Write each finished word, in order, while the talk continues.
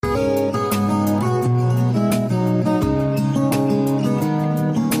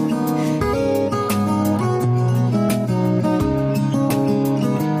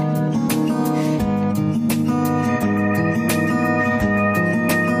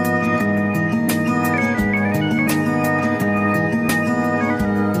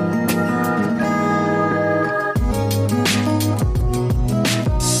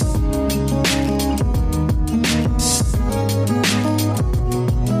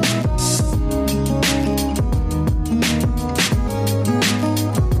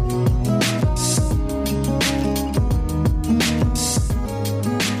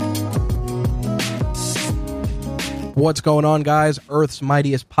What's going on, guys? Earth's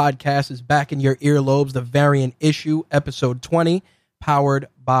Mightiest Podcast is back in your earlobes. The Variant Issue, episode 20, powered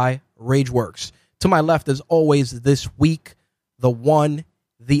by Rageworks. To my left, as always, this week, the one,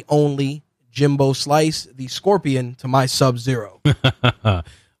 the only, Jimbo Slice, the Scorpion to my Sub-Zero.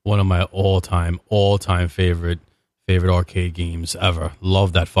 One of my all-time favorite arcade games ever.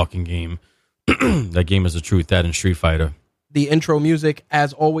 Love that fucking game. That game is the truth. That and Street Fighter. The intro music,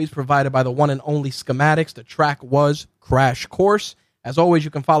 as always, provided by the one and only Schematics. The track was Crash Course. As always,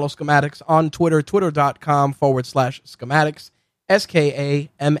 you can follow Schematics on Twitter, twitter.com/Schematics,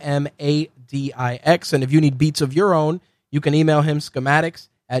 SKAMMADIX. And if you need beats of your own, you can email him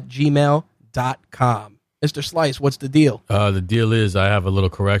schematics@gmail.com. Mr. Slice, what's the deal? The deal is I have a little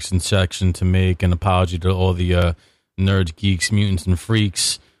correction section to make, an apology to all the nerds, geeks, mutants, and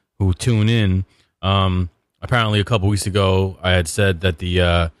freaks who tune in. Apparently, a couple weeks ago, I had said that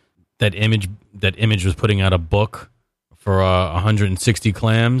that Image was putting out a book for 160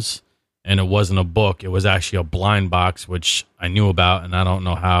 clams, and it wasn't a book; it was actually a blind box, which I knew about, and I don't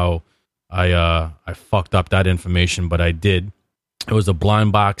know how I fucked up that information, but I did. It was a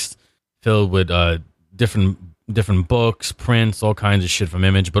blind box filled with different books, prints, all kinds of shit from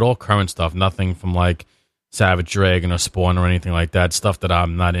Image, but all current stuff, nothing from like Savage Dragon or Spawn or anything like that, stuff that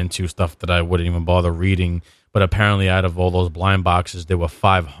I'm not into, stuff that I wouldn't even bother reading. But apparently out of all those blind boxes, there were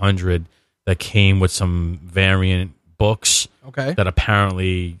 500 that came with some variant books. Okay. That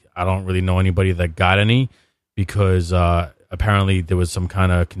apparently, I don't really know anybody that got any, because apparently there was some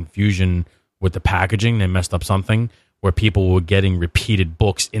kind of confusion with the packaging. They messed up something where people were getting repeated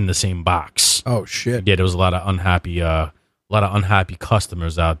books in the same box. Oh, shit. Yeah, there was a lot of unhappy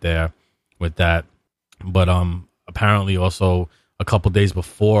customers out there with that. But apparently also a couple days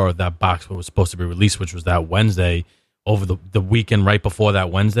before that box was supposed to be released, which was that Wednesday, over the weekend right before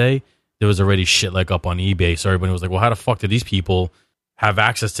that Wednesday, there was already shit like up on eBay. So everybody was like, well, how the fuck did these people have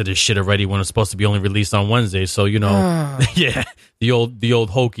access to this shit already when it's supposed to be only released on Wednesday? So, you know, yeah, the old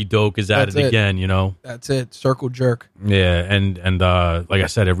hokey doke is at it again, you know. That's it. Circle jerk. Yeah, and like I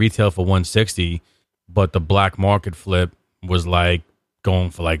said, it retailed for 160, but the black market flip was like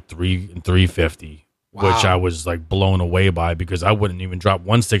going for like $350. Wow. Which I was like blown away by, because I wouldn't even drop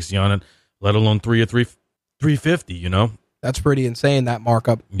 160 on it, let alone $350, you know? That's pretty insane, that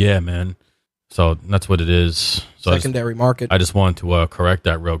markup. Yeah, man. So that's what it is. So secondary market. I just wanted to correct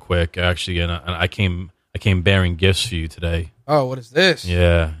that real quick, actually, and I came bearing gifts for you today. Oh, what is this?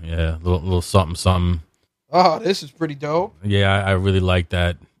 Yeah, little something. Oh, this is pretty dope. Yeah, I really like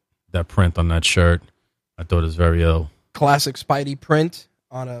that print on that shirt. I thought it was very ill. Classic Spidey print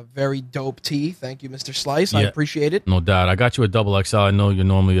on a very dope tee. Thank you, Mr. Slice. Yeah, I appreciate it. No doubt. I got you a double XL. I know you're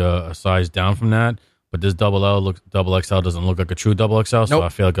normally a size down from that, but this double XL doesn't look like a true double XL, so I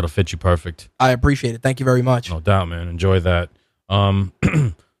feel like it'll fit you perfect. I appreciate it. Thank you very much. No doubt, man. Enjoy that.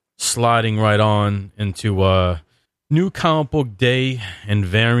 Sliding right on into new comic book day and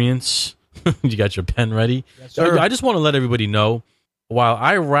variants. You got your pen ready? Yes, sir. I just want to let everybody know, while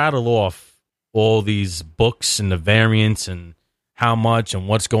I rattle off all these books and the variants and how much and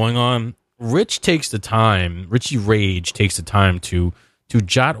what's going on, Richie Rage takes the time to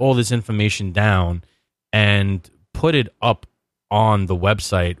jot all this information down and put it up on the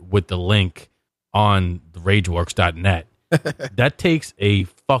website with the link on rageworks.net. That takes a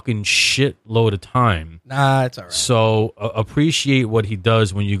fucking shitload of time. Nah, it's all right. So appreciate what he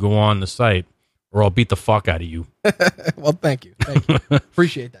does when you go on the site, or I'll beat the fuck out of you. Well, thank you.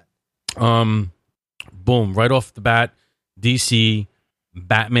 Appreciate that. Boom, right off the bat, DC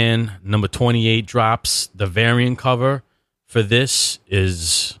Batman number 28 drops. The variant cover for this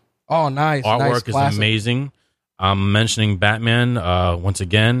is nice. Artwork is amazing. I'm mentioning Batman once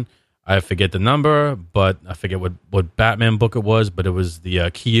again. I forget the number, but I forget what Batman book it was, but it was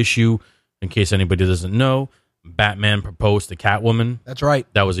the key issue. In case anybody doesn't know, Batman proposed to Catwoman. That's right.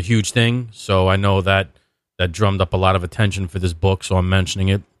 That was a huge thing. So I know that drummed up a lot of attention for this book, so I'm mentioning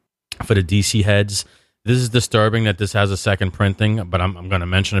it for the DC heads. This is disturbing that this has a second printing, but I'm going to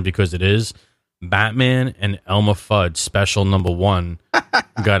mention it because it is. Batman and Elmer Fudd special number 1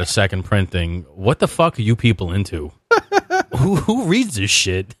 got a second printing. What the fuck are you people into? Who reads this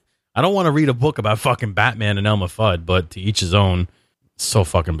shit? I don't want to read a book about fucking Batman and Elmer Fudd, but to each his own. So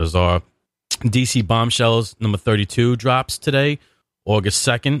fucking bizarre. DC Bombshells number 32 drops today, August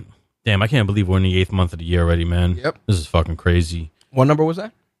 2nd. Damn, I can't believe we're in the 8th month of the year already, man. Yep. This is fucking crazy. What number was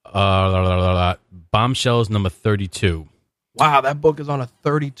that? Bombshells number 32. Wow, that book is on a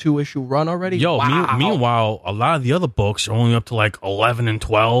 32-issue run already? Yo, wow. Meanwhile, a lot of the other books are only up to like 11 and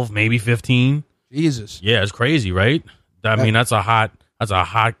 12, maybe 15. Jesus. Yeah, it's crazy, right? I mean, that's a hot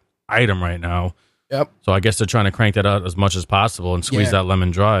item right now. Yep. So I guess they're trying to crank that out as much as possible and squeeze that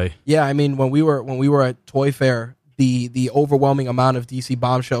lemon dry. Yeah, I mean, when we were at Toy Fair, the overwhelming amount of DC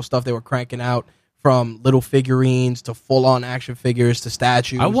Bombshell stuff they were cranking out, from little figurines to full on action figures to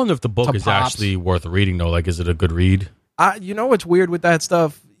statues. I wonder if the book is pops. actually worth reading though. Like, is it a good read? You know what's weird with that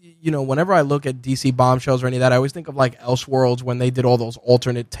stuff? You know, whenever I look at DC Bombshells or any of that, I always think of like Elseworlds when they did all those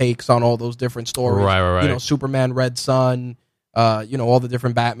alternate takes on all those different stories. Right. You know, Superman, Red Sun, you know, all the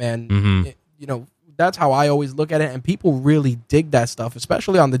different Batman. Mm-hmm. You know, that's how I always look at it, and people really dig that stuff,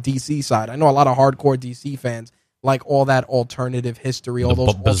 especially on the DC side. I know a lot of hardcore DC fans like all that alternative history, all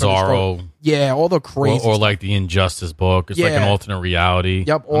those Bizarro, yeah, all the crazy, or like the Injustice book. It's like an alternate reality.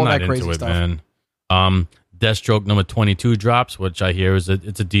 Yep, all I'm that not crazy into it, stuff. man. Deathstroke number 22 drops, which I hear it's a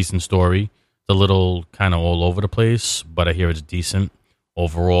decent story. It's a little kind of all over the place, but I hear it's decent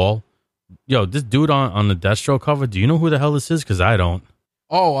overall. Yo, this dude on the Deathstroke cover, do you know who the hell this is? Because I don't.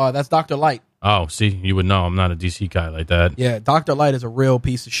 Oh, that's Dr. Light. Oh, see, you would know. I'm not a DC guy like that. Yeah, Dr. Light is a real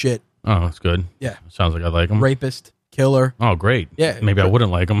piece of shit. Oh, that's good. Yeah. Sounds like I like him. Rapist, killer. Oh, great. Yeah. Maybe I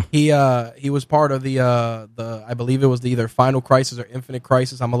wouldn't like him. He was part of the I believe it was the either Final Crisis or Infinite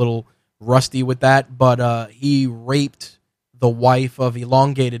Crisis. I'm a little rusty with that, but he raped the wife of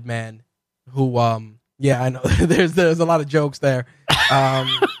Elongated Man, who yeah, I know there's a lot of jokes there.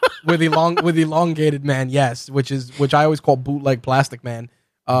 With Elongated Man, yes, which I always call Bootleg Plastic Man.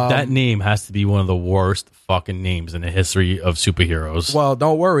 That name has to be one of the worst fucking names in the history of superheroes. Well,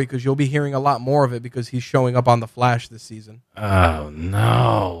 don't worry, because you'll be hearing a lot more of it because he's showing up on The Flash this season. Oh,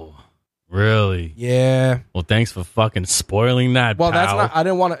 no. Really? Yeah. Well, thanks for fucking spoiling that, Well, pal.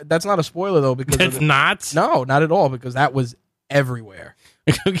 that's not a spoiler, though, because... It's not? No, not at all, because that was everywhere.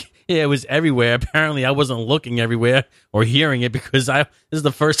 Yeah, it was everywhere. Apparently, I wasn't looking everywhere or hearing it because this is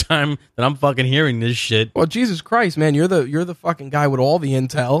the first time that I'm fucking hearing this shit. Well, Jesus Christ, man, you're the fucking guy with all the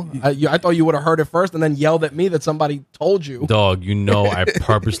intel. I thought you would have heard it first and then yelled at me that somebody told you. Dog, you know I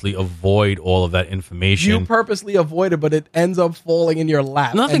purposely avoid all of that information. You purposely avoid it, but it ends up falling in your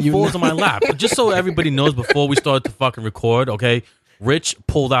lap. Nothing falls in my lap. Just so everybody knows before we started to fucking record, okay? Rich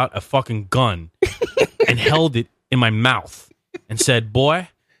pulled out a fucking gun and held it in my mouth and said, boy,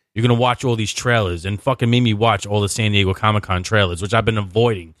 you're going to watch all these trailers, and fucking made me watch all the San Diego Comic-Con trailers, which I've been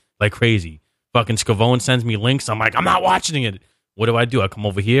avoiding like crazy. Fucking Scavone sends me links. I'm like, I'm not watching it. What do? I come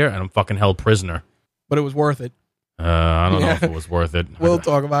over here, and I'm fucking held prisoner. But it was worth it. I don't know if it was worth it. We'll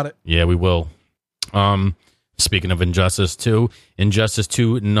talk about it. Yeah, we will. Speaking of Injustice 2, Injustice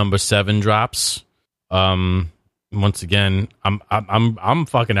 2 number 7 drops. Once again, I'm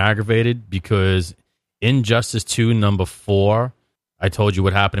fucking aggravated because Injustice 2 number 4, I told you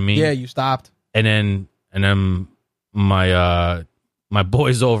what happened to me. Yeah, you stopped. And then my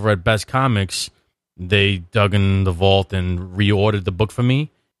boys over at Best Comics, they dug in the vault and reordered the book for me,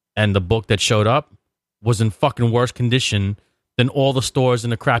 and the book that showed up was in fucking worse condition than all the stores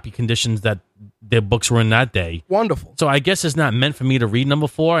in the crappy conditions that their books were in that day. Wonderful. So I guess it's not meant for me to read number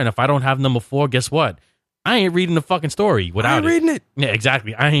 4, and if I don't have number 4, guess what? I ain't reading the fucking story without I ain't reading it. Yeah,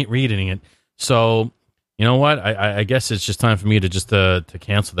 exactly. I ain't reading it. So, you know what? I guess it's just time for me to just to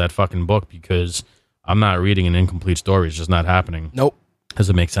cancel that fucking book because I'm not reading an incomplete story. It's just not happening. Nope.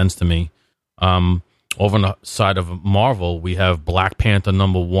 Doesn't make sense to me. Over on the side of Marvel, we have Black Panther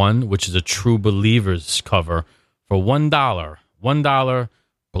number 1, which is a True Believers cover for $1. $1,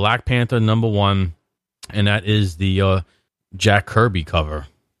 Black Panther number 1, and that is the Jack Kirby cover.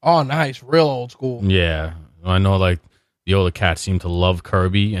 Oh, nice. Real old school. Yeah. I know, like, the older cats seem to love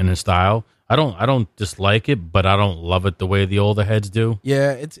Kirby and his style. I don't dislike it, but I don't love it the way the older heads do.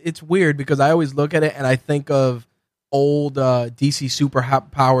 Yeah, it's weird because I always look at it and I think of old DC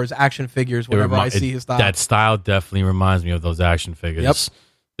Superpowers action figures whenever I see his style. That style definitely reminds me of those action figures. Yep.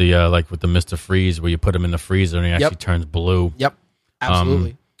 The like with the Mr. Freeze where you put him in the freezer and he actually turns blue. Yep.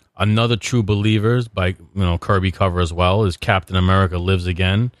 Absolutely. Another True Believers by Kirby cover as well is Captain America Lives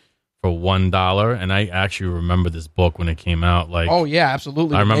Again for $1, and I actually remember this book when it came out. Like, oh yeah,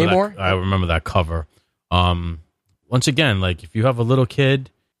 absolutely. I remember that cover. Once again, like if you have a little kid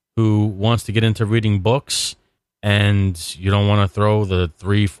who wants to get into reading books and you don't want to throw the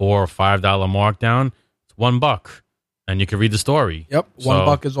 $3, $4, or $5 mark down, it's $1, and you can read the story. Yep,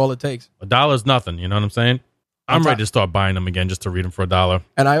 $1 is all it takes. $1 is nothing. You know what I'm saying? I'm ready to start buying them again just to read them for $1.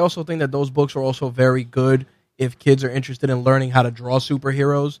 And I also think that those books are also very good if kids are interested in learning how to draw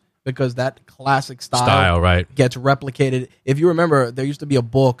superheroes, because that classic style right, gets replicated. If you remember, there used to be a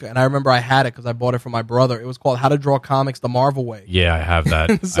book, and I remember I had it because I bought it from my brother. It was called How to Draw Comics the Marvel Way. Yeah, I have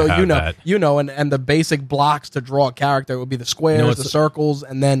that. So and the basic blocks to draw a character would be the squares, the circles,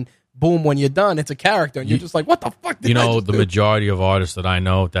 and then boom, when you're done, it's a character, and you're just like, what the fuck did I just do? The majority of artists that I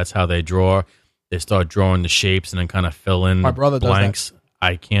know, that's how they draw. they start drawing the shapes and then kind of fill in My the brother does that. blanks.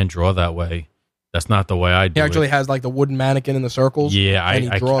 I can't draw that way. That's not the way I do He actually it. has like the wooden mannequin in the circles. Yeah, and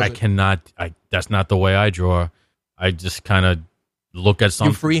he draws I it. cannot. That's not the way I draw. I just kind of look at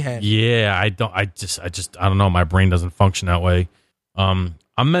something. You freehand. Yeah, I don't. I don't know. My brain doesn't function that way. I'm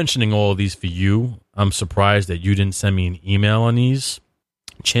mentioning all of these for you. I'm surprised that you didn't send me an email on these.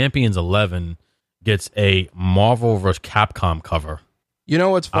 Champions 11 gets a Marvel vs. Capcom cover. You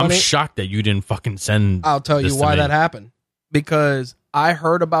know what's funny? I'm shocked that you didn't fucking send. I'll tell you this to why me. that happened. Because I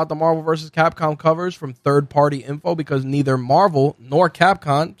heard about the Marvel vs. Capcom covers from third-party info because neither Marvel nor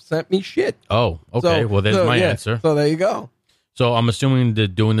Capcom sent me shit. Oh, okay. Well, there's my answer. So there you go. So I'm assuming they're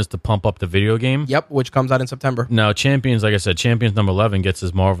doing this to pump up the video game. Yep, which comes out in September. Now, Champions, like I said, Champions number 11 gets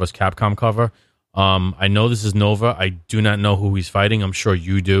his Marvel vs. Capcom cover. I know this is Nova. I do not know who he's fighting. I'm sure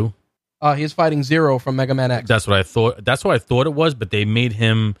you do. He's fighting Zero from Mega Man X. That's what I thought. That's what I thought it was, but they made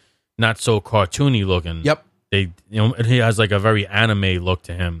him not so cartoony looking. Yep. He has like a very anime look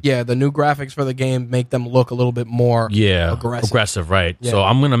to him. Yeah, the new graphics for the game make them look a little bit more aggressive. Right? Yeah. So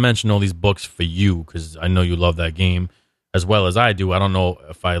I'm going to mention all these books for you because I know you love that game as well as I do. I don't know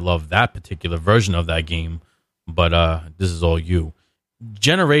if I love that particular version of that game, but this is all you.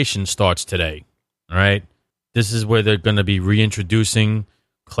 Generation starts today. All right, this is where they're going to be reintroducing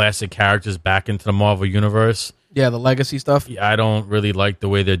classic characters back into the Marvel universe. Yeah, the legacy stuff. I don't really like the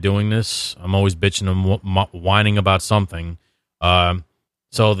way they're doing this. I'm always bitching and whining about something.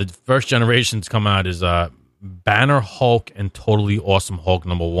 So the first generations come out is Banner Hulk and Totally Awesome Hulk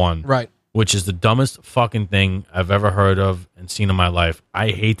 #1. Right. Which is the dumbest fucking thing I've ever heard of and seen in my life. I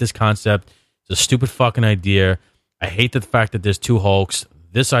hate this concept. It's a stupid fucking idea. I hate the fact that there's two Hulks.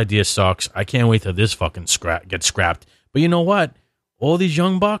 This idea sucks. I can't wait till this fucking gets scrapped. But you know what? All these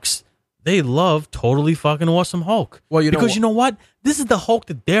young bucks, they love Totally fucking Awesome Hulk. Well, you know what? This is the Hulk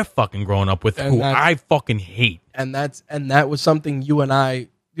that they're fucking growing up with, And who I fucking hate. And that was something you and I,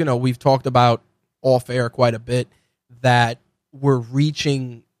 we've talked about off air quite a bit, that we're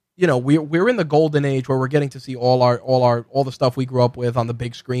reaching, we're in the golden age where we're getting to see all the stuff we grew up with on the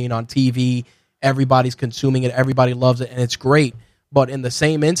big screen, on TV. Everybody's consuming it, everybody loves it, and it's great. But in the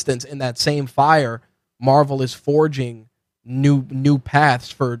same instance, in that same fire, Marvel is forging new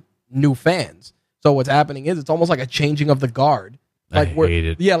paths for new fans. So what's happening is it's almost like a changing of the guard. Like I hate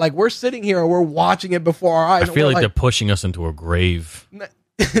it. Yeah, like we're sitting here and we're watching it before our eyes. I feel like they're pushing us into a grave.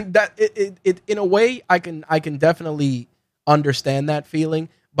 That it in a way I can definitely understand that feeling,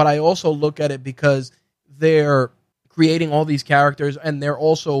 but I also look at it because they're creating all these characters and they're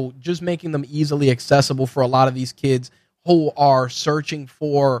also just making them easily accessible for a lot of these kids who are searching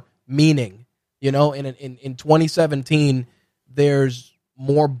for meaning. In 2017, there's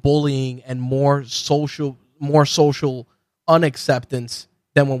more bullying and more social unacceptance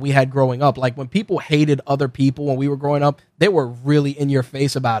than when we had growing up. Like when people hated other people when we were growing up, they were really in your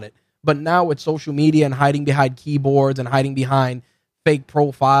face about it. But now with social media and hiding behind keyboards and hiding behind fake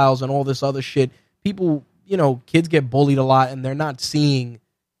profiles and all this other shit, people, kids get bullied a lot and they're not seeing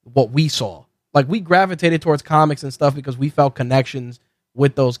what we saw. Like we gravitated towards comics and stuff because we felt connections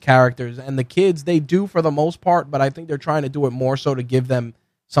with those characters. And the kids, they do for the most part, but I think they're trying to do it more so to give them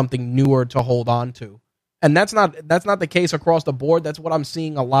something newer to hold on to. And that's not the case across the board. That's what I'm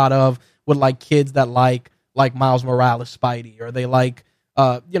seeing a lot of with like kids that like Miles Morales Spidey, or they like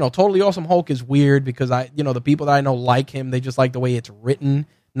Totally Awesome Hulk is weird because the people that I know like him, they just like the way it's written,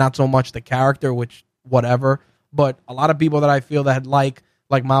 not so much the character, which whatever. But a lot of people that I feel that like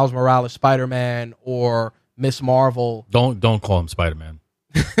Miles Morales Spider-Man or Miss Marvel. Don't call him Spider-Man.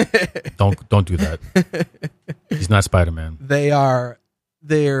 don't do that. He's not Spider-Man. They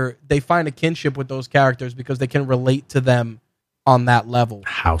find a kinship with those characters because they can relate to them on that level.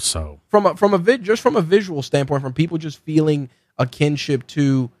 How so? From a visual standpoint, from people just feeling a kinship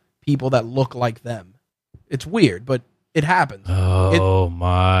to people that look like them. It's weird, but it happens. Oh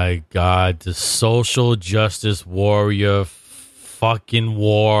my God. The social justice warrior fucking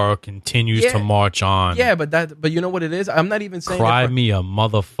war continues to march on. Yeah, but you know what it is? I'm not even saying Cry me a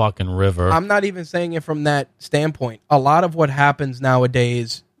motherfucking river. I'm not even saying it from that standpoint. A lot of what happens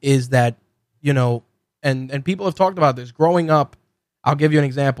nowadays is that, and people have talked about this. Growing up, I'll give you an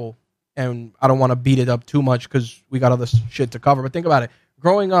example, and I don't want to beat it up too much because we got other shit to cover, but think about it.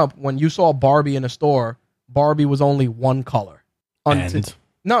 Growing up, when you saw Barbie in a store, Barbie was only one color.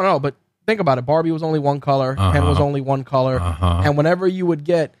 No, but think about it. Barbie was only one color. Ken was only one color. And whenever you would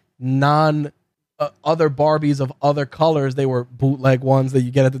get other Barbies of other colors, they were bootleg ones that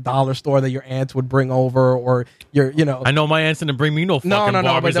you get at the dollar store that your aunts would bring over, or I know my aunts didn't bring me no fucking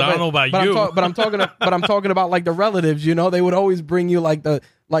Barbies. I don't know about you. I'm talking about like the relatives. They would always bring you like the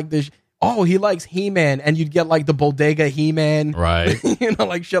oh, he likes He-Man, and you'd get like the Bodega He-Man, Right.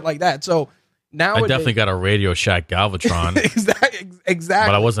 Like shit like that. So now I definitely got a Radio Shack Galvatron. Exactly.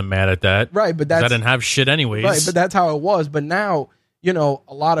 But I wasn't mad at that. Right, but I didn't have shit anyways. Right, but that's how it was. But now, a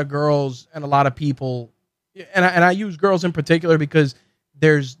lot of girls and a lot of people, and I use girls in particular because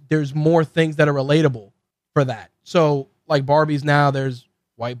there's more things that are relatable for that. So like Barbies now, there's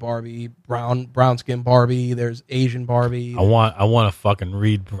white Barbie, brown skin Barbie, there's Asian Barbie. I want to fucking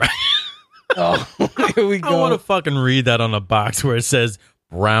read. Oh, here we go. I want to fucking read that on a box where it says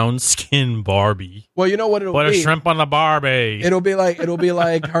brown skin Barbie. Well, you know what it'll Put be? a shrimp on the Barbie. It'll be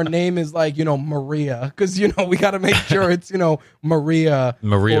like her name is like, Maria, because we got to make sure it's Maria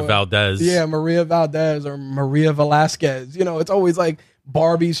Valdez. Yeah, Maria Valdez or Maria Velasquez. It's always like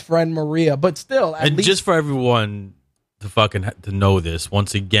Barbie's friend Maria, but still, at least just for everyone to know this,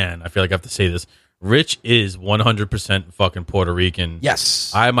 once again, I feel like I have to say this. Rich is 100% fucking Puerto Rican.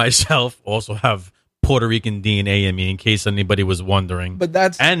 Yes. I myself also have Puerto Rican DNA in me, in case anybody was wondering.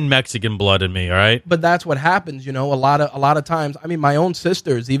 And Mexican blood in me, all right? But that's what happens, a lot of times. I mean, my own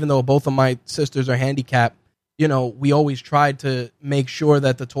sisters, even though both of my sisters are handicapped, we always tried to make sure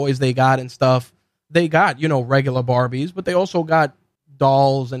that the toys they got and stuff, they got, regular Barbies, but they also got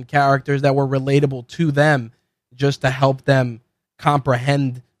dolls and characters that were relatable to them just to help them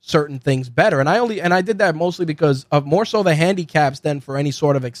comprehend certain things better. And I did that mostly because of more so the handicaps than for any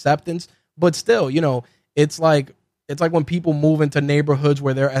sort of acceptance. But still, it's like when people move into neighborhoods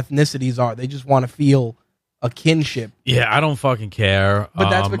where their ethnicities are, they just want to feel a kinship. Yeah, I don't fucking care.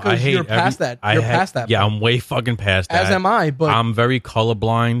 But that's because you're past that. You're past that. Yeah, I'm way fucking past that. As am I. But I'm very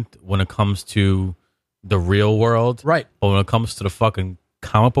colorblind when it comes to the real world. Right. But when it comes to the fucking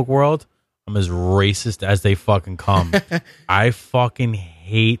comic book world, I'm as racist as they fucking come. I fucking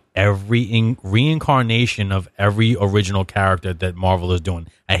hate every reincarnation of every original character that Marvel is doing.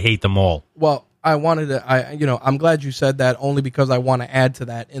 I hate them all. Well, I'm glad you said that, only because I want to add to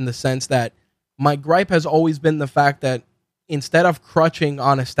that in the sense that my gripe has always been the fact that instead of crutching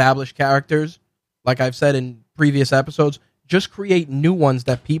on established characters, like I've said in previous episodes, just create new ones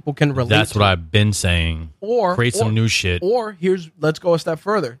that people can relate to. That's what I've been saying. Or create some new shit. Or let's go a step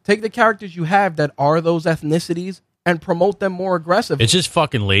further. Take the characters you have that are those ethnicities and promote them more aggressively. It's just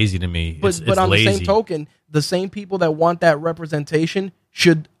fucking lazy to me. But on lazy. The same token, the same people that want that representation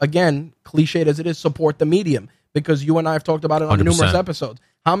should, again, cliched as it is, support the medium. Because you and I have talked about it on 100%. Numerous episodes.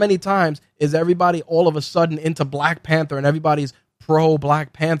 How many times is everybody all of a sudden into Black Panther and everybody's pro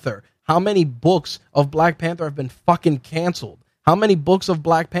Black Panther? How many books of Black Panther have been fucking canceled? How many books of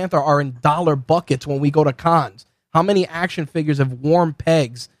Black Panther are in dollar buckets when we go to cons? How many action figures have worn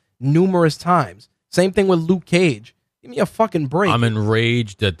pegs numerous times? Same thing with Luke Cage. Give me a fucking break. I'm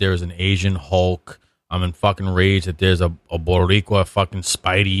enraged that there's an Asian Hulk. I'm in fucking rage that there's a Boricua fucking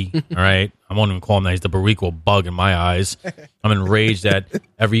Spidey. All right? I won't even call him that. He's the Boricua bug in my eyes. I'm enraged that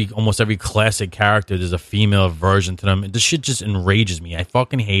almost every classic character, there's a female version to them. This shit just enrages me. I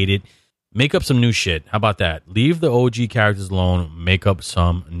fucking hate it. Make up some new shit. How about that? Leave the OG characters alone. Make up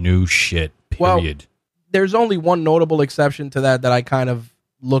some new shit. Period. Well, there's only one notable exception to that I kind of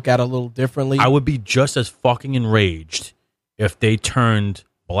look at a little differently. I would be just as fucking enraged if they turned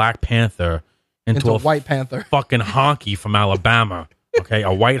Black Panther into a White Panther. Fucking honky from Alabama. Okay,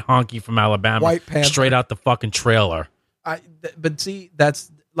 a white honky from Alabama. White Panther. Straight out the fucking trailer. But see,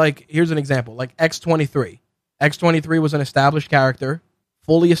 that's like, here's an example. Like X-23. X-23 was an established character,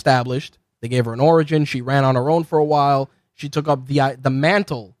 fully established. They gave her an origin. She ran on her own for a while. She took up the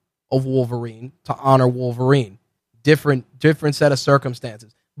mantle of Wolverine to honor Wolverine. Different set of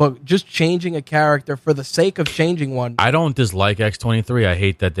circumstances. But just changing a character for the sake of changing one. I don't dislike X-23. I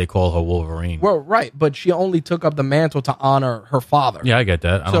hate that they call her Wolverine. Well, right, but she only took up the mantle to honor her father. Yeah, I get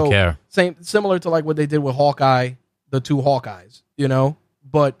that. I don't care. Similar to like what they did with Hawkeye, the two Hawkeyes,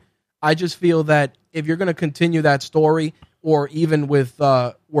 But I just feel that if you're going to continue that story, or even with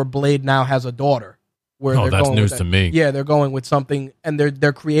where Blade now has a daughter. That's news to me. Yeah, they're going with something, and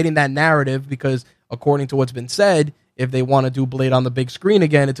they're creating that narrative because according to what's been said, if they want to do Blade on the big screen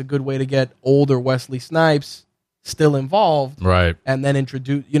again, it's a good way to get older Wesley Snipes still involved, right? And then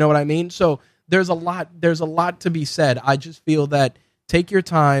introduce, you know what I mean? So there's a lot to be said. I just feel that take your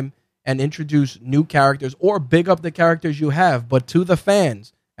time and introduce new characters or big up the characters you have, but to the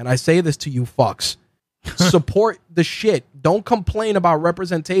fans, and I say this to you fucks, support the shit. Don't complain about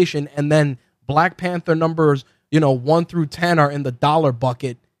representation and then Black Panther numbers, 1 through 10 are in the dollar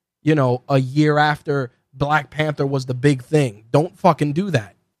bucket, a year after Black Panther was the big thing. Don't fucking do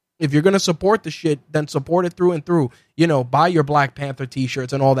that. If you're going to support the shit, then support it through and through. Buy your Black Panther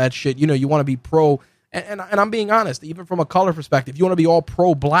t-shirts and all that shit. You want to be pro. And I'm being honest, even from a color perspective, you want to be all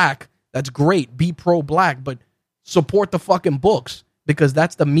pro-black, That's great. Be pro-black, but support the fucking books because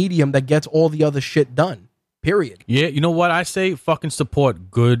that's the medium that gets all the other shit done. Period. Yeah, you know what I say? Fucking support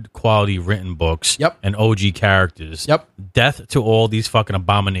good quality written books. Yep. And OG characters. Yep. Death to all these fucking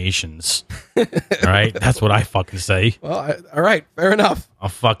abominations. All right? That's what I fucking say. Well, all right. Fair enough. I'll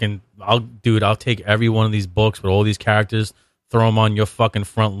take every one of these books with all these characters, throw them on your fucking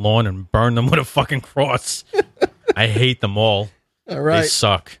front lawn and burn them with a fucking cross. I hate them all. All right. They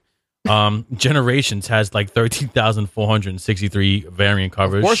suck. Generations has like 13,463 variant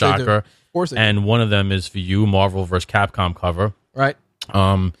covers. Shocker. And one of them is for you, Marvel vs. Capcom cover. Right.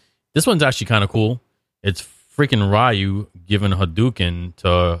 This one's actually kind of cool. It's freaking Ryu giving Hadouken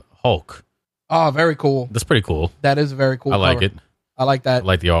to Hulk. Oh, very cool. That's pretty cool. That is very cool. I like it. I like that. I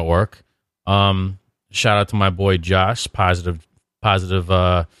like the artwork. Shout out to my boy Josh, positive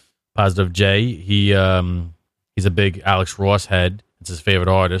J. He's a big Alex Ross head. It's his favorite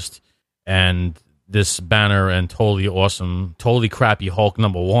artist. And this banner and totally awesome, totally crappy Hulk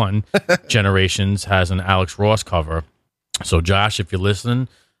 #1 Generations has an Alex Ross cover. So Josh, if you're listening,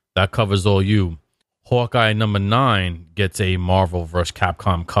 that covers all you. Hawkeye #9 gets a Marvel vs.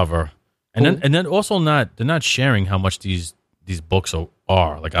 Capcom cover. And then also they're not sharing how much these books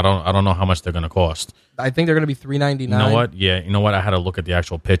are. Like I don't know how much they're going to cost. I think they're going to be $3.99. You know what? Yeah, you know what? I had to look at the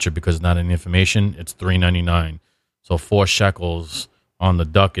actual picture because it's not any information. It's $3.99. So 4 shekels on the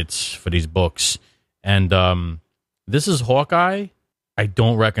ducats for these books. And this is Hawkeye. I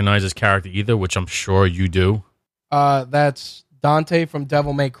don't recognize this character either, which I'm sure you do. That's Dante from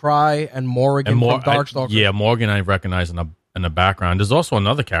Devil May Cry and Morrigan from Darkstalkers. Morgan I recognize in the background. There's also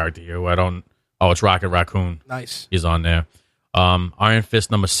another character here who I don't... Oh, it's Rocket Raccoon. Nice. He's on there. Iron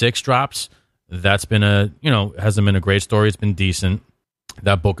Fist #6 drops. That's been hasn't been a great story. It's been decent.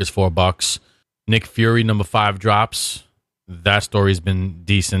 That book is $4. Nick Fury #5 drops. That story's been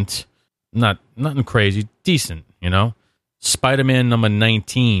decent. Nothing crazy. Decent, you know? Spider-Man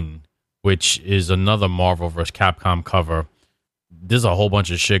 #19, which is another Marvel vs. Capcom cover. There's a whole bunch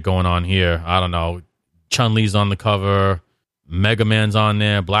of shit going on here. I don't know. Chun-Li's on the cover. Mega Man's on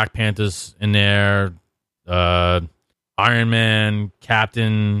there. Black Panther's in there. Iron Man,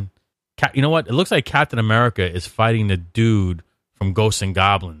 Captain... you know what? It looks like Captain America is fighting the dude from Ghosts and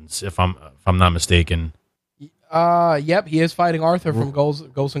Goblins, if I'm not mistaken. Yep, he is fighting Arthur from Ghosts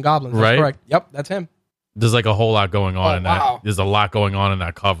and Goblins. That's right? Correct. Yep, that's him. There's like a whole lot going on in that. There's a lot going on in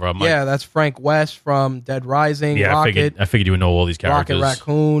that cover. That's Frank West from Dead Rising. Yeah, Rocket, I figured you would know all these characters. Rocket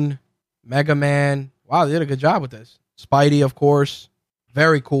Raccoon, Mega Man. Wow, they did a good job with this. Spidey, of course.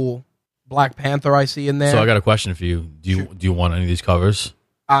 Very cool. Black Panther I see in there. So I got a question for you. Do you want any of these covers?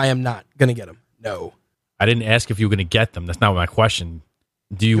 I am not going to get them. No. I didn't ask if you were going to get them. That's not my question.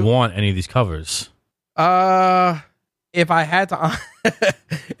 Do you want any of these covers? If I had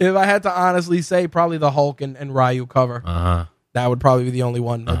to honestly say, probably the Hulk and Ryu cover. That would probably be the only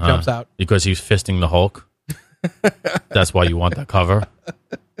one that jumps out. Because he's fisting the Hulk. That's why you want that cover.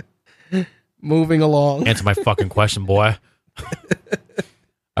 Moving along. Answer my fucking question, boy.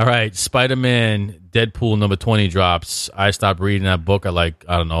 All right, Spider-Man Deadpool #20 drops. I stopped reading that book at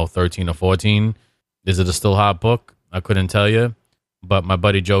 13 or 14. Is it a still hot book? I couldn't tell you. But my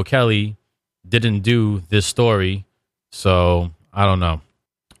buddy Joe Kelly didn't do this story, so I don't know.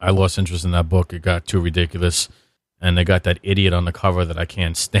 I lost interest in that book. It got too ridiculous. And they got that idiot on the cover that I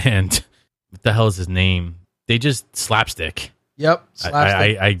can't stand. What the hell is his name? They just slapstick. Yep,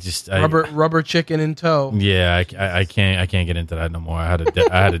 slapstick. Rubber chicken in tow. Yeah, I can't get into that no more. I had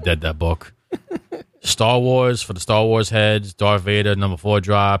to dead that book. Star Wars for the Star Wars heads. Darth Vader #4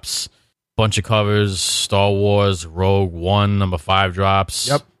 drops. Bunch of covers. Star Wars Rogue One #5 drops.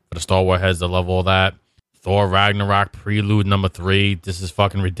 Yep. For the Star Wars heads that love all that. Thor Ragnarok Prelude #3. This is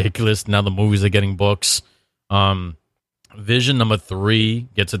fucking ridiculous. Now the movies are getting books. Vision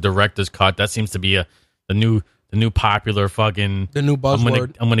 #3 gets a director's cut. That seems to be the new popular fucking... The new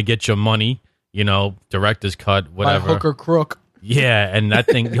buzzword. I'm gonna get your money, director's cut, whatever. By hook or crook. Yeah, and that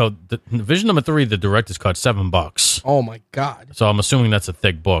thing, the Vision #3, the director's cut, $7. Oh my God. So I'm assuming that's a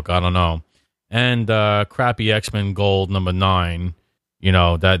thick book. I don't know. And crappy X-Men Gold #9,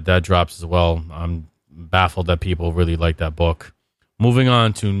 that drops as well. I'm baffled that people really like that book. Moving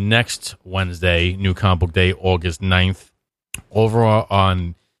on to next Wednesday, New Comic Book Day, August 9th. Over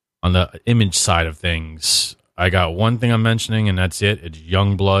on the Image side of things, I got one thing I'm mentioning, and that's it. It's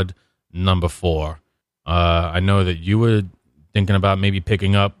Youngblood #4. I know that you were thinking about maybe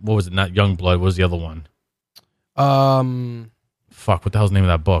picking up, what was it? Not Youngblood. What was the other one? Fuck, what the hell's the name of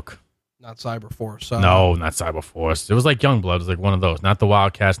that book? Not Cyberforce. No, not Cyberforce. It was like Youngblood. It was like one of those. Not the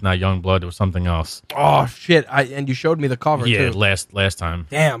Wildcats, not Youngblood. It was something else. Oh, shit. And you showed me the cover, too. too. last time.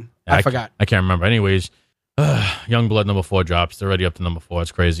 Damn. I forgot. I can't remember. Anyways, Youngblood number 4 drops. They're already up to number 4.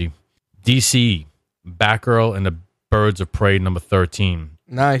 It's crazy. DC, Batgirl and the Birds of Prey number 13.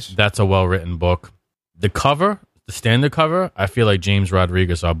 Nice. That's a well-written book. The cover, the standard cover, I feel like James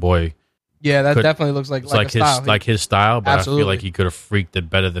Rodriguez, our boy. Yeah, that definitely looks like his style, but Absolutely. I feel like he could have freaked it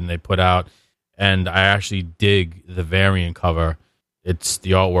better than they put out. And I actually dig the variant cover. The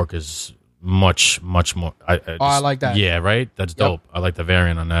artwork is much more. I like that. Yeah, right. That's dope. I like the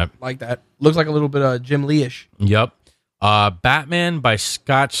variant on that. Like that. Looks like a little bit of Jim Lee-ish. Yep. Batman by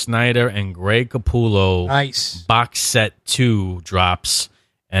Scott Snyder and Greg Capullo. Nice. Box set 2 drops,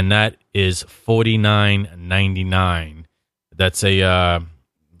 and that is $49.99. That's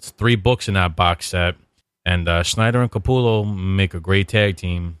it's 3 books in that box set, and Snyder and Capullo make a great tag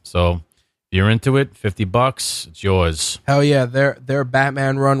team. So if you're into it, $50, it's yours. Hell yeah, their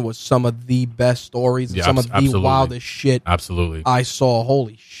Batman run was some of the best stories, and some of the wildest shit Absolutely. I saw.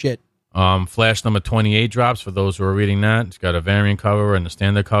 Holy shit. Flash number 28 drops for those who are reading that. It's got a variant cover and a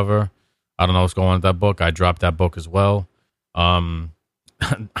standard cover. I don't know what's going on with that book. I dropped that book as well. I'm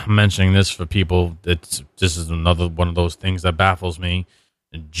mentioning this for people. This is another one of those things that baffles me.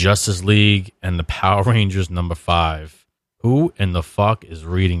 Justice League and the Power Rangers number 5. Who in the fuck is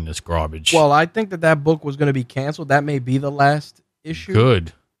reading this garbage? Well, I think that book was going to be canceled. That may be the last issue.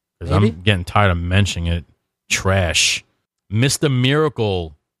 Good. Because I'm getting tired of mentioning it. Trash. Mr.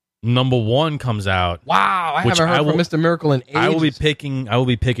 Miracle number 1 comes out. Wow, I haven't heard from Mr. Miracle in ages. I will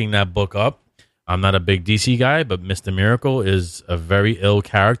be picking that book up. I'm not a big DC guy, but Mr. Miracle is a very ill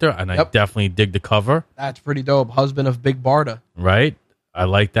character, and I definitely dig the cover. That's pretty dope. Husband of Big Barda. Right? I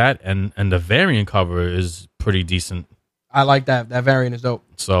like that, and the variant cover is pretty decent. I like that. That variant is dope.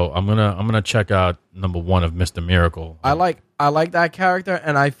 So I'm gonna check out number 1 of Mr. Miracle. I like that character,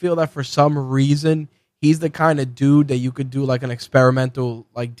 and I feel that for some reason he's the kind of dude that you could do like an experimental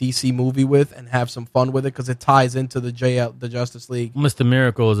like DC movie with and have some fun with it because it ties into the Justice League. Mr.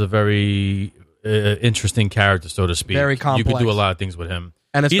 Miracle is a very interesting character, so to speak. Very complex. You could do a lot of things with him.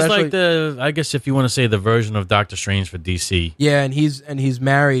 And he's like I guess if you want to say the version of Doctor Strange for DC. Yeah, and he's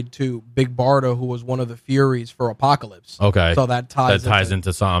married to Big Barda, who was one of the Furies for Apocalypse. Okay, so that ties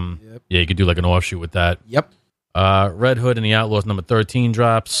into something. Yep. Yeah, you could do like an offshoot with that. Yep. Red Hood and the Outlaws number 13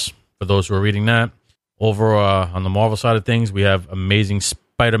 drops for those who are reading that. Over on the Marvel side of things, we have Amazing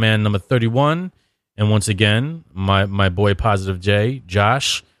Spider-Man number 31, and once again, my boy Positive J,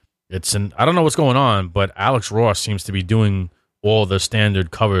 Josh. I don't know what's going on, but Alex Ross seems to be doing all the standard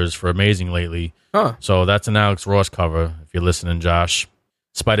covers for Amazing lately. Huh. So that's an Alex Ross cover, if you're listening, Josh.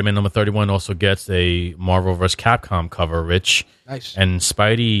 Spider-Man number 31 also gets a Marvel vs. Capcom cover, Rich. Nice. And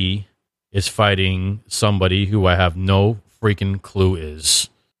Spidey is fighting somebody who I have no freaking clue is.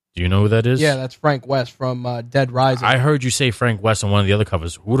 Do you know who that is? Yeah, that's Frank West from Dead Rising. I heard you say Frank West on one of the other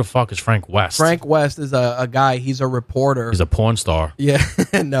covers. Who the fuck is Frank West? Frank West is a guy. He's a reporter. He's a porn star. Yeah,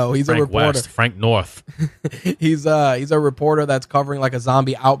 no, he's Frank a reporter. West, Frank North. He's a reporter that's covering like a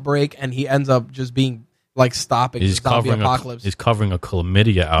zombie outbreak, and he ends up just being like stopping the zombie apocalypse. He's covering a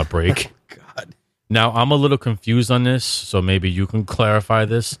chlamydia outbreak. Oh, God. Now, I'm a little confused on this, so maybe you can clarify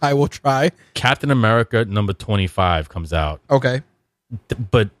this. I will try. Captain America number 25 comes out. Okay.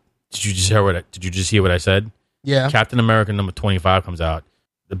 But did you just hear what I said? Yeah. Captain America number 25 comes out.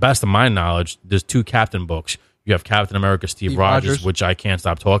 The best of my knowledge, there's 2 Captain books. You have Captain America Steve Rogers, which I can't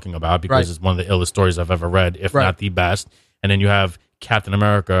stop talking about because it's one of the illest stories I've ever read, if not the best. And then you have Captain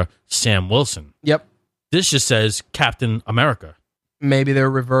America Sam Wilson. Yep. This just says Captain America. Maybe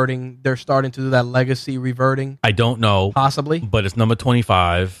they're starting to do that legacy reverting. I don't know. Possibly. But it's number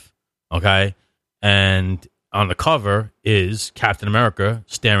 25, okay? And on the cover is Captain America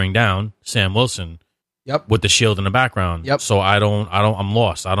staring down Sam Wilson. Yep. With the shield in the background. Yep. So I'm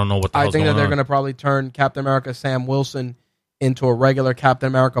lost. I don't know what the hell's going on. I think that they're going to probably turn Captain America Sam Wilson into a regular Captain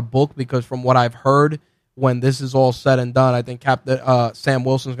America book because from what I've heard, when this is all said and done, I think Sam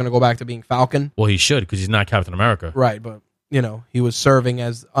Wilson's going to go back to being Falcon. Well, he should because he's not Captain America. Right, but he was serving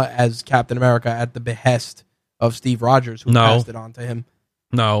as Captain America at the behest of Steve Rogers, who passed it on to him.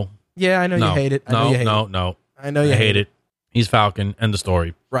 No. Yeah, I know you hate it. No. I know you hate it. He's Falcon. End of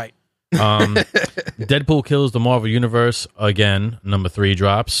story. Right. Deadpool kills the Marvel Universe again. Number 3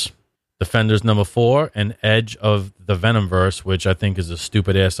 drops. Defenders number 4 and Edge of the Venomverse, which I think is a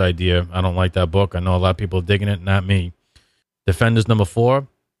stupid ass idea. I don't like that book. I know a lot of people are digging it, not me. Defenders number 4.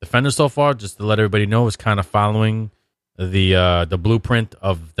 Defenders so far, just to let everybody know, is kind of following the blueprint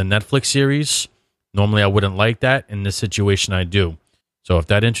of the Netflix series. Normally I wouldn't like that. In this situation I do. So if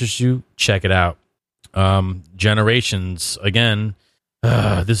that interests you, check it out. Generations, again,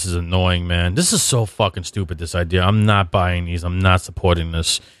 this is annoying, man. This is so fucking stupid, this idea. I'm not buying these. I'm not supporting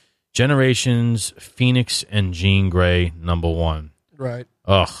this. Generations, Phoenix and Jean Grey, #1. Right.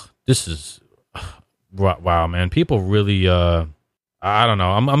 Ugh, this is wow, man. People really, I don't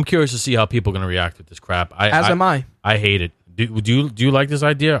know. I'm curious to see how people are going to react with this crap. As am I. I hate it. Do you like this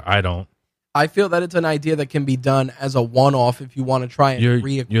idea? I don't. I feel that it's an idea that can be done as a one-off if you want to try and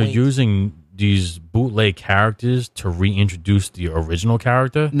reacquaint. You're using these bootleg characters to reintroduce the original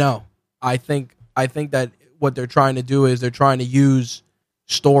character? No. I think that what they're trying to do is they're trying to use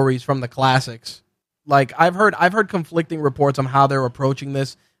stories from the classics. Like I've heard conflicting reports on how they're approaching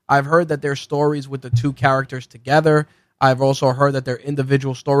this. I've heard that there's stories with the two characters together. I've also heard that they're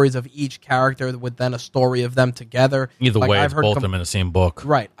individual stories of each character with then a story of them together. Either way, I've heard both of them in the same book.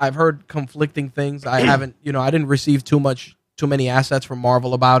 Right. I've heard conflicting things. I haven't, I didn't receive too many assets from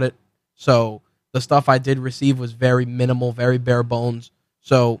Marvel about it. So the stuff I did receive was very minimal, very bare bones.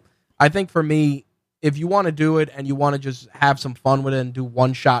 So I think for me, if you want to do it and you want to just have some fun with it and do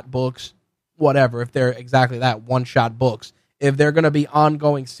one-shot books, whatever, if they're exactly that, one-shot books. If they're going to be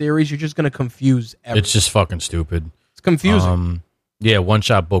ongoing series, you're just going to confuse everything. It's just fucking stupid. Confusing. Yeah, one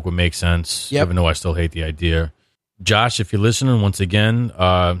shot book would make sense. Even though I still hate the idea. Josh, if you're listening, once again,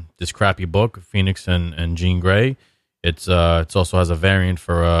 this crappy book, Phoenix and Jean Grey, it's also has a variant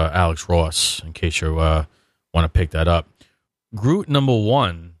for Alex Ross. In case you want to pick that up, Groot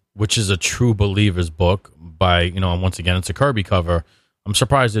 #1, which is a True Believers book by once again it's a Kirby cover. I'm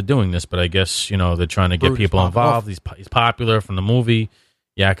surprised they're doing this, but I guess they're trying to get people involved. He's popular from the movie.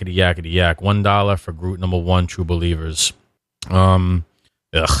 Yakety yakety yak. $1 for Groot #1, True Believers. I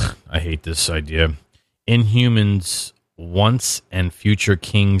hate this idea. Inhumans Once and Future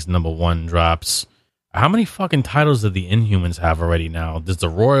Kings #1 drops. How many fucking titles do the Inhumans have already now? There's the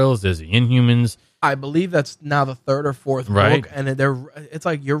Royals, there's the Inhumans. I believe that's now the third or fourth book, and it's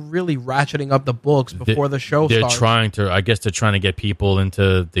like you're really ratcheting up the books before the show starts. I guess they're trying to get people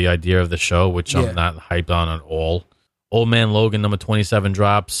into the idea of the show, which I'm not hyped on at all. Old Man Logan #27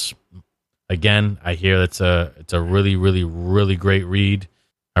 drops. Again, I hear it's a really, really, really great read.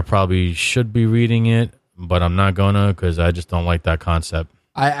 I probably should be reading it, but I'm not gonna because I just don't like that concept.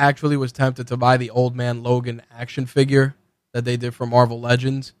 I actually was tempted to buy the Old Man Logan action figure that they did for Marvel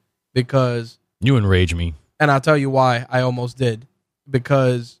Legends because you enrage me. And I'll tell you why I almost did.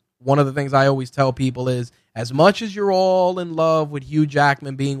 Because one of the things I always tell people is as much as you're all in love with Hugh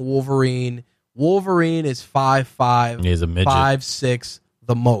Jackman being Wolverine is 5'5", he's a midget. 5'6",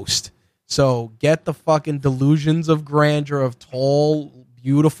 the most. So get the fucking delusions of grandeur of tall,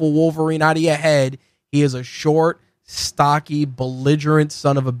 beautiful Wolverine out of your head. He is a short, stocky, belligerent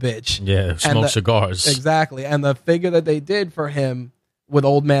son of a bitch. Yeah, smoke cigars. Exactly. And the figure that they did for him with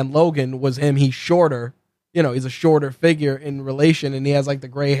Old Man Logan was him. He's shorter. He's a shorter figure in relation, and he has like the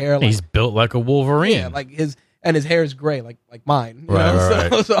gray hair. He's built like a Wolverine. Yeah, like his hair is gray, like mine.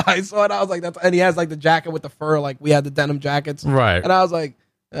 Right. So I saw it. I was like, and he has like the jacket with the fur, like we had the denim jackets. Right. And I was like,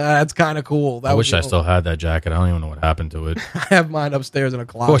 that's kind of cool. I wish I still had that jacket. I don't even know what happened to it. I have mine upstairs in a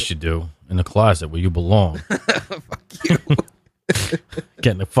closet. Of course you do. In the closet where you belong. Fuck you.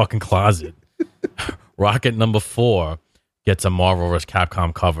 Get in the fucking closet. Rocket #4 gets a Marvel vs.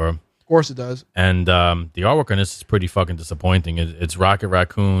 Capcom cover. Of course it does. And the artwork on this is pretty fucking disappointing. It's Rocket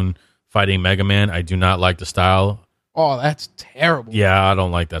Raccoon fighting Mega Man. I do not like the style. Oh, that's terrible. Yeah, I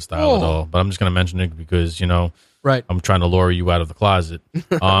don't like that style at all. But I'm just going to mention it because, right. I'm trying to lure you out of the closet.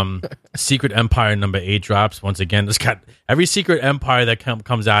 Secret Empire #8 drops. Once again, every Secret Empire that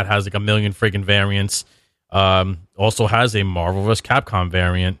comes out has like a million freaking variants. Also has a Marvel vs. Capcom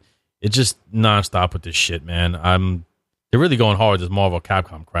variant. It's just nonstop with this shit, man. They're really going hard with this Marvel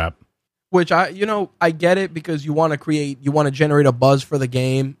Capcom crap. Which I get it because you want to generate a buzz for the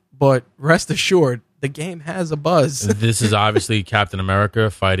game, but rest assured, the game has a buzz. This is obviously Captain America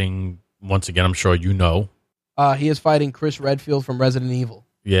fighting, once again, I'm sure you know. He is fighting Chris Redfield from Resident Evil.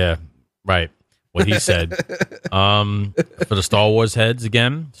 Yeah, right. What he said. For the Star Wars heads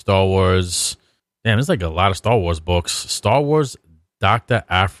again, Star Wars. Damn, there's like a lot of Star Wars books. Star Wars Dr.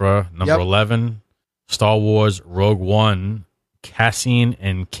 Aphra, #11. Star Wars Rogue One, Cassian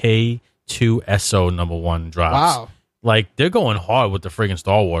and K2SO #1 drops. Wow. Like, they're going hard with the friggin'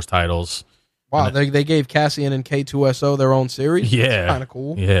 Star Wars titles. Wow, they gave Cassian and K2SO their own series? Yeah. Kind of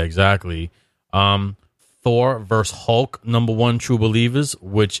cool. Yeah, exactly. Thor vs. Hulk #1 True Believers,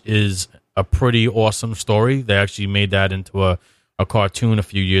 which is a pretty awesome story. They actually made that into a cartoon a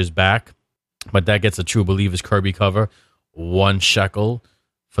few years back. But that gets a True Believers Kirby cover. $1 shekel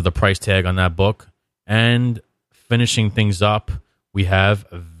for the price tag on that book. And finishing things up, we have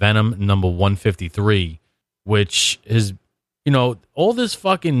Venom #153, which is, all this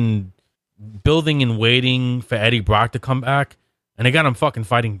fucking building and waiting for Eddie Brock to come back. and they got him fucking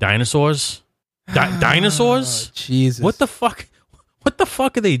fighting dinosaurs. Dinosaurs? Jesus. What the fuck? What the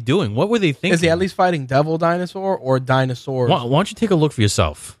fuck are they doing? What were they thinking? Is he at least fighting Devil Dinosaur or dinosaurs? Why don't you take a look for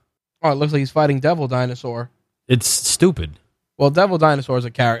yourself? Oh, it looks like he's fighting Devil Dinosaur. It's stupid. Well, Devil Dinosaur is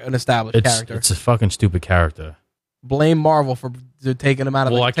an established character. It's a fucking stupid character. Blame Marvel for taking him out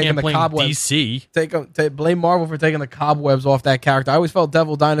of I taking can't the blame cobwebs. DC. Blame Marvel for taking the cobwebs off that character. I always felt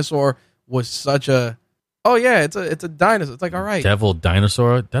Devil Dinosaur was such a... Oh, yeah, it's a dinosaur. It's like, all right. Devil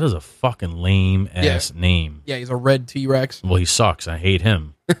Dinosaur? That is a fucking lame-ass name. Yeah, he's a red T-Rex. Well, he sucks. I hate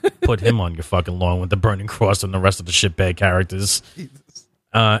him. Put him on your fucking lawn with the Burning Cross and the rest of the shitbag characters. Jesus.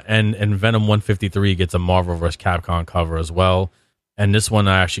 And Venom 153 gets a Marvel vs. Capcom cover as well. And this one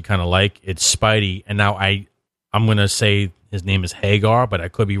I actually kind of like. It's Spidey. And now I'm going to say his name is Hagar, but I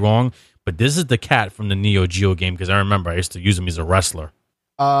could be wrong. But this is the cat from the Neo Geo game because I remember I used to use him as a wrestler.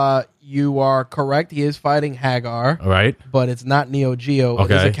 You are correct. He is fighting Hagar. All right. But it's not Neo Geo.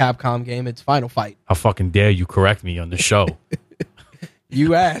 Okay. It is a Capcom game. It's Final Fight. How fucking dare you correct me on the show?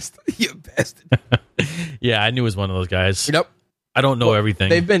 You asked. You bastard. Yeah, I knew it was one of those guys. Yep. I don't know everything.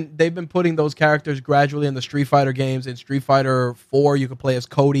 They've been putting those characters gradually in the Street Fighter games. In Street Fighter 4, you could play as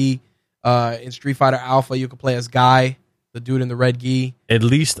Cody. In Street Fighter Alpha, you could play as Guy, the dude in the red gi. At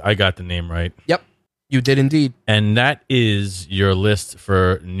least I got the name right. Yep, you did indeed. And that is your list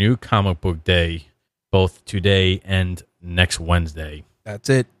for New Comic Book Day, both today and next Wednesday. That's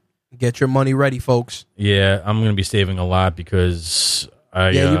it. Get your money ready, folks. Yeah, I'm going to be saving a lot because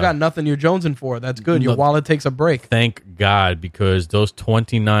you got nothing you're jonesing for. That's good. Your wallet takes a break. Thank God, because those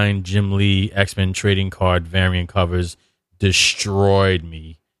 29 Jim Lee X-Men trading card variant covers destroyed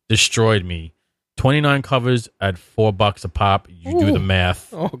me. 29 covers at $4 a pop. You do the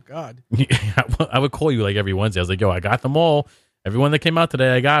math. Oh, God. I would call you like every Wednesday. I was like, yo, I got them all. Everyone that came out today,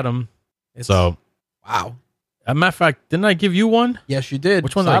 I got them. Wow. As a matter of fact, didn't I give you one? Yes, you did.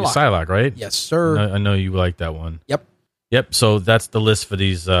 Which one? Psylocke, right? Yes, sir. I know you like that one. Yep. So that's the list for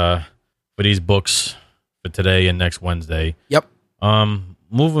these books for today and next Wednesday. Yep.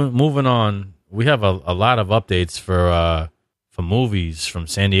 Moving on. We have a lot of updates for movies from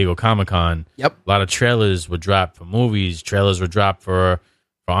San Diego Comic-Con. Yep. A lot of trailers were dropped for movies. Trailers were dropped for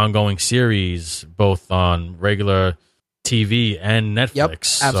ongoing series, both on regular TV and Netflix.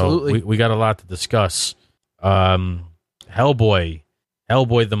 Yep, absolutely. So we got a lot to discuss. Hellboy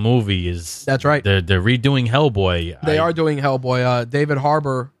the movie is... That's right. They're redoing Hellboy. They are doing Hellboy. David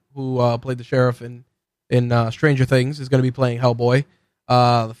Harbour, who played the sheriff in Stranger Things, is going to be playing Hellboy.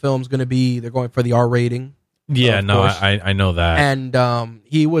 The film's going to be... They're going for the R rating. Yeah, no, I know that. And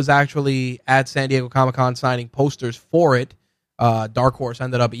he was actually at San Diego Comic-Con signing posters for it. Dark Horse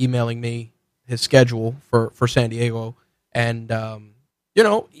ended up emailing me his schedule for San Diego. And,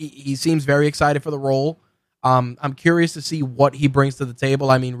 he seems very excited for the role. I'm curious to see what he brings to the table.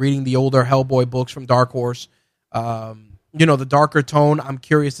 I mean, reading the older Hellboy books from Dark Horse, the darker tone, I'm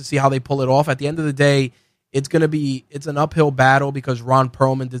curious to see how they pull it off. At the end of the day, it's an uphill battle because Ron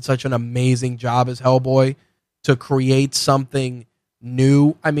Perlman did such an amazing job as Hellboy to create something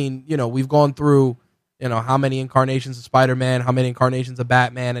new. I mean, we've gone through, how many incarnations of Spider-Man, how many incarnations of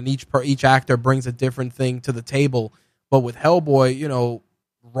Batman, and each actor brings a different thing to the table. But with Hellboy,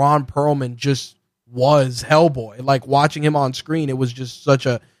 Ron Perlman just was Hellboy. Like watching him on screen, it was just such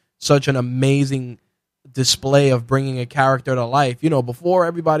an amazing display of bringing a character to life. Before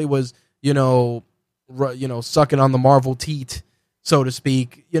everybody was, sucking on the Marvel teat, so to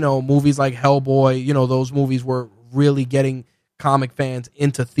speak. Movies like Hellboy, those movies were really getting comic fans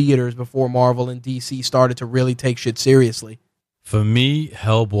into theaters before Marvel and DC started to really take shit seriously. For me,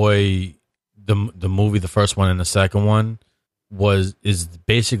 Hellboy, the movie, the first one and the second one, is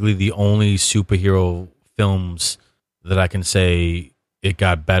basically the only superhero films that I can say it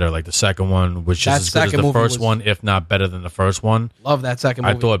got better. Like the second one was just as good as the first one, if not better than the first one. Love that second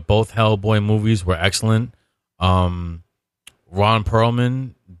movie. I thought both Hellboy movies were excellent. Ron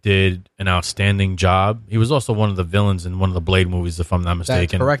Perlman did an outstanding job. He was also one of the villains in one of the Blade movies, if I'm not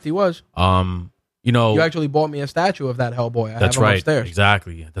mistaken. That's correct, he was. You actually bought me a statue of that Hellboy. That's right. Upstairs.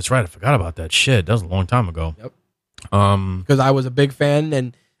 Exactly. That's right. I forgot about that shit. That was a long time ago. Yep. Because I was a big fan,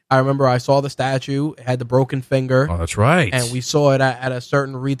 and I remember I saw the statue. It had the broken finger. Oh, that's right. And we saw it at a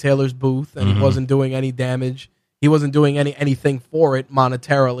certain retailer's booth, and he wasn't doing any damage. He wasn't doing anything for it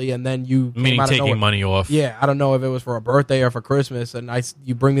monetarily, and then you meaning taking money off. Yeah, I don't know if it was for a birthday or for Christmas, and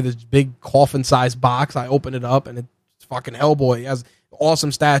you bring me this big coffin-sized box. I open it up, and it's fucking Hellboy. He has an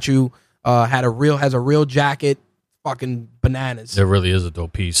awesome statue. Has a real jacket. Fucking bananas. There really is a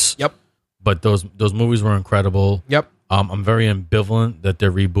dope piece. Yep. But those movies were incredible. Yep. I'm very ambivalent that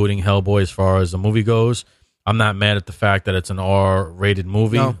they're rebooting Hellboy as far as the movie goes. I'm not mad at the fact that it's an R-rated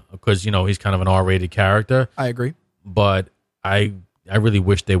movie because he's kind of an R-rated character. I agree, but I really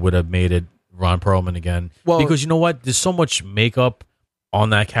wish they would have made it Ron Perlman again. Well, because you know what? There's so much makeup on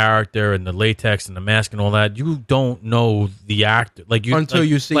that character and the latex and the mask and all that. You don't know the actor until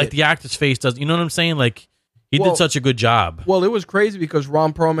you see it. The actor's face does. You know what I'm saying? Like he did such a good job. Well, it was crazy because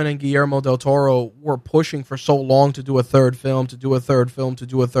Ron Perlman and Guillermo del Toro were pushing for so long to do a third film,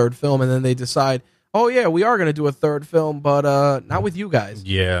 and then they decide, oh yeah, we are going to do a third film, but not with you guys.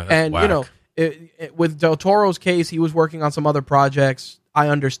 Yeah, and whack. With Del Toro's case, he was working on some other projects. I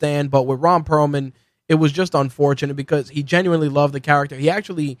understand, but with Ron Perlman, it was just unfortunate because he genuinely loved the character. He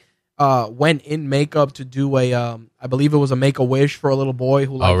actually went in makeup to do I believe it was a Make-A-Wish for a little boy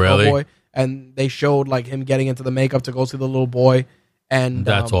who liked Hellboy, and they showed like him getting into the makeup to go see the little boy. And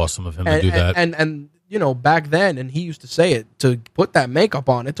that's awesome of him to do that. And back then, and he used to say it, to put that makeup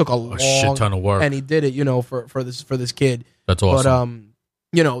on, it took a long shit ton of work, and he did it, for this kid. That's awesome.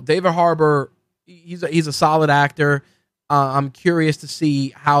 But David Harbour, he's a solid actor. I'm curious to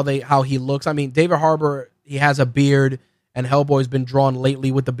see how he looks. I mean, David Harbour, he has a beard, and Hellboy's been drawn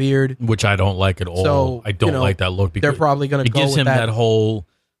lately with the beard, which I don't like at all. So, I don't like that look because they're probably going to go gives with him that whole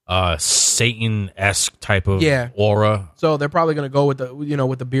Satan-esque type of aura. So they're probably going to go with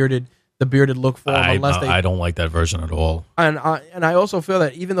the bearded look for him. I don't like that version at all. And I also feel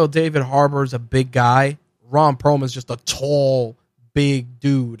that even though David Harbour's a big guy, Ron Perlman's just a tall, big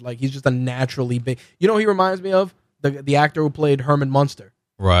dude. Like he's just a naturally big. He reminds me of the actor who played Herman Munster.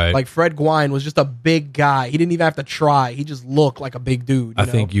 Right. Like Fred Gwynne was just a big guy. He didn't even have to try. He just looked like a big dude. I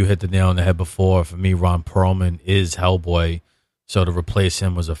think you hit the nail on the head before. For me, Ron Perlman is Hellboy. So to replace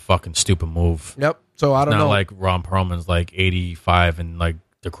him was a fucking stupid move. Yep. So I don't know. Not like Ron Perlman's like 85 and like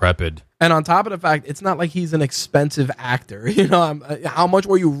decrepit. And on top of the fact, it's not like he's an expensive actor. How much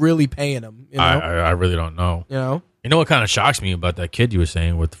were you really paying him? I really don't know. You know what kind of shocks me about that kid you were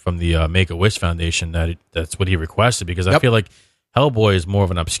saying from the Make-A-Wish Foundation that's what he requested, because I feel like Hellboy is more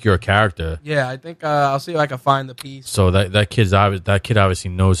of an obscure character. Yeah, I think I'll see if I can find the piece. So that kid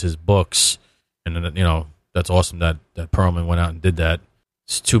obviously knows his books, and that's awesome that Perlman went out and did that.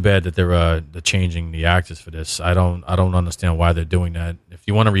 It's too bad that they're changing the actors for this. I don't understand why they're doing that. If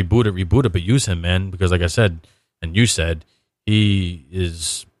you want to reboot it, but use him, man, because like I said, and you said, he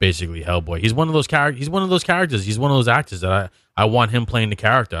is basically Hellboy. He's one of those characters. He's one of those actors that I want him playing the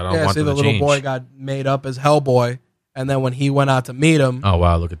character. I don't want the little boy got made up as Hellboy, and then when he went out to meet him, oh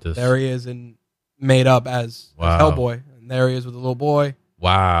wow, look at this. There he is and made up as Hellboy, and there he is with the little boy.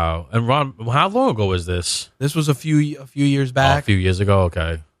 Wow. And Ron, how long ago was this? This was a few years back. A few years ago.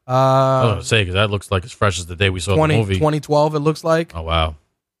 Okay. I was going to say, because that looks like as fresh as the day we saw the movie. 2012. It looks like. Oh wow.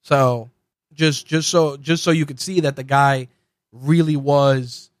 So just so you could see that the guy really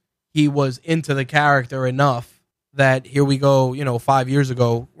was into the character enough that here we go, 5 years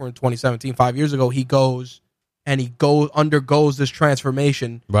ago, we're in 2017, 5 years ago, he goes and undergoes this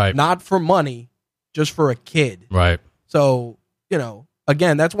transformation, right? Not for money, just for a kid, right? So,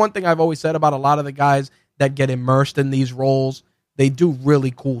 again, that's one thing I've always said about a lot of the guys that get immersed in these roles. They do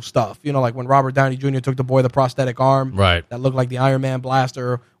really cool stuff. Like when Robert Downey Jr. took the boy the prosthetic arm, right, that looked like the Iron Man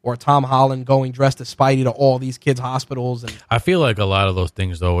blaster, or Tom Holland going dressed as Spidey to all these kids' hospitals. And I feel like a lot of those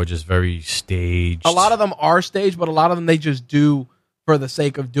things, though, are just very staged. A lot of them are staged, but a lot of them they just do for the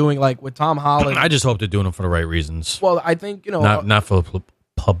sake of doing. Like with Tom Holland, I just hope they're doing them for the right reasons. Well, I think not for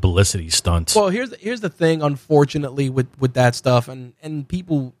publicity stunts. Well, here's the thing. Unfortunately, with that stuff, and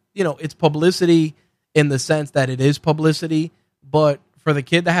people, it's publicity in the sense that it is publicity. But for the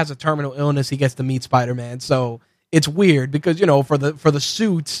kid that has a terminal illness, he gets to meet Spider-Man. So it's weird because, for the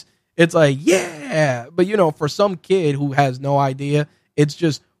suits, it's like, yeah. But, for some kid who has no idea, it's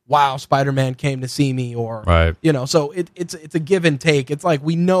just, wow, Spider-Man came to see me. Or, right. So it's a give and take. It's like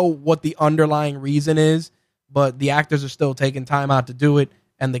we know what the underlying reason is, but the actors are still taking time out to do it.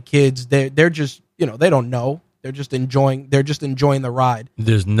 And the kids, they're just, they don't know. They're just enjoying the ride.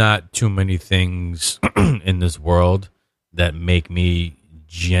 There's not too many things in this world that make me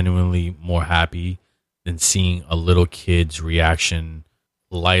genuinely more happy than seeing a little kid's reaction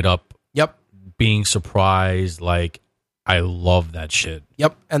light up. Yep. Being surprised. Like, I love that shit.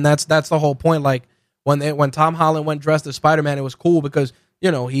 Yep. And that's the whole point. Like when Tom Holland went dressed as Spider-Man, it was cool because,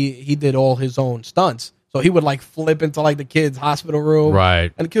 he did all his own stunts. So he would like flip into like the kid's hospital room.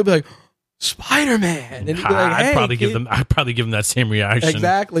 Right. And the kid would be like, Spider-Man. And he'd be like, hey, I'd probably give them that same reaction.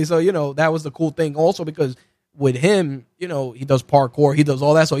 Exactly. So, that was the cool thing also because with him, he does parkour, he does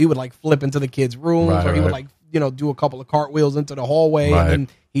all that, so he would like flip into the kids' rooms, right, or he would like, do a couple of cartwheels into the hallway, and then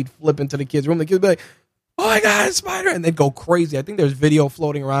he'd flip into the kids' room. The kids would be like, oh my God, Spider, and they'd go crazy. I think there's video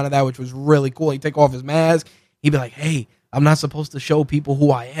floating around of that, which was really cool. He'd take off his mask. He'd be like, hey, I'm not supposed to show people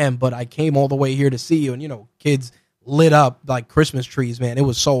who I am, but I came all the way here to see you. And, you know, kids lit up like Christmas trees, man. It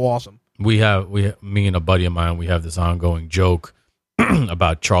was so awesome. Me and a buddy of mine, we have this ongoing joke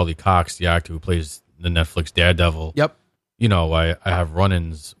about Charlie Cox, the actor who plays the Netflix Daredevil. Yep. You know, I have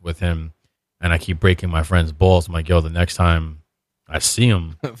run-ins with him, and I keep breaking my friend's balls. I'm like, yo, the next time I see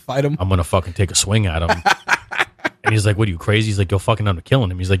him, fight him. I'm going to fucking take a swing at him. And he's like, what are you, crazy? He's like, yo, fucking I'm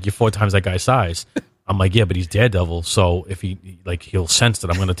killing him. He's like, you're 4 times that guy's size. I'm like, yeah, but he's Daredevil, so if he'll sense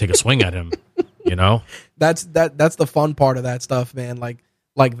that I'm going to take a swing at him, you know? That's the fun part of that stuff, man.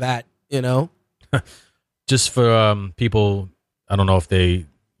 Like that, you know? Just for people, I don't know if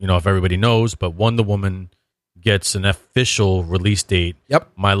if everybody knows, but Wonder Woman gets an official release date.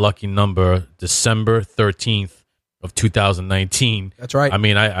 Yep. My lucky number, December 13th of 2019. That's right. I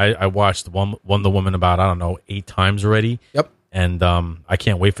mean, I watched Wonder Woman about, I don't know, 8 times already. Yep. And I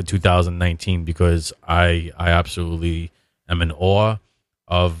can't wait for 2019 because I absolutely am in awe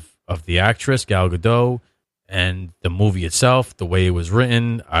of the actress, Gal Gadot, and the movie itself, the way it was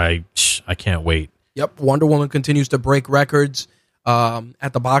written. I can't wait. Yep. Wonder Woman continues to break records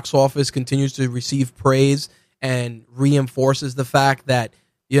at the box office, continues to receive praise, and reinforces the fact that,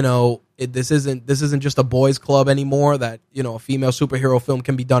 you know, this isn't just a boys' club anymore, that, you know, a female superhero film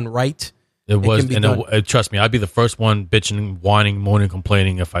can be done right. It was, and trust me, I'd be the first one bitching, whining, moaning,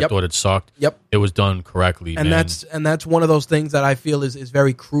 complaining if I thought it sucked. Yep. It was done correctly, and man. that's one of those things that I feel is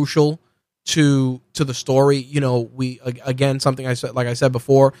very crucial to the story. You know, we, again, something I said, like I said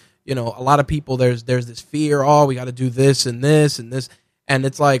before, you know, a lot of people, there's this fear, oh, we got to do this and this and this. And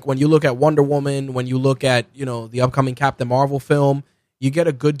it's like, when you look at Wonder Woman, when you look at, you know, the upcoming Captain Marvel film, you get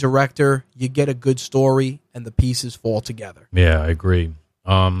a good director, you get a good story, and the pieces fall together. Yeah, I agree.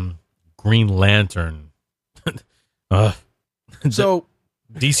 Green Lantern. So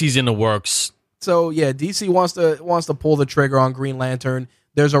DC's in the works. So yeah, DC wants to pull the trigger on Green Lantern.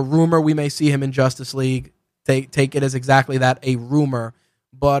 There's a rumor we may see him in Justice League. Take it as exactly that, a rumor.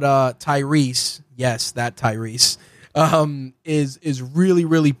 But Tyrese, yes, that Tyrese, is really,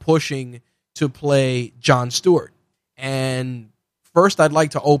 really pushing to play John Stewart. And first, I'd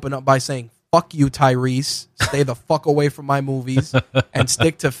like to open up by saying, fuck you, Tyrese. Stay the fuck away from my movies and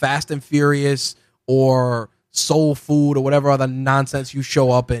stick to Fast and Furious or Soul Food or whatever other nonsense you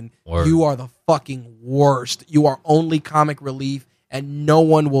show up in. Word. You are the fucking worst. You are only comic relief, and no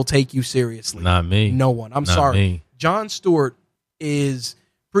one will take you seriously. Not me. No one. I'm Not sorry. me. John Stewart is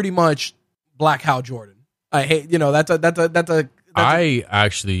pretty much Black Hal Jordan. I hate, you know, that's I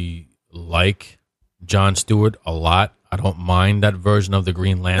actually like John Stewart a lot. I don't mind that version of the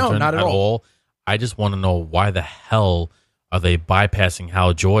Green Lantern not at all. I just want to know, why the hell are they bypassing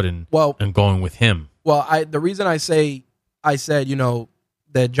Hal Jordan and going with him? Well, the reason I said, you know,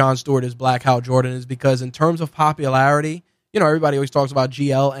 that John Stewart is Black Hal Jordan is because in terms of popularity, you know, everybody always talks about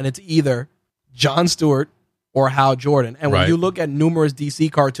GL, and it's either John Stewart or Hal Jordan. And when you look at numerous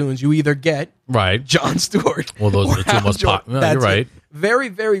DC cartoons, you either get John Stewart. Well, those are the two most popular. You're right. Very,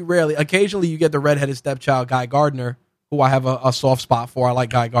 very rarely. Occasionally, you get the redheaded stepchild, Guy Gardner, who I have a soft spot for. I like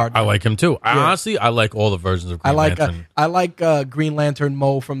Guy Gardner. I like him too. Honestly, I like all the versions of Green Lantern. I like Green Lantern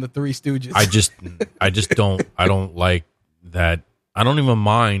Mo from the Three Stooges. I just don't. I don't like that. I don't even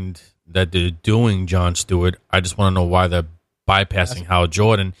mind that they're doing John Stewart. I just want to know why they're bypassing Hal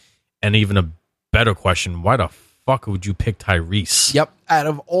Jordan. And even a better question: why the fuck would you pick Tyrese? Yep. Out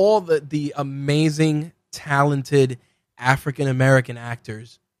of all the amazing, talented African American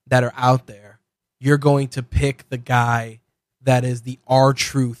actors that are out there, you're going to pick the guy that is the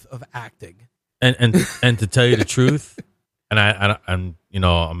R-truth of acting. And to tell you the truth, and I'm you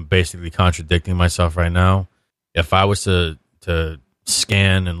know, I'm basically contradicting myself right now. If I was to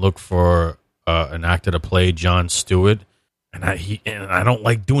scan and look for an actor to play John Stewart, and I don't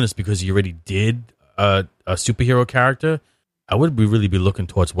like doing this because he already did a superhero character, I would really be looking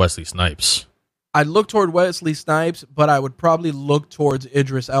towards Wesley Snipes. I'd look toward Wesley Snipes, but I would probably look towards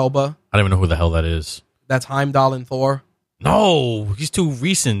Idris Elba. I don't even know who the hell that is. That's Heimdall in Thor. No, he's too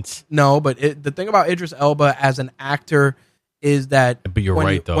recent. No, but the thing about Idris Elba as an actor is that but you're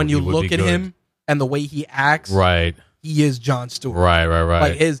right, though. When you look at him and the way he acts, right, he is John Stewart. Right.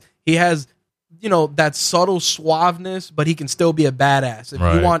 Like he has, you know, that subtle suaveness, but he can still be a badass.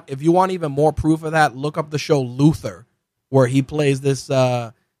 If you want even more proof of that, look up the show Luther, where he plays this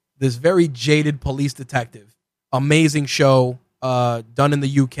very jaded police detective. Amazing show, done in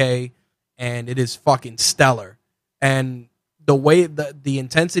the UK, and it is fucking stellar. And the way the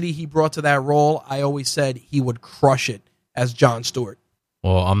intensity he brought to that role, I always said he would crush it as John Stewart.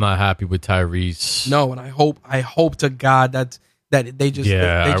 Well, I'm not happy with Tyrese. No, and I hope to God that they just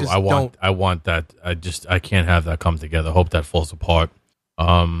they just don't. I want that. I can't have that come together. Hope that falls apart.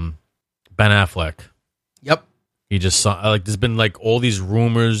 Ben Affleck. Yep. He just there's been like all these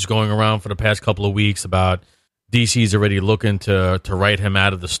rumors going around for the past couple of weeks about DC's already looking to write him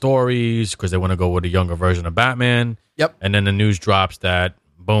out of the stories because they want to go with a younger version of Batman. Yep. And then the news drops that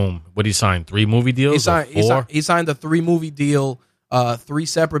boom, what he signed 3 movie deals. He signed a 3 movie deal. 3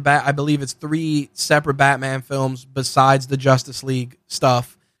 separate I believe it's 3 separate Batman films besides the Justice League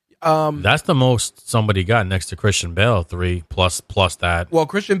stuff. That's the most somebody got next to Christian Bale, 3 plus that. Well,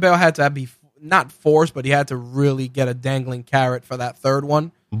 Christian Bale had to be not forced, but he had to really get a dangling carrot for that 3rd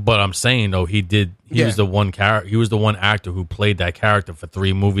one. But I'm saying though, he was the one he was the one actor who played that character for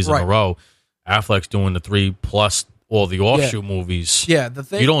 3 movies in a row. Affleck's doing the 3 plus all the offshoot movies. Yeah, the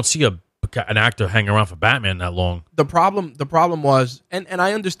thing you don't see an actor hanging around for Batman that long. The problem was, and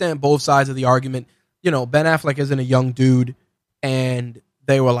I understand both sides of the argument. You know, Ben Affleck isn't a young dude, and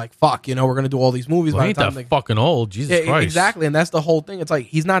they were like, "Fuck, you know, we're gonna do all these movies." Well, he ain't that fucking old, Jesus Christ! Exactly, and that's the whole thing. It's like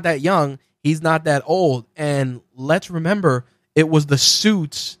he's not that young, he's not that old, and let's remember, it was the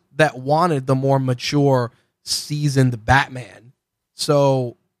suits that wanted the more mature, seasoned Batman.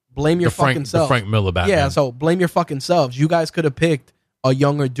 So blame your fucking self. The Frank Miller Batman. Yeah, so blame your fucking selves. You guys could have picked a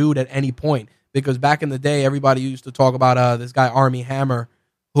younger dude at any point, because back in the day, everybody used to talk about this guy Armie Hammer,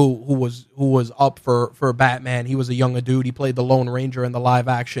 who was up for Batman. He was a younger dude. He played the Lone Ranger in the live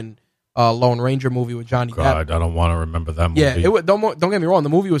action Lone Ranger movie with Johnny Depp. God, I don't want to remember that movie. Yeah, don't get me wrong. The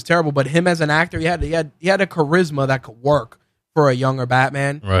movie was terrible, but him as an actor, he had a charisma that could work for a younger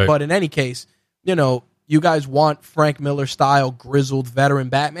Batman. Right. But in any case, you know, you guys want Frank Miller style grizzled veteran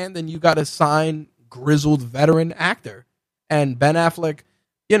Batman, then you got to sign grizzled veteran actor. And Ben Affleck,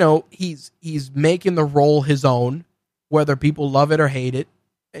 you know, he's making the role his own, whether people love it or hate it,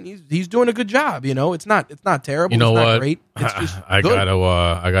 and he's doing a good job. You know, it's not terrible. You know it's not what? Great. It's just I good.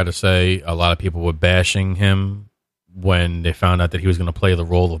 gotta say, a lot of people were bashing him when they found out that he was going to play the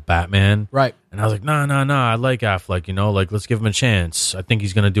role of Batman. Right. And I was like, nah, I like Affleck. You know, like let's give him a chance. I think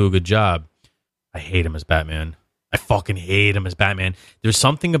he's going to do a good job. I hate him as Batman. I fucking hate him as Batman. There's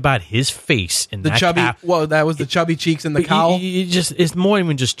something about his face in the that chubby. Well, that was the chubby cheeks and the cowl. It's more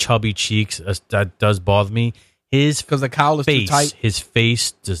than just chubby cheeks. That does bother me. Because the cowl is too tight. His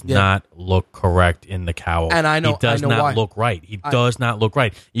face does not look correct in the cowl. And I know he does not why. look right. He does not look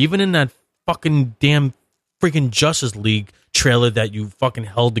right. Even in that fucking damn freaking Justice League trailer that you fucking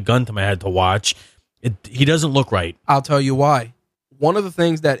held the gun to my head to watch, he doesn't look right. I'll tell you why. One of the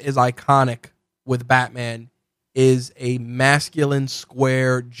things that is iconic with Batman is a masculine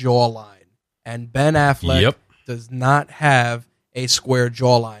square jawline. And Ben Affleck does not have a square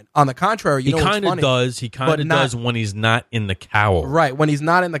jawline. On the contrary, he kind of does. He kind of does when he's not in the cowl. Right, when he's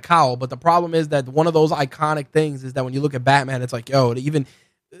not in the cowl. But the problem is that one of those iconic things is that when you look at Batman, it's like, yo, even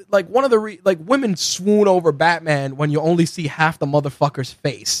like one of the women swoon over Batman when you only see half the motherfucker's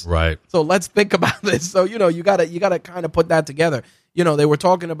face. Right. So let's think about this. So you know, you gotta kind of put that together. You know, they were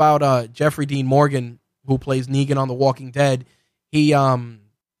talking about Jeffrey Dean Morgan, who plays Negan on The Walking Dead. He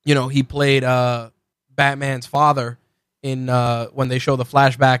he played Batman's father in when they show the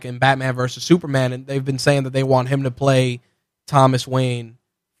flashback in Batman versus Superman, and they've been saying that they want him to play Thomas Wayne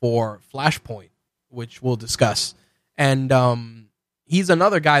for Flashpoint, which we'll discuss. And he's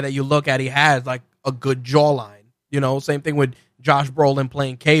another guy that you look at, he has like a good jawline. You know, same thing with Josh Brolin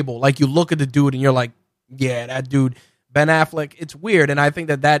playing Cable. Like you look at the dude and you're like, yeah, that dude. Ben Affleck, it's weird, and I think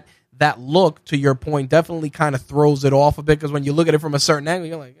that look, to your point, definitely kind of throws it off a bit, because when you look at it from a certain angle,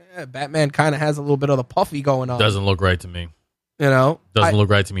 you're like, Batman kind of has a little bit of the puffy going on. Doesn't look right to me. You know? Doesn't look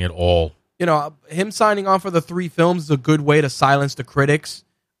right to me at all. You know, him signing on for the 3 films is a good way to silence the critics.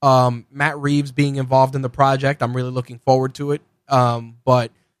 Matt Reeves being involved in the project, I'm really looking forward to it.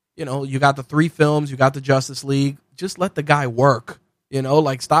 But, you know, you got the 3 films, you got the Justice League. Just let the guy work. You know,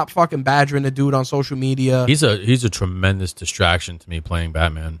 like, stop fucking badgering the dude on social media. He's a tremendous distraction to me playing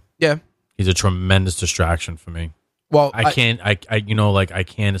Batman. Yeah. He's a tremendous distraction for me. Well, I can't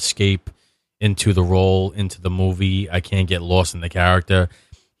escape into the role, into the movie. I can't get lost in the character.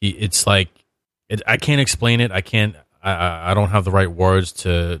 It's like, I can't explain it. I don't have the right words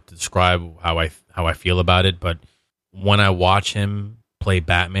to describe how I feel about it. But when I watch him play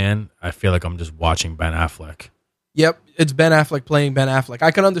Batman, I feel like I'm just watching Ben Affleck. Yep, it's Ben Affleck playing Ben Affleck.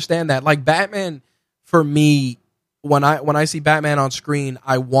 I can understand that. Like Batman, for me, when I see Batman on screen,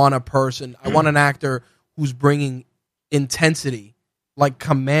 I want an actor who's bringing intensity, like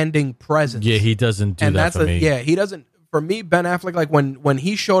commanding presence. Yeah, he doesn't do that for me. Yeah, he doesn't. For me, Ben Affleck, like when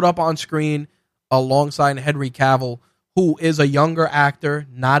he showed up on screen alongside Henry Cavill, who is a younger actor,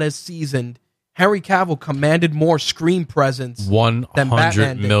 not as seasoned, Henry Cavill commanded more screen presence than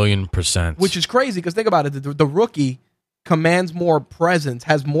Batman did, 100,000,000%. which is crazy because think about it. The rookie commands more presence,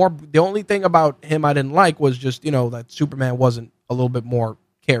 has more. The only thing about him I didn't like was just, that Superman wasn't a little bit more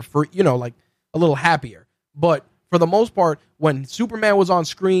carefree, like a little happier. But for the most part, when Superman was on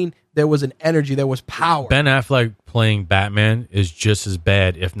screen, there was an energy, there was power. Ben Affleck playing Batman is just as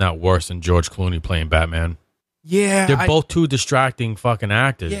bad, if not worse, than George Clooney playing Batman. Yeah. They're both two distracting fucking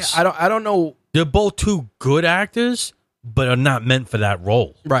actors. Yeah, I don't know. They're both two good actors, but are not meant for that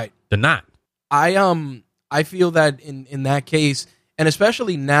role. Right. They're not. I feel that in that case, and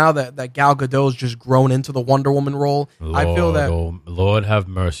especially now that Gal Gadot's just grown into the Wonder Woman role, I feel that Lord have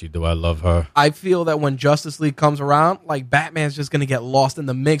mercy, do I love her. I feel that when Justice League comes around, like Batman's just gonna get lost in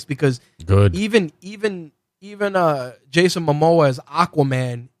the mix because even Jason Momoa as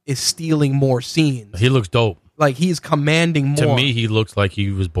Aquaman is stealing more scenes. He looks dope. Like he's commanding more. To me, he looks like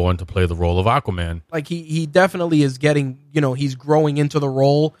he was born to play the role of Aquaman. Like he definitely is getting, he's growing into the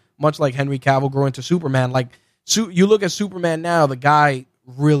role, much like Henry Cavill grew into Superman. Like you look at Superman now, the guy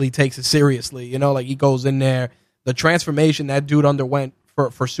really takes it seriously. Like he goes in there. The transformation that dude underwent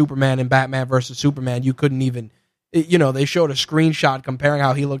for Superman and Batman versus Superman, you couldn't even, they showed a screenshot comparing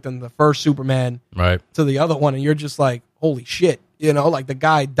how he looked in the first Superman to the other one, and you're just like, holy shit. Like the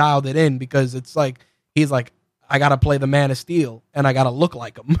guy dialed it in because it's like, he's like, I got to play the Man of Steel, and I got to look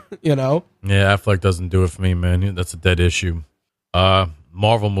like him, Yeah, Affleck doesn't do it for me, man. That's a dead issue.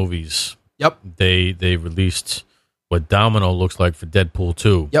 Marvel movies. Yep. They released what Domino looks like for Deadpool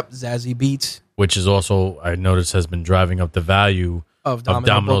 2. Yep, Zazie Beetz. Which is also, I noticed, has been driving up the value of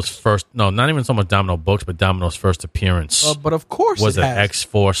Domino's first, not even so much Domino books, but Domino's first appearance. But of course was it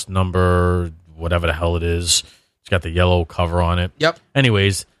X-Force number, whatever the hell it is. It's got the yellow cover on it. Yep.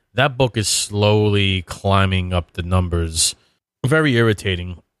 Anyways, that book is slowly climbing up the numbers. Very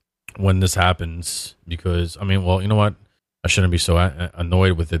irritating when this happens because, you know what? I shouldn't be so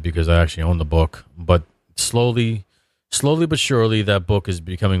annoyed with it because I actually own the book. But slowly but surely, that book is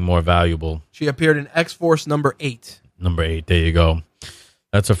becoming more valuable. She appeared in X-Force number 8. Number 8, there you go.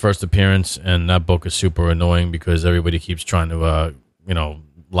 That's her first appearance, and that book is super annoying because everybody keeps trying to,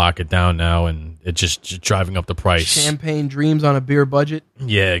 lock it down now, and it's just driving up the price. Champagne dreams on a beer budget.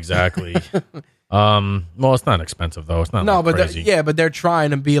 Yeah, exactly. Well, it's not expensive though. It's not crazy. But they're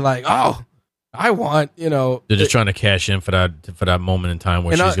trying to be like, oh, I want, They're just trying to cash in for that moment in time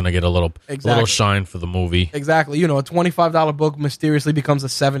where she's going to get a little shine for the movie. Exactly. A $25 book mysteriously becomes a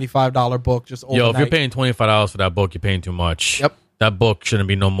 $75 book just overnight. Yo, if you're paying $25 for that book, you're paying too much. Yep. That book shouldn't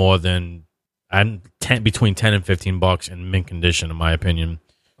be no more than between $10 and $15 in mint condition, in my opinion.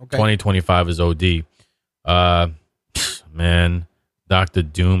 Okay. 2025 is OD. Man, Dr.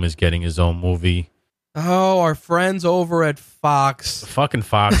 Doom is getting his own movie. Oh, our friends over at Fox. Fucking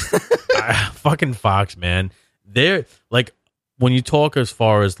Fox. Fucking Fox, man. They're like, when you talk as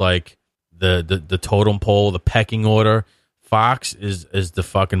far as like the totem pole, the pecking order, Fox is the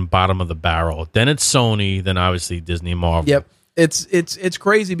fucking bottom of the barrel. Then it's Sony, then obviously Disney, Marvel. Yep. It's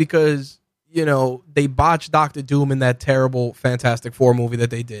crazy because they botched Doctor Doom in that terrible Fantastic Four movie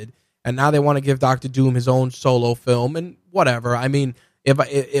that they did, and now they want to give Doctor Doom his own solo film and whatever. I mean, if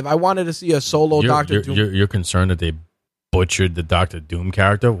I wanted to see a solo Doctor Doom, you're concerned that they butchered the Doctor Doom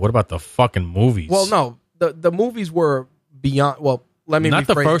character. What about the fucking movies? Well, no, the movies were beyond. Well, let me not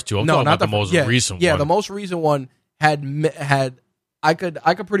the first two. I'm talking about the most recent one. Yeah, the most recent one had. I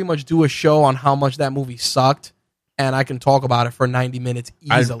could pretty much do a show on how much that movie sucked. And I can talk about it for 90 minutes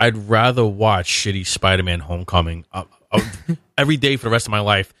easily. I'd rather watch shitty Spider-Man Homecoming every day for the rest of my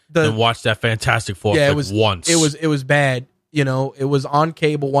life than watch that Fantastic Four once. It was bad. It was on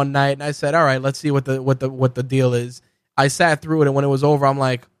cable one night, and I said, "All right, let's see what the deal is." I sat through it, and when it was over, I'm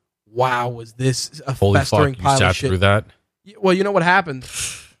like, "Wow, was this a festering pile of shit?" You sat through that? Well, you know what happened?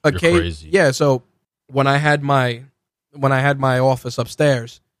 You're crazy. Yeah. So when I had my office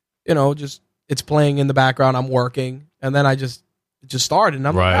upstairs, just. It's playing in the background. I'm working, and then I just started, and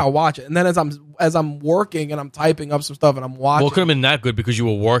I'm like, I'll watch it. And then as I'm working and I'm typing up some stuff and I'm watching. Well, it could have been that good because you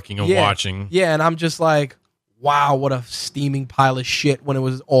were working and watching. Yeah, and I'm just like, wow, what a steaming pile of shit when it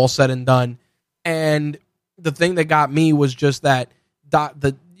was all said and done. And the thing that got me was just that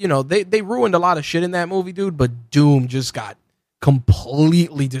they ruined a lot of shit in that movie, dude. But Doom just got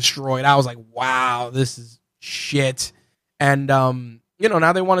completely destroyed. I was like, wow, this is shit. And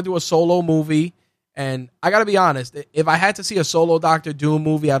now they want to do a solo movie, and I got to be honest. If I had to see a solo Doctor Doom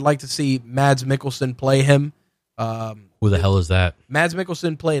movie, I'd like to see Mads Mikkelsen play him. Who the hell is that? Mads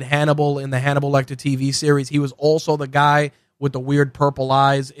Mikkelsen played Hannibal in the Hannibal Lecter TV series. He was also the guy with the weird purple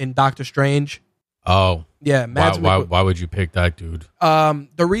eyes in Doctor Strange. Oh, Yeah, why would you pick that dude?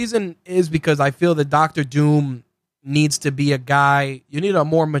 The reason is because I feel that Doctor Doom needs to be a guy. You need a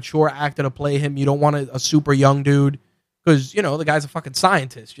more mature actor to play him. You don't want a super young dude because the guy's a fucking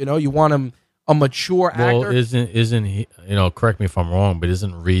scientist. You want him a mature actor. Well, isn't he? Correct me if I'm wrong, but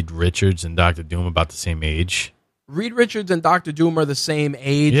isn't Reed Richards and Doctor Doom about the same age? Reed Richards and Doctor Doom are the same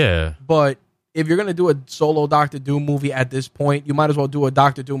age. Yeah, but if you're gonna do a solo Doctor Doom movie at this point, you might as well do a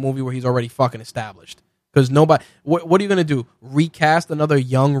Doctor Doom movie where he's already fucking established. Because nobody, what are you gonna do? Recast another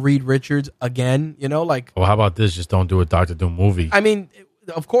young Reed Richards again? Well, how about this? Just don't do a Doctor Doom movie. I mean,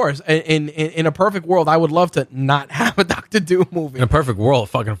 of course, in a perfect world, I would love to not have a Doctor Doom movie. In a perfect world,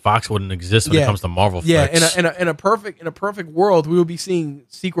 fucking Fox wouldn't exist when it comes to Marvel flicks. Yeah, in a perfect world, we would be seeing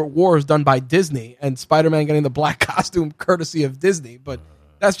Secret Wars done by Disney and Spider-Man getting the black costume courtesy of Disney. But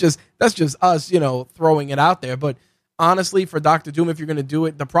that's just us, throwing it out there. But honestly, for Doctor Doom, if you're gonna do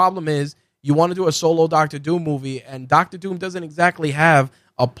it, the problem is you want to do a solo Doctor Doom movie, and Doctor Doom doesn't exactly have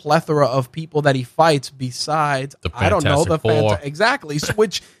a plethora of people that he fights besides the Fantastic Four. Exactly,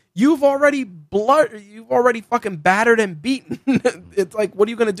 which you've already fucking battered and beaten. It's like, what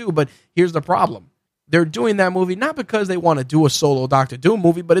are you going to do? But here's the problem: they're doing that movie not because they want to do a solo Doctor Doom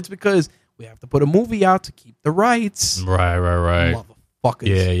movie, but it's because we have to put a movie out to keep the rights. Right. Motherfuckers.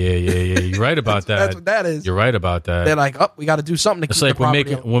 Yeah. You're right about that. That's what that is. You're right about that. They're like, we got to do something to keep the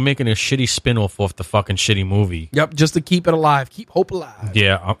property. We're making a shitty spin-off off the fucking shitty movie. Yep, just to keep it alive. Keep hope alive.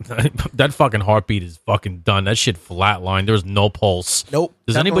 Yeah, that fucking heartbeat is fucking done. That shit flatlined. There's no pulse. Nope.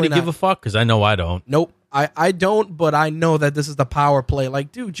 Does anybody give a fuck? Because I know I don't. Nope. I don't, but I know that this is the power play.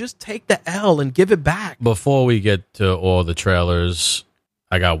 Like, dude, just take the L and give it back. Before we get to all the trailers,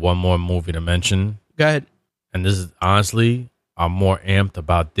 I got one more movie to mention. Go ahead. And this is honestly, I'm more amped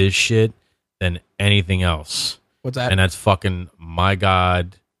about this shit than anything else. What's that? And that's fucking my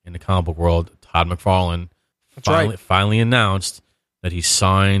God in the comic book world, Todd McFarlane. Finally announced that he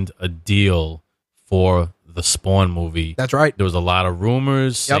signed a deal for the Spawn movie. That's right. There was a lot of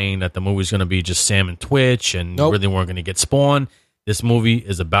rumors saying that the movie's going to be just Sam and Twitch and really weren't going to get Spawn. This movie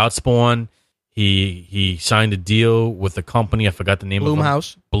is about Spawn. He signed a deal with a company, I forgot the name of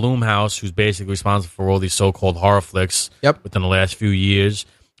it. Blumhouse, who's basically responsible for all these so-called horror flicks within the last few years.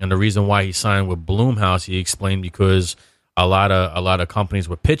 And the reason why he signed with Blumhouse, he explained, because a lot of companies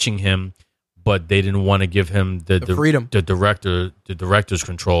were pitching him, but they didn't want to give him the freedom, the director's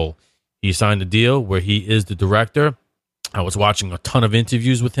control. He signed a deal where he is the director. I was watching a ton of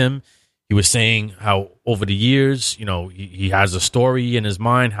interviews with him. He was saying how over the years, he has a story in his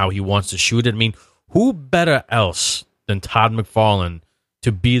mind, how he wants to shoot it. I mean, who better else than Todd McFarlane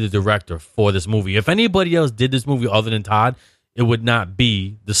to be the director for this movie? If anybody else did this movie other than Todd, it would not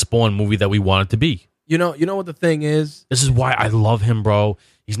be the Spawn movie that we want it to be. You know what the thing is? This is why I love him, bro.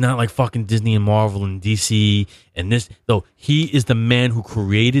 He's not like fucking Disney and Marvel and DC and this. Though he is the man who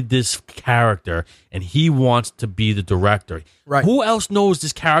created this character, and he wants to be the director. Right. Who else knows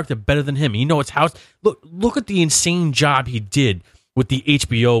this character better than him? It's House. Look at the insane job he did with the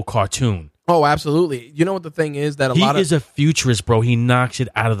HBO cartoon. Oh, absolutely. You know what the thing is? That he is a futurist, bro. He knocks it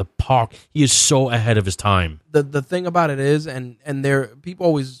out of the park. He is so ahead of his time. The thing about it is, and there people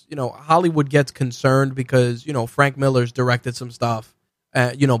always, Hollywood gets concerned because, Frank Miller's directed some stuff,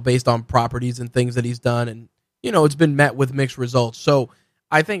 based on properties and things that he's done. And, it's been met with mixed results. So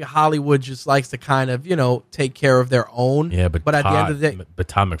I think Hollywood just likes to kind of, take care of their own. Yeah, but at the end of the day. But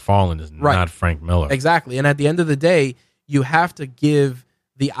Todd McFarlane is not Frank Miller. Exactly. And at the end of the day, you have to give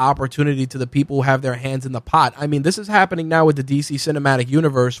the opportunity to the people who have their hands in the pot. I mean, this is happening now with the DC Cinematic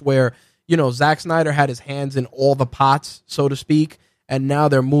Universe where, Zack Snyder had his hands in all the pots, so to speak, and now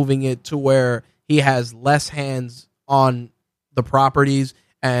they're moving it to where he has less hands on the properties,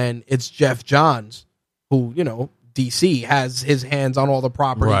 and it's Jeff Johns who, DC has his hands on all the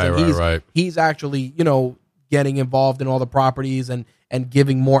properties. He's actually, getting involved in all the properties and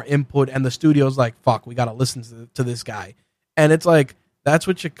giving more input, and the studio's like, fuck, we got to listen to this guy. And it's like, that's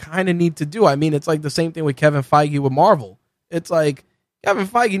what you kind of need to do. I mean, it's like the same thing with Kevin Feige with Marvel. It's like Kevin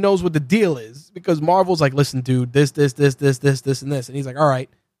Feige knows what the deal is because Marvel's like, listen, dude, this, and this. And he's like, all right,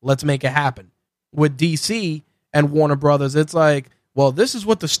 let's make it happen. With DC and Warner Brothers, it's like, well, this is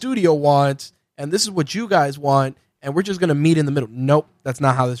what the studio wants and this is what you guys want. And we're just going to meet in the middle. Nope, that's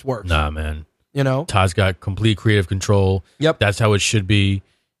not how this works. Nah, man. Todd's got complete creative control. Yep. That's how it should be.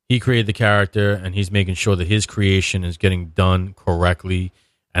 He created the character, and he's making sure that his creation is getting done correctly.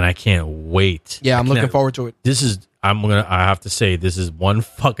 And I can't wait. Yeah, I'm looking forward to it. I have to say, this is one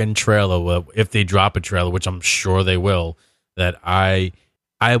fucking trailer. If they drop a trailer, which I'm sure they will, that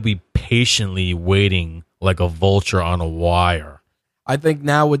I'll be patiently waiting like a vulture on a wire. I think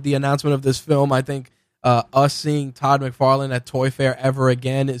now with the announcement of this film, I think us seeing Todd McFarlane at Toy Fair ever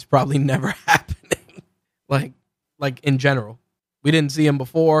again is probably never happening. like in general, we didn't see him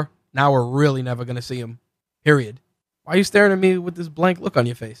before. Now we're really never going to see him. Period. Why are you staring at me with this blank look on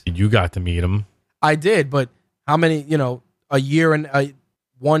your face? You got to meet him. I did, but how many? A year and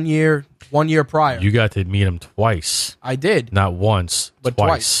 1 year prior. You got to meet him twice. I did, Not once, but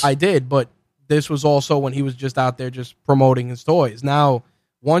twice. I did, but this was also when he was just out there just promoting his toys. Now,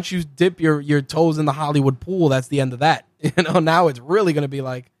 once you dip your toes in the Hollywood pool, that's the end of that. Now it's really going to be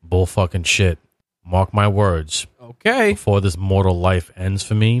like Bull fucking shit. Mark my words. okay. Before this mortal life ends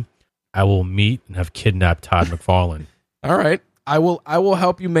for me, I will meet and have kidnapped Todd McFarlane. All right. I will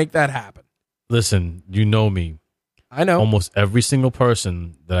help you make that happen. Listen, you know me. I know. Almost every single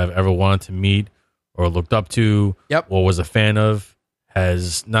person that I've ever wanted to meet or looked up to or was a fan of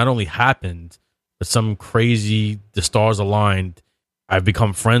has not only happened, but some crazy, the stars aligned. I've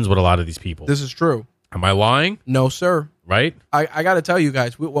become friends with a lot of these people. This is true. Am I lying? No, sir. Right? I got to tell you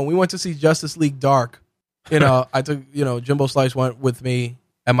guys, when we went to see Justice League Dark, I took, Jimbo Slice went with me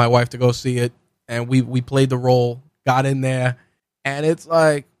and my wife to go see it, and we played the role, got in there, and it's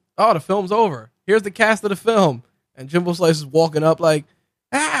like, oh, the film's over. Here's the cast of the film. And Jimbo Slice is walking up like,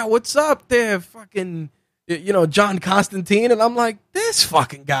 what's up there, fucking, John Constantine? And I'm like, this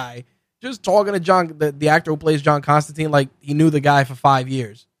fucking guy. Just talking to John, the actor who plays John Constantine, like he knew the guy for 5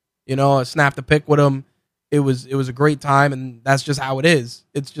 years. I snapped a pic with him. It was a great time, and that's just how it is.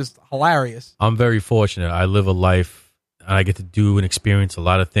 It's just hilarious. I'm very fortunate. I live a life, and I get to do and experience a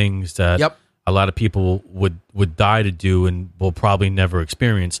lot of things that a lot of people would die to do and will probably never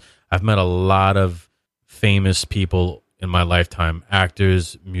experience. I've met a lot of famous people in my lifetime: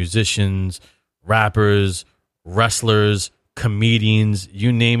 actors, musicians, rappers, wrestlers, comedians,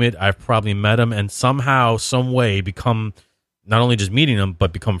 you name it. I've probably met them and somehow, some way become not only just meeting them,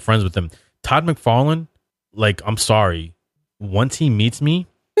 but become friends with them. Todd McFarlane, I'm sorry. Once he meets me,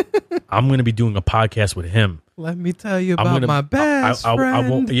 I'm going to be doing a podcast with him. Let me tell you about my best friend. I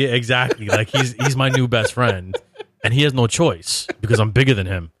won't, yeah, exactly. He's my new best friend, and he has no choice because I'm bigger than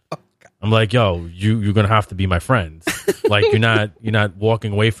him. I'm like, yo, you're gonna have to be my friend. You're not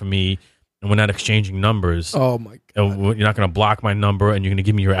walking away from me, and we're not exchanging numbers. Oh my god! And you're not gonna block my number, and you're gonna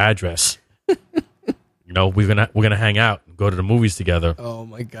give me your address. We're gonna hang out, and go to the movies together. Oh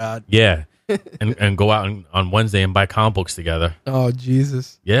my god! Yeah, and go out on Wednesday and buy comic books together. Oh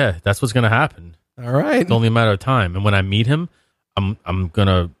Jesus! Yeah, that's what's gonna happen. All right, it's only a matter of time. And when I meet him, I'm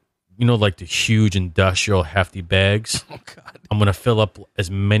gonna. The huge industrial hefty bags. Oh, God. I'm going to fill up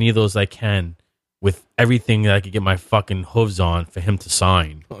as many of those as I can with everything that I could get my fucking hooves on for him to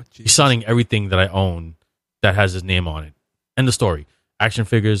sign. Oh, he's signing everything that I own that has his name on it. End of story. Action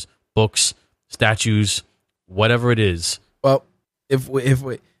figures, books, statues, whatever it is. Well, if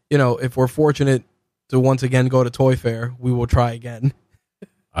we're fortunate to once again go to Toy Fair, we will try again.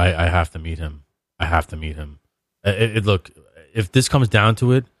 I have to meet him. I have to meet him. Look, if this comes down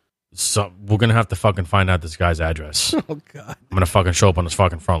to it, so we're gonna have to fucking find out this guy's address. Oh God! I'm gonna fucking show up on his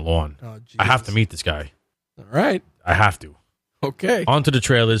fucking front lawn. Oh, Jesus. I have to meet this guy. All right. I have to. Okay. On to the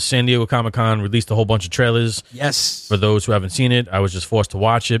trailers. San Diego Comic-Con released a whole bunch of trailers. Yes. For those who haven't seen it, I was just forced to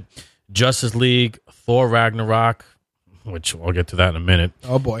watch it. Justice League, Thor Ragnarok, which I'll get to that in a minute.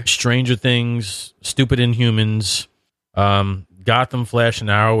 Oh boy. Stranger Things, Stupid Inhumans, Gotham, Flash, and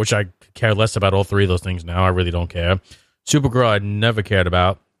Arrow, which I care less about all three of those things now. I really don't care. Supergirl, I never cared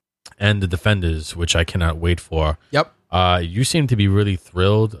about. And The Defenders, which I cannot wait for. Yep. You seem to be really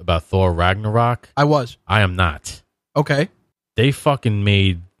thrilled about Thor Ragnarok. I was. I am not. Okay. They fucking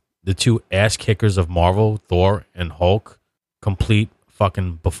made the two ass kickers of Marvel, Thor and Hulk, complete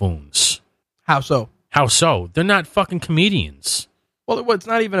fucking buffoons. How so? How so? They're not fucking comedians. Well, it's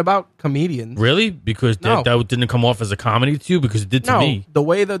not even about comedians. Really? Because that didn't come off as a comedy to you? Because it did to me. The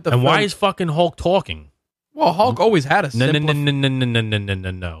way that the and why is fucking Hulk talking? Well, Hulk always had a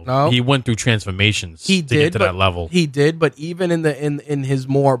No. He went through transformations to get to that level. He did, but even in his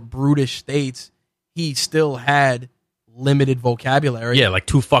more brutish states, he still had limited vocabulary. Yeah, like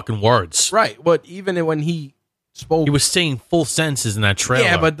 2 fucking words. Right, but even when he spoke... He was saying full sentences in that trailer.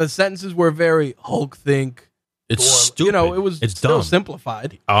 Yeah, but the sentences were very Hulk think. It's stupid. It's still dumb.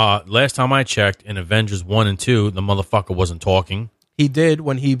 Simplified. Last time I checked, in Avengers 1 and 2, the motherfucker wasn't talking. He did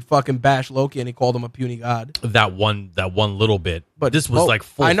when he fucking bashed Loki and he called him a puny god. That one little bit. But this was like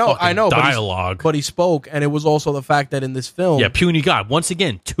full dialogue. But he spoke, and it was also the fact that in this film... Yeah, puny god. Once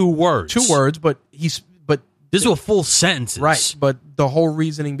again, 2 words. 2 words, but these were full sentences. Right, but the whole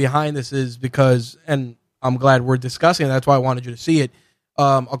reasoning behind this is because, and I'm glad we're discussing it, that's why I wanted you to see it.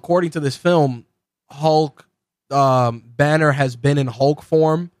 According to this film, Hulk, Banner has been in Hulk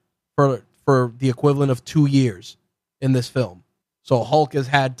form for the equivalent of 2 years in this film. So Hulk has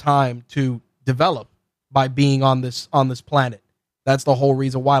had time to develop by being on this planet. That's the whole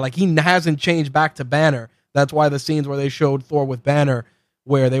reason why. Like, he hasn't changed back to Banner. That's why the scenes where they showed Thor with Banner,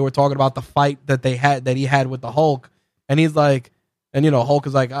 where they were talking about the fight that he had with the Hulk, and he's like, and Hulk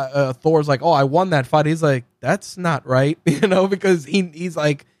is like, Thor's like, oh, I won that fight. He's like, that's not right, because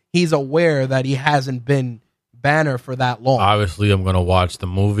he's aware that he hasn't been Banner for that long. Obviously, I'm gonna watch the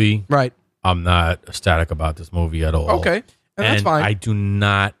movie. Right. I'm not ecstatic about this movie at all. Okay, and that's fine. I do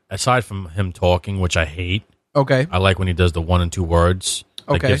not, aside from him talking, which I hate. Okay. I like when he does the 1 and 2 words.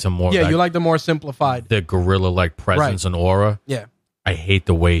 Okay. That gives him more. Yeah, you like the more simplified. The gorilla-like presence and aura. Yeah. I hate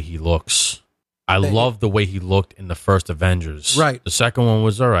the way he looks. I love the way he looked in the first Avengers. Right. The second one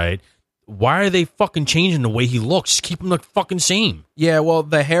was all right. Why are they fucking changing the way he looks? Just keep him the fucking same. Yeah, well,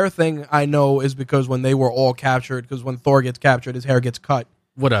 the hair thing I know is because when they were all captured, because when Thor gets captured, his hair gets cut.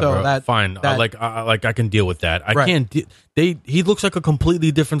 Whatever, so fine. I can deal with that. I can't. He looks like a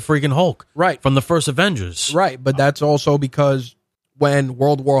completely different freaking Hulk, right, from the first Avengers, right. But that's also because when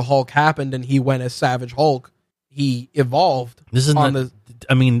World War Hulk happened and he went as Savage Hulk, he evolved. This is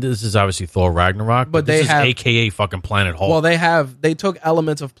this is obviously Thor Ragnarok, but this is AKA fucking Planet Hulk. Well, they took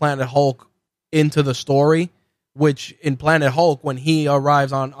elements of Planet Hulk into the story, which in Planet Hulk, when he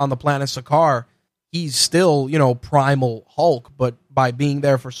arrives on the planet Sakaar, he's still, primal Hulk, but by being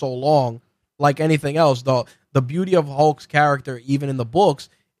there for so long, like anything else, the beauty of Hulk's character, even in the books,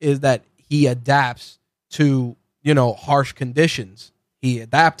 is that he adapts to, harsh conditions. He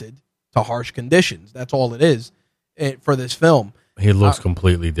adapted to harsh conditions. That's all it is for this film. He looks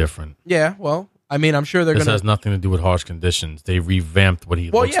completely different. Yeah, well, I mean, I'm sure this has nothing to do with harsh conditions. They revamped what he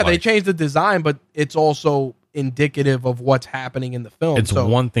looks like. Well, yeah, they changed the design, but it's also indicative of what's happening in the film. It's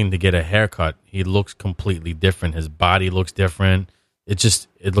one thing to get a haircut. He looks completely different. His body looks different.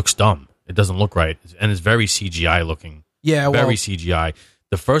 It looks dumb. It doesn't look right. And it's very CGI looking. Yeah, very CGI.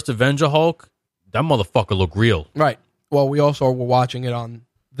 The first Avenger Hulk, that motherfucker looked real. Right. Well, we also were watching it on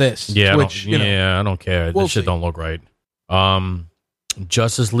this. Yeah, I don't care. This shit don't look right.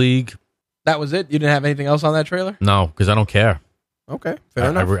 Justice League. That was it? You didn't have anything else on that trailer? No, because I don't care. Okay, fair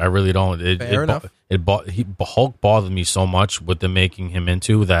enough. I really don't. Fair enough. Hulk bothered me so much with them making him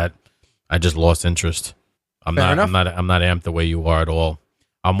into that I just lost interest. I'm not amped the way you are at all.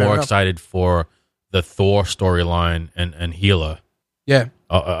 I'm more excited for the Thor storyline and Gila. Yeah.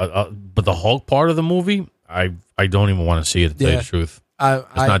 But the Hulk part of the movie, I don't even want to see it, to tell you the truth.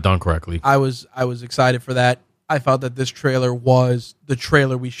 It's not done correctly. I was excited for that. I felt that this trailer was the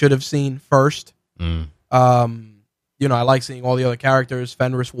trailer we should have seen first. I like seeing all the other characters,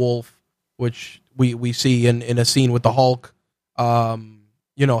 Fenris Wolf, which we see in a scene with the Hulk.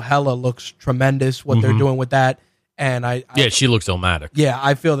 Hela looks tremendous, what they're doing with that. And she looks Ilmatic. Yeah,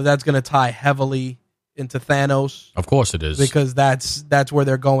 I feel that that's going to tie heavily into Thanos. Of course it is. Because that's where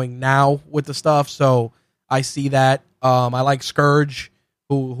they're going now with the stuff. So I see that. I like Scourge,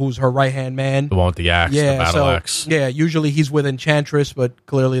 who's her right-hand man. The one with the axe, the battle axe. Yeah, usually he's with Enchantress, but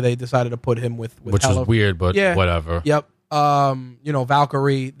clearly they decided to put him with which Hela. is weird, but whatever. Yep.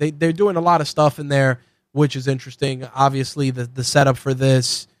 Valkyrie. They're doing a lot of stuff in there, which is interesting. Obviously, the setup for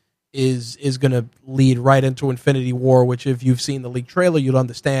this is going to lead right into Infinity War, which if you've seen the leaked trailer, you'll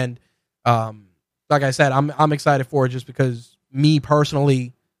understand. Like I said, I'm excited for it just because me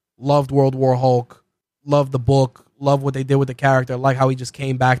personally loved World War Hulk, loved the book, loved what they did with the character, like how he just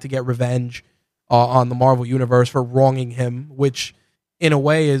came back to get revenge on the Marvel Universe for wronging him, which in a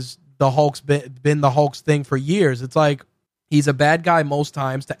way is the Hulk's been the Hulk's thing for years. It's like he's a bad guy most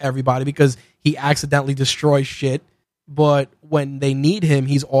times to everybody because he accidentally destroys shit. But when they need him,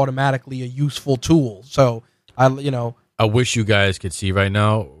 he's automatically a useful tool. So, I wish you guys could see right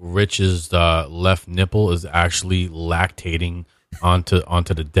now, Rich's left nipple is actually lactating onto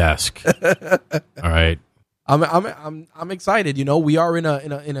the desk. All right. I'm excited. We are in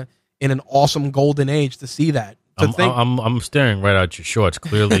an awesome golden age to see that. I'm staring right at your shorts.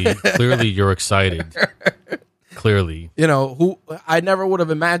 Clearly you're excited. Clearly. Who I never would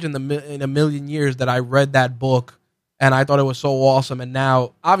have imagined in a million years that I read that book and I thought it was so awesome. And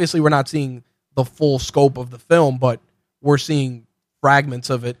now, obviously, we're not seeing the full scope of the film, but we're seeing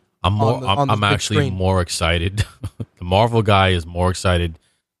fragments of it. I'm actually more excited. The Marvel guy is more excited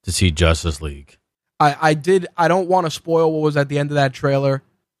to see Justice League. I don't want to spoil what was at the end of that trailer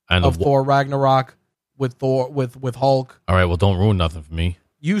of Thor Ragnarok with Hulk. All right, well, don't ruin nothing for me.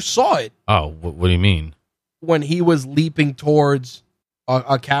 You saw it. Oh, what do you mean? When he was leaping towards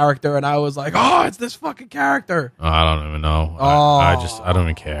a character, and I was like, "Oh, it's this fucking character." I don't even know. Oh. I don't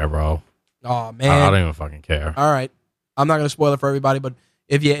even care, bro. Oh man, I don't even fucking care. All right, I'm not gonna spoil it for everybody, but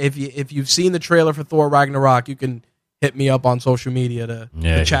if you've seen the trailer for Thor Ragnarok, you can hit me up on social media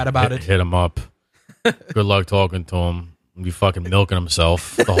to chat about it. Hit him up. Good luck talking to him. He'll be fucking milking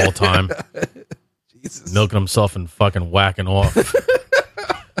himself the whole time. Jesus. Milking himself and fucking whacking off.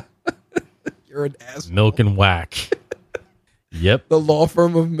 You're an asshole. Milk and whack. Yep. The law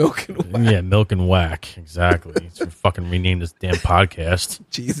firm of Milk and Whack. Yeah, milk and whack. Exactly. So fucking rename this damn podcast.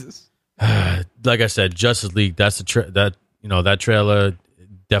 Jesus. Like I said, Justice League. That's that trailer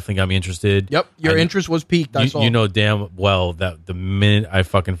definitely got me interested. Yep. Your interest was piqued. I saw. You know damn well that the minute I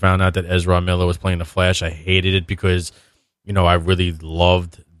fucking found out that Ezra Miller was playing the Flash, I hated it because I really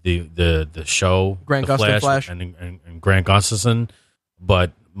loved the show Grant Gustin Flash and Grant Gustafson,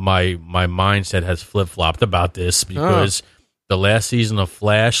 but my mindset has flip flopped about this because the last season of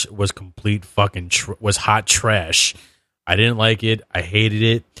Flash was complete fucking was hot trash. I didn't like it. I hated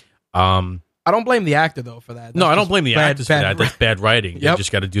it. I don't blame the actor though for that. No, I don't blame the actors for that. That's bad writing. Yep. They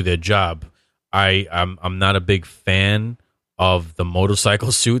just got to do their job. I'm not a big fan of the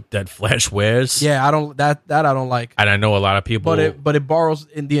motorcycle suit that Flash wears. Yeah, I don't I don't like. And I know a lot of people, but it borrows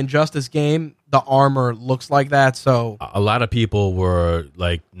in the Injustice game. The armor looks like that, so a lot of people were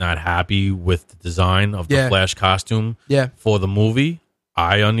like not happy with the design of the Flash costume. Yeah. For the movie.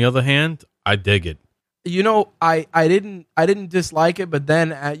 I, on the other hand, I dig it. I didn't dislike it, but then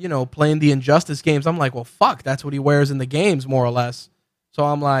playing the Injustice games, I'm like, well, fuck, that's what he wears in the games, more or less. So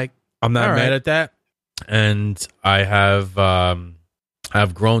I'm like, I'm not mad at that, and I have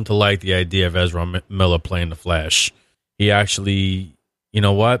grown to like the idea of Ezra Miller playing the Flash. He actually, you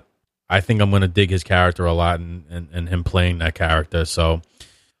know what? I think I'm going to dig his character a lot, and him playing that character. So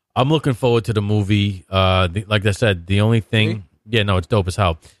I'm looking forward to the movie. Like I said, the only thing, it's dope as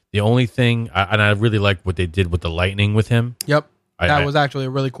hell. The only thing, and I really like what they did with the lightning with him. Yep. That was actually a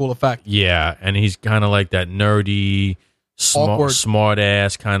really cool effect. Yeah, and he's kind of like that nerdy, smart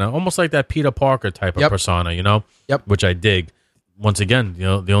ass, kind of almost like that Peter Parker type of persona, Yep. Which I dig. Once again,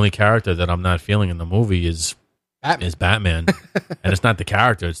 the only character that I'm not feeling in the movie is Batman. And it's not the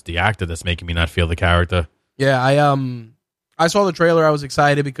character, it's the actor that's making me not feel the character. Yeah, I saw the trailer. I was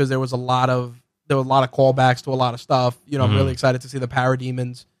excited because there was a lot of callbacks to a lot of stuff. I'm really excited to see the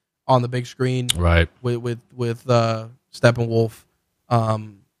Parademons on the big screen, right? With Steppenwolf.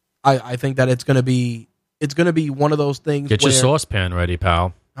 I think that it's gonna be one of those things. Get your saucepan ready,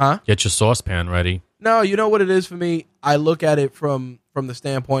 pal. Huh? Get your saucepan ready. No, you know what it is for me. I look at it from the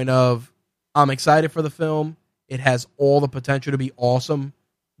standpoint of I'm excited for the film. It has all the potential to be awesome,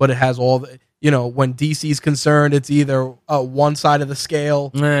 but it has all the when DC's concerned, it's either one side of the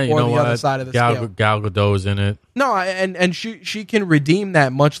scale or the other side of the scale. Gal Gadot's in it. No, and she can redeem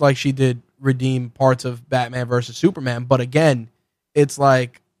that much like she did redeem parts of Batman versus Superman. But again, it's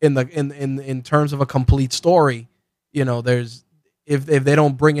like in terms of a complete story, there's if they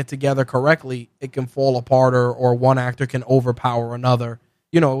don't bring it together correctly, it can fall apart or one actor can overpower another.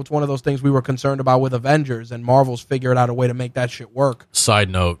 It's one of those things we were concerned about with Avengers, and Marvel's figured out a way to make that shit work.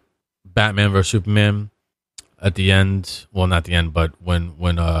 Side note. Batman vs Superman at the end, well, not the end, but when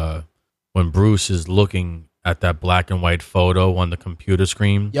Bruce is looking at that black and white photo on the computer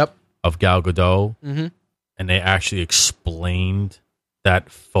screen of Gal Gadot, and they actually explained that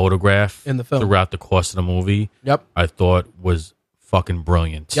photograph in the film throughout the course of the movie, I thought was fucking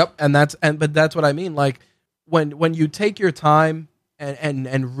brilliant. And that's what I mean. Like when you take your time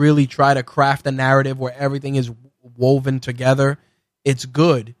and really try to craft a narrative where everything is woven together, it's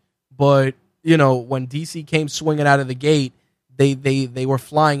good. But, when DC came swinging out of the gate, they were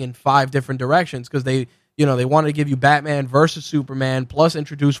flying in 5 different directions because they wanted to give you Batman versus Superman, plus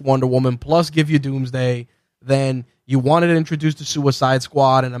introduce Wonder Woman, plus give you Doomsday. Then you wanted to introduce the Suicide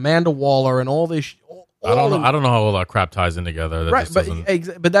Squad and Amanda Waller and all this. I don't know how all that crap ties in together. That right,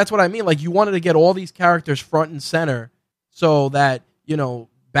 but that's what I mean. Like, you wanted to get all these characters front and center so that,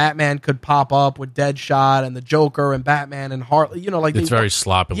 Batman could pop up with Deadshot and the Joker and Batman and Harley. It's very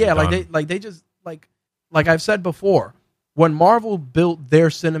sloppy. Yeah, they just like I've said before, when Marvel built their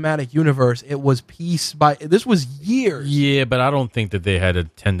cinematic universe, it was this was years. Yeah, but I don't think that they had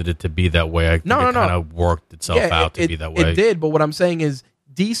intended it to be that way. I think it kind of worked itself out to be that way. It did, but what I'm saying is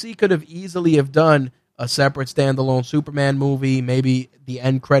DC could have easily have done a separate standalone Superman movie, maybe the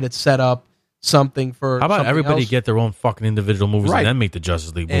end credits set up. Something for how about everybody else? Get their own fucking individual movies and then make the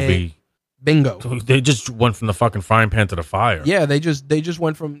Justice League movie? Bingo. They just went from the fucking frying pan to the fire. Yeah, they just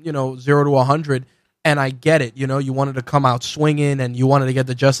went from 0 to 100, and I get it. You wanted to come out swinging, and you wanted to get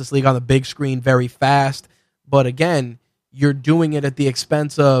the Justice League on the big screen very fast. But again, you're doing it at the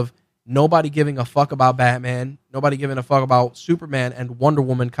expense of nobody giving a fuck about Batman, nobody giving a fuck about Superman, and Wonder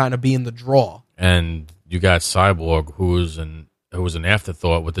Woman kind of being the draw. And you got Cyborg, who was an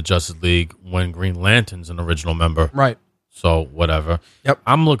afterthought with the Justice League when Green Lantern's an original member. Right. So whatever. Yep.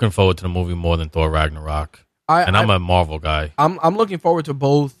 I'm looking forward to the movie more than Thor Ragnarok. I'm a Marvel guy. I'm looking forward to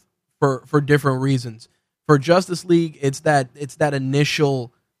both for different reasons. For Justice League, it's that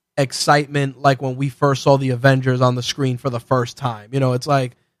initial excitement, like when we first saw the Avengers on the screen for the first time. You know, it's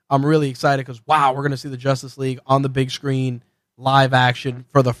like I'm really excited because wow, we're gonna see the Justice League on the big screen, live action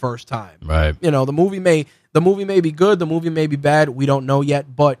for the first time. Right. You know, the movie may be good, the movie may be bad, we don't know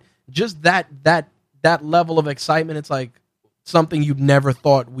yet, but just that level of excitement, it's like something you'd never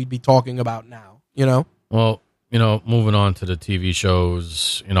thought we'd be talking about now, you know? Well, you know, moving on to the TV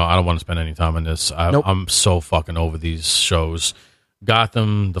shows, you know, I don't want to spend any time on this. Nope. I'm so fucking over these shows.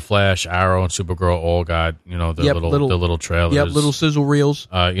 Gotham, The Flash, Arrow, and Supergirl all got, you know, the little trailers. Yep, little sizzle reels.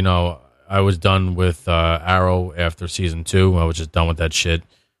 You know, I was done with Arrow after season 2. I was just done with that shit.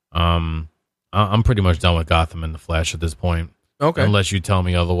 I'm pretty much done with Gotham and The Flash at this point. Okay. Unless you tell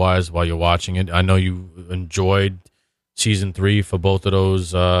me otherwise while you're watching it. I know you enjoyed season 3 for both of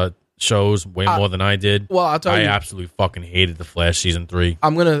those shows way more than I did. Well, I'll tell you, I absolutely fucking hated The Flash season 3.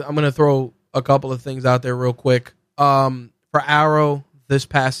 I'm gonna throw a couple of things out there real quick. For Arrow, this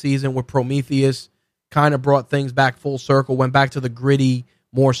past season with Prometheus, kind of brought things back full circle. Went back to the gritty,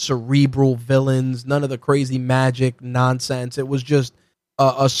 more cerebral villains. None of the crazy magic nonsense. It was just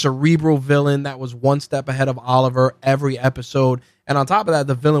a cerebral villain that was one step ahead of Oliver every episode. And on top of that,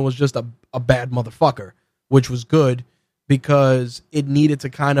 the villain was just a bad motherfucker, which was good because it needed to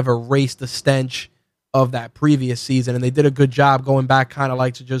kind of erase the stench of that previous season. And they did a good job going back kind of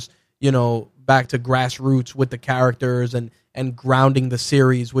like to just, you know, back to grassroots with the characters and grounding the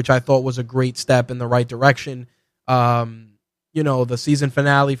series, which I thought was a great step in the right direction. You know, the season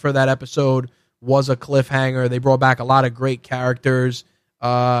finale for that episode was a cliffhanger. They brought back a lot of great characters.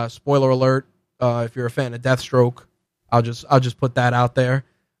 Spoiler alert, if you're a fan of Deathstroke, I'll just put that out there.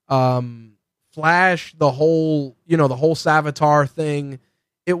 Flash, the whole Savitar thing,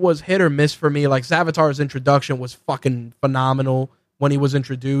 it was hit or miss for me. Like Savitar's introduction was fucking phenomenal when he was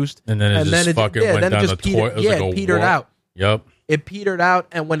introduced, and then it just fucking went down the toilet. It petered out. Yep, it petered out,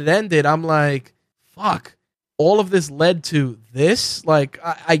 and when it ended, I'm like, fuck. All of this led to this. Like,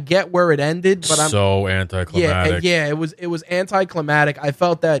 I get where it ended, but I'm so anticlimactic. Yeah, it was anticlimactic. I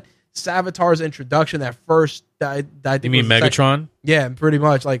felt that Savitar's introduction, that first, I think. You mean Megatron? Yeah, pretty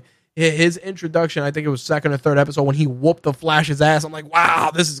much. Like his introduction, I think it was second or third episode when he whooped the Flash's ass. I'm like,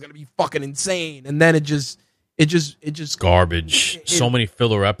 wow, this is gonna be fucking insane. And then it just garbage. So many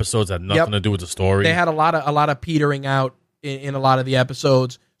filler episodes had nothing to do with the story. They had a lot of petering out in a lot of the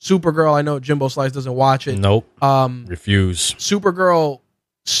episodes. Supergirl, I know Jimbo Slice doesn't watch it. Nope. Refuse. Supergirl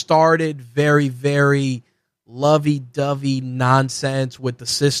started very, very lovey-dovey nonsense with the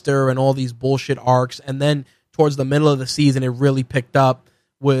sister and all these bullshit arcs, and then towards the middle of the season, it really picked up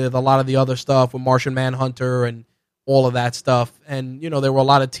with a lot of the other stuff with Martian Manhunter and all of that stuff. And, you know, there were a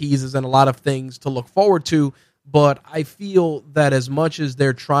lot of teases and a lot of things to look forward to, but I feel that as much as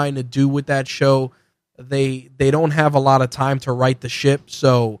they're trying to do with that show, they don't have a lot of time to right the ship.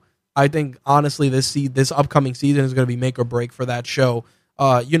 So I think honestly this upcoming season is going to be make or break for that show.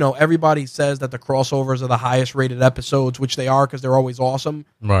 You know, everybody says that the crossovers are the highest rated episodes, which they are because they're always awesome.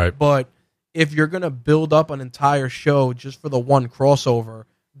 Right. But if you're going to build up an entire show just for the one crossover,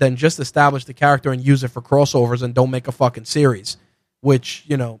 then just establish the character and use it for crossovers and don't make a fucking series, which,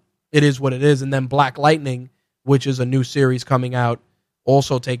 you know, it is what it is. And then Black Lightning, which is a new series coming out,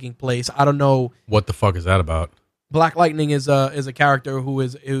 also taking place. I don't know what the fuck is that about. Black Lightning is a character who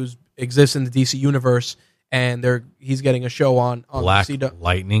exists in the DC universe, and he's getting a show on Black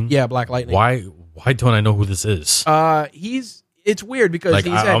Lightning. Yeah, Black Lightning. Why don't I know who this is? It's weird because like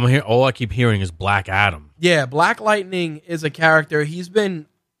I'm here. All I keep hearing is Black Adam. Yeah, Black Lightning is a character. He's been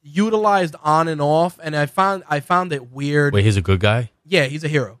utilized on and off, and I found it weird. Wait, he's a good guy? Yeah, he's a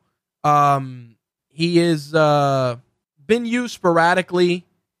hero. He is been used sporadically.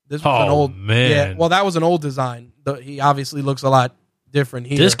 This was an old man. Yeah, well, that was an old design. He obviously looks a lot different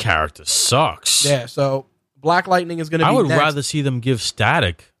here. This character sucks. Yeah, so Black Lightning is going to be I would next. rather see them give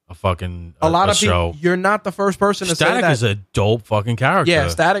Static a fucking a lot of show. People, you're not the first person to say that. Static is a dope fucking character. Yeah,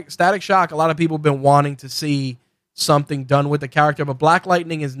 Static Shock. A lot of people have been wanting to see something done with the character, but Black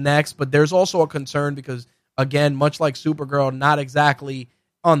Lightning is next. But there's also a concern because, again, much like Supergirl, not exactly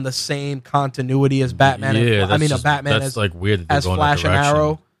on the same continuity as Batman. Yeah, Batman that's like weird as Flash and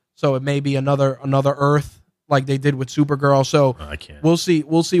Arrow. So it may be another Earth like they did with Supergirl. So I can't. We'll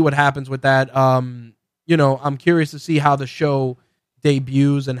see what happens with that. You know, I'm curious to see how the show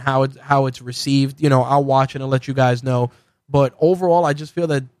debuts and how it's received, I'll watch it and let you guys know. But overall, I just feel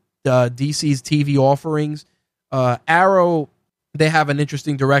that DC's TV offerings, Arrow, they have an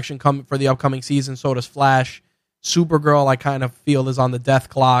interesting direction coming for the upcoming season. So does Flash. Supergirl, I kind of feel, is on the death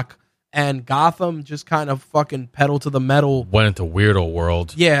clock. And Gotham just kind of fucking pedal to the metal. Went into weirdo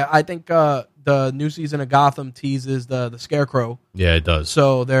world. Yeah, I think the new season of Gotham teases the Scarecrow. Yeah, it does.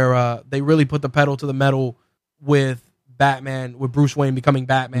 So they really put the pedal to the metal with Batman, with Bruce Wayne becoming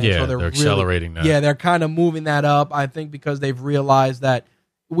Batman. Yeah, so they're accelerating that. Yeah, they're kind of moving that up, I think, because they've realized that,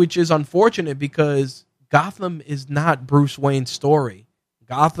 which is unfortunate because Gotham is not Bruce Wayne's story.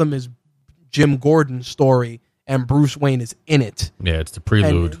 Gotham is Jim Gordon's story, and Bruce Wayne is in it. Yeah, it's the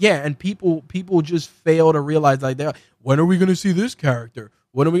prelude. And people just fail to realize, like, when are we going to see this character?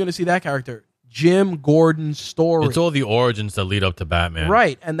 When are we going to see that character? Jim Gordon's story. It's all the origins that lead up to Batman.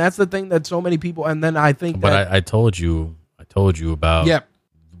 Right, and that's the thing that so many people, and then I think but I told you about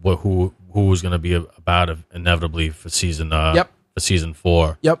who was going to be about inevitably for season for season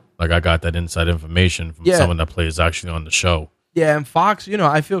 4. Yep. Like, I got that inside information from someone that plays actually on the show. Yeah, and Fox,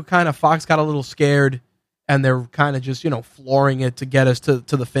 I feel kind of Fox got a little scared, and they're kind of just, flooring it to get us to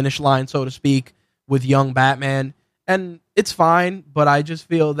the finish line, so to speak, with young Batman. And it's fine, but I just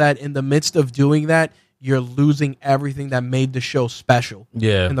feel that in the midst of doing that, you're losing everything that made the show special.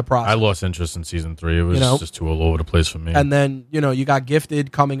 Yeah, in the process. I lost interest in season 3. It was just too all over the place for me. And then, you got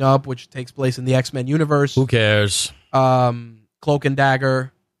Gifted coming up, which takes place in the X-Men universe. Who cares? Cloak and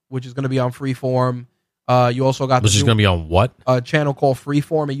Dagger, which is going to be on Freeform. You also got which is going to be on what? A channel called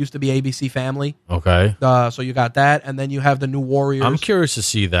Freeform. It used to be ABC Family. Okay. So you got that, and then you have the New Warriors. I'm curious to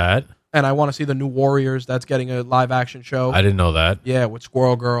see that. And I want to see the New Warriors. That's getting a live action show. I didn't know that. Yeah, with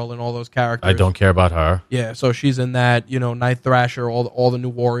Squirrel Girl and all those characters. I don't care about her. Yeah, so she's in that. Night Thrasher, all the New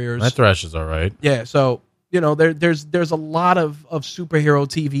Warriors. Night Thrasher's all right. Yeah, so there's a lot of superhero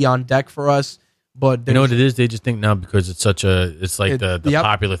TV on deck for us. But you know what it is? They just think now because it's the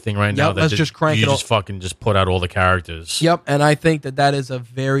popular thing right now. Let's just crank it. You just fucking just put out all the characters. Yep, and I think that is a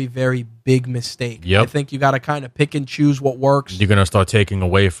very, very big mistake. Yep. I think you got to kind of pick and choose what works. You're gonna start taking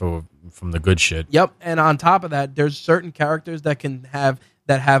away from the good shit. Yep, and on top of that, there's certain characters that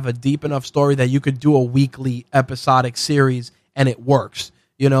have a deep enough story that you could do a weekly episodic series and it works.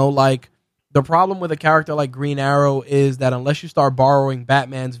 Like. The problem with a character like Green Arrow is that unless you start borrowing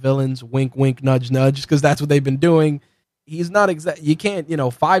Batman's villains, wink, wink, nudge, nudge, because that's what they've been doing, he's not you can't,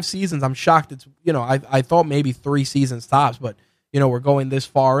 5 seasons, I'm shocked it's, I thought maybe 3 seasons tops, but, we're going this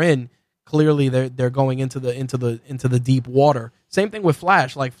far in. Clearly they're going into the deep water. Same thing with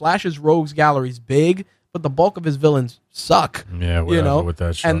Flash. Like, Flash's rogues gallery's big, but the bulk of his villains suck. Yeah, whatever with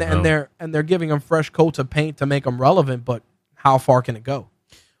that show. And they're giving him fresh coats of paint to make them relevant, but how far can it go?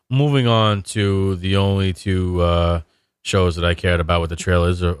 Moving on to the only 2 shows that I cared about with the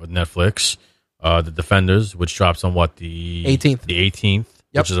trailers are Netflix. The Defenders, which drops on the 18th. The 18th,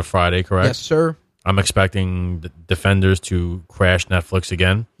 which is a Friday, correct? Yes, sir. I'm expecting the Defenders to crash Netflix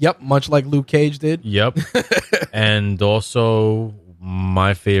again. Yep, much like Luke Cage did. Yep. And also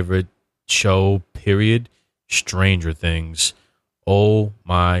my favorite show, period, Stranger Things. Oh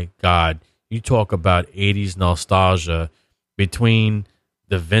my God. You talk about 80s nostalgia between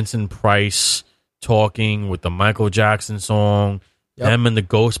the Vincent Price talking with the Michael Jackson song, them in the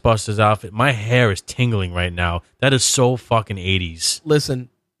Ghostbusters outfit. My hair is tingling right now. That is so fucking 80s. Listen,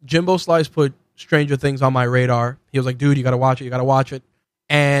 Jimbo Slice put Stranger Things on my radar. He was like, dude, you got to watch it.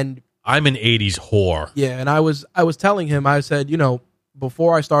 And I'm an 80s whore. Yeah, and I was telling him, I said,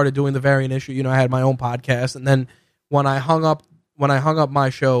 before I started doing the Variant Issue, I had my own podcast. And then when I hung up my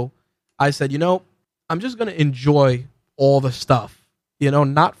show, I said, I'm just going to enjoy all the stuff.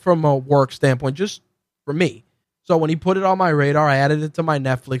 Not from a work standpoint, just for me. So when he put it on my radar, I added it to my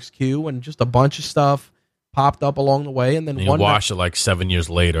Netflix queue, and just a bunch of stuff popped up along the way. And then you watched it like 7 years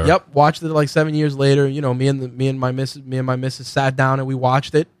later. Yep, watched it like 7 years later. Me and my missus sat down and we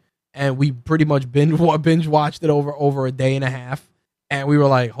watched it, and we pretty much binge watched it over a day and a half. And we were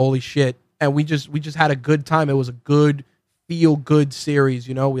like, holy shit! And we just had a good time. It was a good feel good series.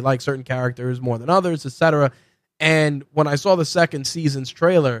 We like certain characters more than others, etc. And when I saw the second season's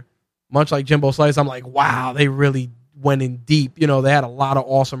trailer, much like Jimbo Slice, I'm like, wow, they really went in deep. They had a lot of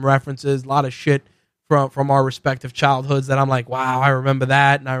awesome references, a lot of shit from our respective childhoods that I'm like, wow, I remember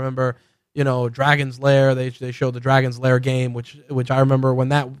that. And I remember, Dragon's Lair. They showed the Dragon's Lair game, which I remember when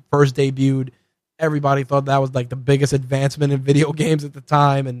that first debuted. Everybody thought that was like the biggest advancement in video games at the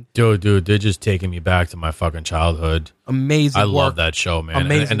time. And dude, they're just taking me back to my fucking childhood. Amazing. I love that show,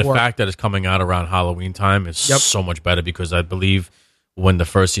 man. And the fact that it's coming out around Halloween time is so much better because I believe when the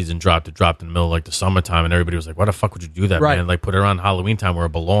first season dropped, it dropped in the middle of like the summertime, and everybody was like, "Why the fuck would you do that, Right. man? Like put it around Halloween time where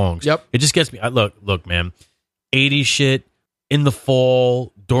it belongs." Yep. It just gets me. Look, man, 80s shit in the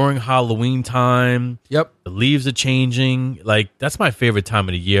fall during Halloween time. Yep. The leaves are changing. Like that's my favorite time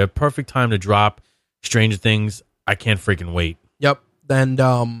of the year. Perfect time to drop Stranger Things. I can't freaking wait. Yep. And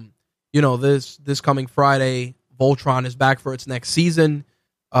this coming Friday, Voltron is back for its next season.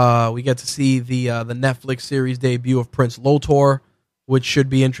 We get to see the Netflix series debut of Prince Lotor, which should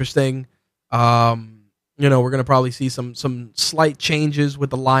be interesting. We're gonna probably see some slight changes with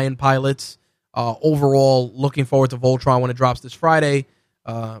the Lion pilots. Overall, looking forward to Voltron when it drops this Friday.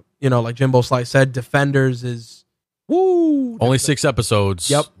 Like Jimbo Slice said, Defenders is Only 6 episodes.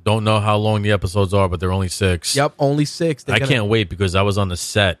 Yep. Don't know how long the episodes are, but they're only 6. Yep, only 6. I can't wait because I was on the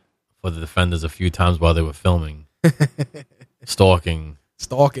set for the Defenders a few times while they were filming. Stalking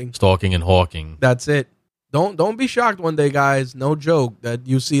and hawking. That's it. Don't be shocked one day, guys. No joke that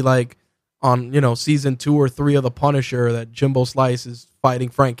you see like on season 2 or 3 of The Punisher that Jimbo Slice is fighting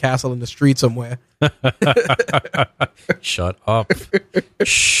Frank Castle in the street somewhere. Shut up.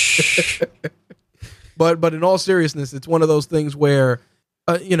 Shh. But in all seriousness, it's one of those things where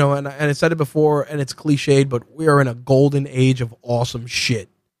and I said it before, and it's cliched, but we are in a golden age of awesome shit.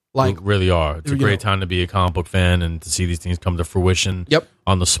 Like We really are. It's a great time to be a comic book fan and to see these things come to fruition. Yep.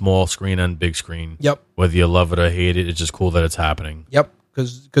 On the small screen and big screen. Yep. Whether you love it or hate it, it's just cool that it's happening. Yep.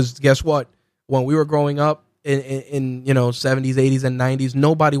 Because guess what? When we were growing up in 70s, 80s, and 90s,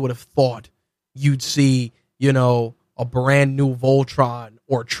 nobody would have thought you'd see a brand new Voltron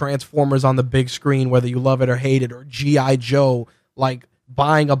or Transformers on the big screen, whether you love it or hate it, or G.I. Joe, like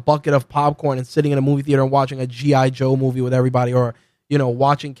buying a bucket of popcorn and sitting in a movie theater and watching a G.I. Joe movie with everybody, or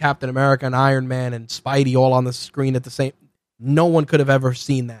watching Captain America and Iron Man and Spidey all on the screen at the same. No one could have ever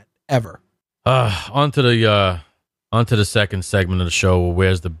seen that ever. On to the second segment of the show.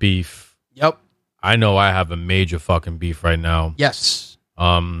 Where's the beef? Yep. I know I have a major fucking beef right now. Yes.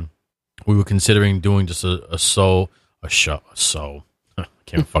 We were considering doing just a show. I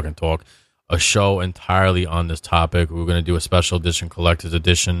can't fucking talk. A show entirely on this topic. We were going to do a special edition, collector's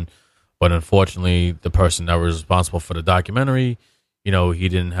edition, but unfortunately, the person that was responsible for the documentary, he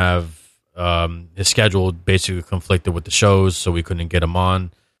didn't have his schedule basically conflicted with the shows, so we couldn't get him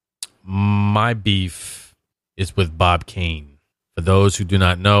on. My beef is with Bob Kane. For those who do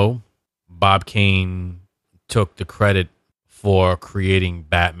not know, Bob Kane took the credit for creating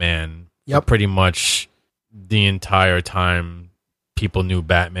Batman. Yep. Pretty much the entire time people knew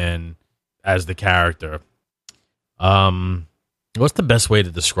Batman as the character. What's the best way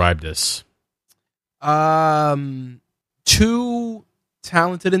to describe this? Two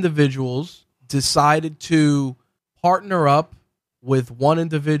talented individuals decided to partner up with one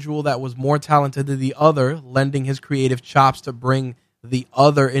individual that was more talented than the other, lending his creative chops to bring the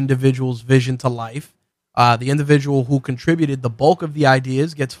other individual's vision to life. The individual who contributed the bulk of the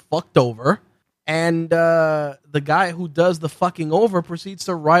ideas gets fucked over, and the guy who does the fucking over proceeds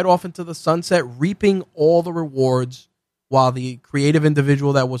to ride off into the sunset, reaping all the rewards, while the creative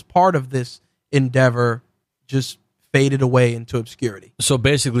individual that was part of this endeavor just faded away into obscurity. So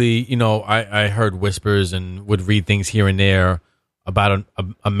basically, I heard whispers and would read things here and there about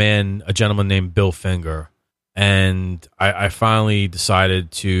a gentleman named Bill Finger. And I finally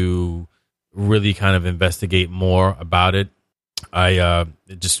decided to really kind of investigate more about it.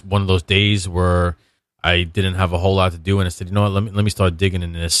 Just one of those days where I didn't have a whole lot to do, and I said, let me start digging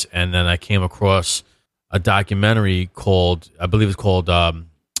in this. And then I came across a documentary called, I believe it's called,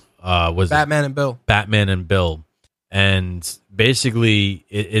 Batman and Bill. Batman and Bill. And basically,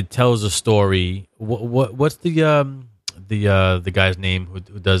 it tells a story. What's the guy's name who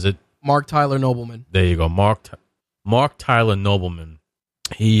does it? Mark Tyler Nobleman. There you go, Mark Tyler Nobleman.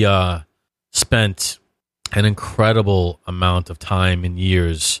 He spent an incredible amount of time and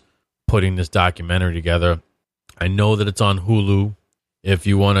years putting this documentary together. I know that it's on Hulu. If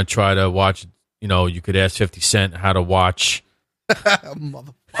you want to try to watch, you could ask 50 Cent how to watch.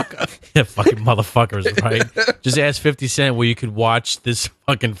 Motherfucker. Yeah, fucking motherfuckers, right? Just ask 50 Cent where you could watch this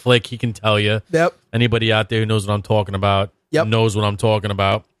fucking flick. He can tell you. Yep. Anybody out there who knows what I'm talking about knows what I'm talking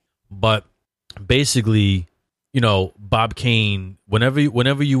about. But basically, Bob Kane, whenever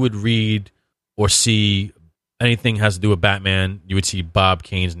you would read or see anything has to do with Batman, you would see Bob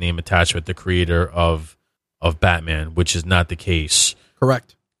Kane's name attached with the creator of Batman, which is not the case.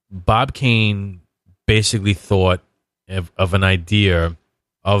 Correct. Bob Kane basically thought of an idea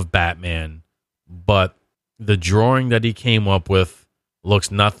of Batman, but the drawing that he came up with looks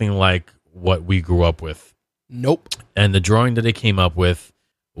nothing like what we grew up with. Nope. And the drawing that he came up with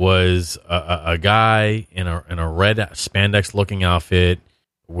was a guy in a red spandex looking outfit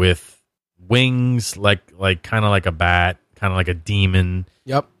with wings, like kind of like a bat, kind of like a demon.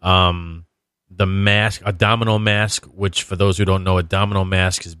 Yep. The mask, a domino mask, which for those who don't know, a domino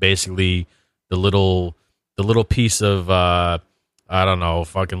mask is basically the little piece of I don't know,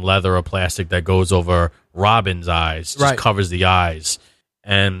 fucking leather or plastic that goes over Robin's eyes, just covers the eyes.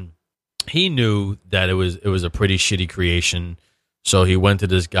 And he knew that it was a pretty shitty creation, so he went to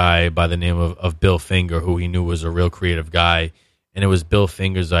this guy by the name of Bill Finger, who he knew was a real creative guy. And it was Bill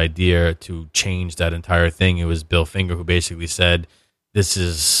Finger's idea to change that entire thing. It was Bill Finger who basically said, this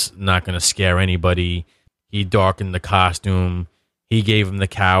is not going to scare anybody. He darkened the costume. He gave him the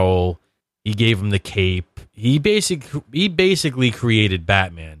cowl. He gave him the cape. He basically created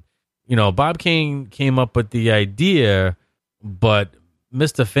Batman. You know, Bob Kane came up with the idea, but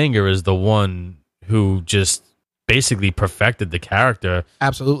Mr. Finger is the one who just basically perfected the character.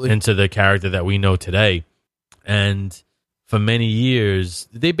 Absolutely. Into the character that we know today. And for many years,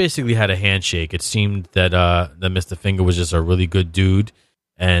 they basically had a handshake. It seemed that Mr. Finger was just a really good dude,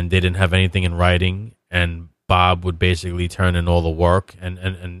 and they didn't have anything in writing, and Bob would basically turn in all the work,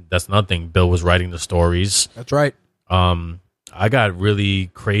 and that's nothing. Bill was writing the stories. That's right. I got really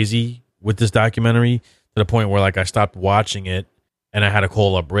crazy with this documentary to the point where, like, I stopped watching it, and I had to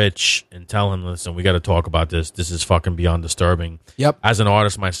call up Rich and tell him, listen, we got to talk about this. This is fucking beyond disturbing. Yep. As an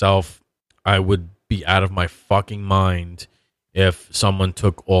artist myself, I would be out of my fucking mind if someone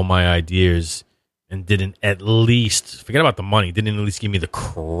took all my ideas and didn't at least, forget about the money, didn't at least give me the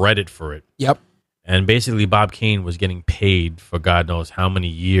credit for it. Yep. And basically Bob Kane was getting paid for God knows how many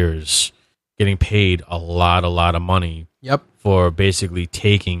years, getting paid a lot of money. Yep. For basically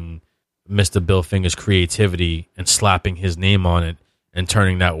taking Mr. Bill Finger's creativity and slapping his name on it and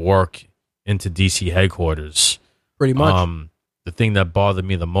turning that work into DC headquarters. Pretty much. The thing that bothered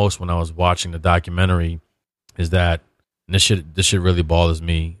me the most when I was watching the documentary is that, and this shit really bothers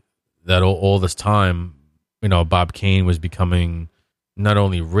me, that all this time, you know, Bob Kane was becoming not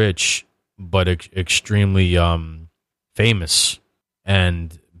only rich but extremely famous,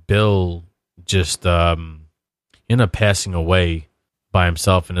 and Bill just ended up passing away by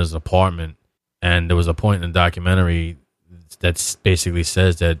himself in his apartment. And there was a point in the documentary that basically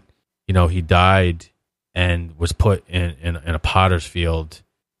says that, you know, he died and was put in a potter's field.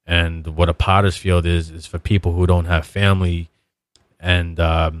 And what a potter's field is for people who don't have family, and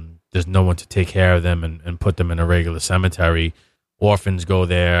there's no one to take care of them and put them in a regular cemetery. Orphans go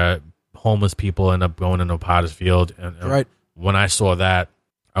there. Homeless people end up going into a potter's field. And right. When I saw that,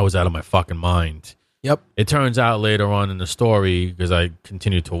 I was out of my fucking mind. Yep. It turns out later on in the story, because I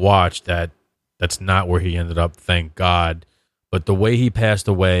continued to watch, that that's not where he ended up, thank God. But the way he passed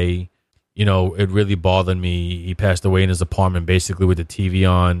away, you know, it really bothered me. He passed away in his apartment, basically with the TV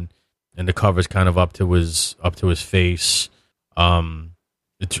on, and the covers kind of up to his face.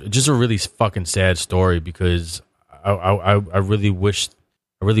 It's just a really fucking sad story, because I really wish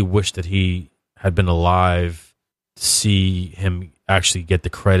that he had been alive to see him actually get the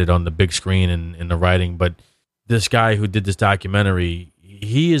credit on the big screen and in the writing. But this guy who did this documentary,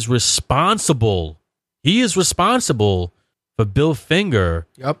 he is responsible. He is responsible for Bill Finger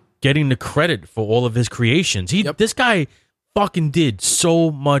getting the credit for all of his creations. This guy fucking did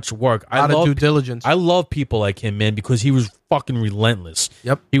so much work. A lot of due diligence. I love people like him, man, because he was fucking relentless.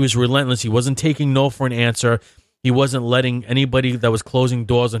 Yep. He was relentless. He wasn't taking no for an answer. He wasn't letting anybody that was closing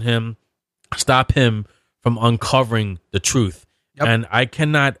doors on him stop him from uncovering the truth. Yep. And I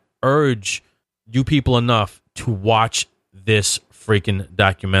cannot urge you people enough to watch this freaking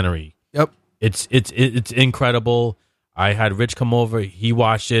documentary. Yep. It's incredible. I had Rich come over. He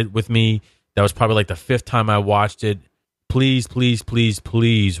watched it with me. That was probably like the 5th time I watched it. Please, please, please,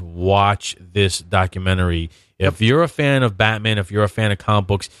 please watch this documentary. Yep. If you're a fan of Batman, if you're a fan of comic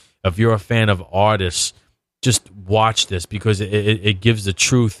books, if you're a fan of artists, just watch this, because it gives the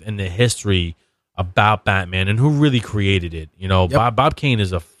truth and the history about Batman and who really created it. You know, Yep. Bob Kane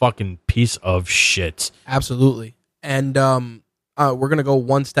is a fucking piece of shit. Absolutely. And we're going to go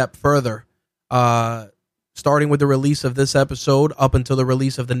one step further. Starting with the release of this episode up until the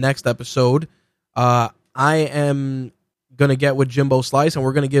release of the next episode, I am going to get with Jimbo Slice, and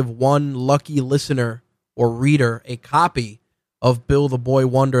we're going to give one lucky listener or reader a copy of Bill the Boy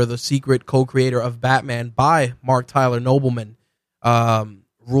Wonder, the secret co-creator of Batman by Mark Tyler Nobleman.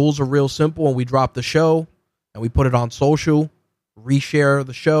 Rules are real simple. When we drop the show and we put it on social, reshare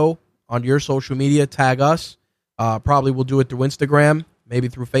the show on your social media, tag us. Probably we'll do it through Instagram, maybe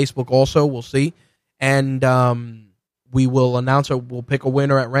through Facebook also. We'll see. And we will announce it. We'll pick a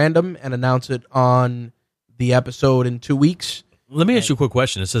winner at random and announce it on the episode in 2 weeks. Let me ask you a quick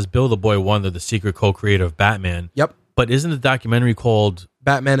question. It says Bill the Boy Wonder, the secret co-creator of Batman. Yep. But isn't the documentary called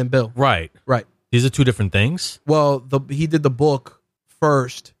Batman and Bill. Right? Right. These are two different things. Well, he did the book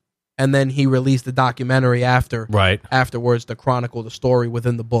first, and then he released the documentary afterwards to chronicle the story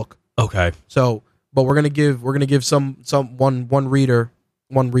within the book. Okay. So, but we're gonna give one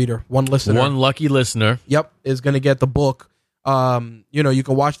listener. One lucky listener. Yep, is gonna get the book. You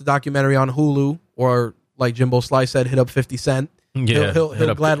can watch the documentary on Hulu, or like Jimbo Slice said, hit up 50 Cent. Yeah,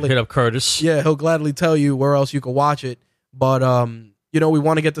 he'll gladly hit up Curtis. Yeah, he'll gladly tell you where else you can watch it. But we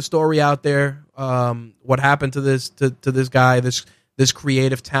want to get the story out there. What happened to this guy? This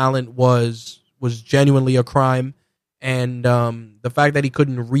creative talent was genuinely a crime, and the fact that he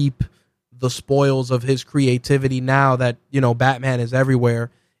couldn't reap the spoils of his creativity now that Batman is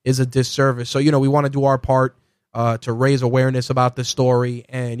everywhere is a disservice. So we want to do our part to raise awareness about this story,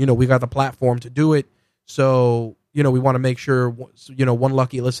 and we got the platform to do it. So we want to make sure one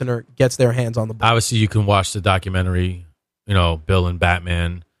lucky listener gets their hands on the book. Obviously, you can watch the documentary, Bill and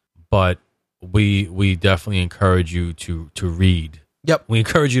Batman, but we definitely encourage you to read. Yep, we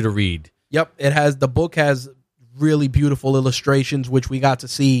encourage you to read. Yep, the book has really beautiful illustrations, which we got to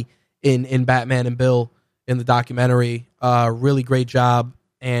see in Batman and Bill in the documentary. Really great job,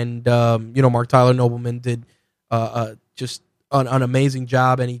 and Mark Tyler Nobleman did just an amazing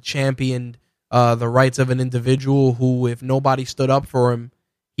job, and he championed the rights of an individual who, if nobody stood up for him,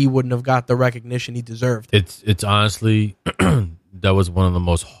 he wouldn't have got the recognition he deserved. It's honestly that was one of the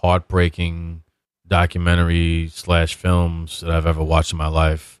most heartbreaking documentary/films that I've ever watched in my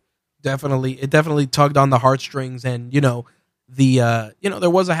life. It definitely tugged on the heartstrings, and there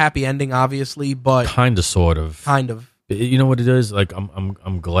was a happy ending, obviously, but kind of. You know what it is? Like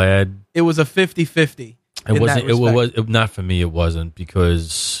I'm glad it was a 50-50. It wasn't. It was not for me. It wasn't,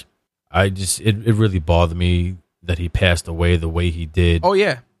 because it really bothered me that he passed away the way he did. Oh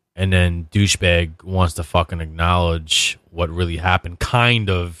yeah. And then douchebag wants to fucking acknowledge what really happened. Kind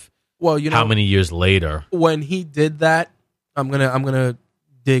of. Well, how many years later? When he did that, I'm gonna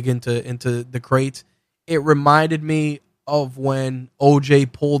dig into the crates. It reminded me of when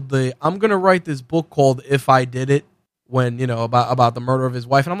OJ pulled I'm gonna write this book called If I Did It, when about the murder of his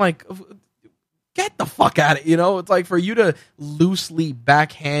wife, and I'm like, get the fuck out of it. It's like, for you to loosely,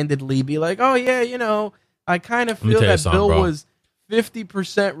 backhandedly be like, oh yeah, I kind of feel that Bill was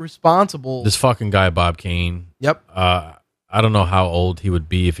 50% responsible. This fucking guy, Bob Kane. Yep. I don't know how old he would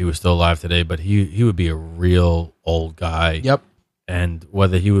be if he was still alive today, but he would be a real old guy. Yep. And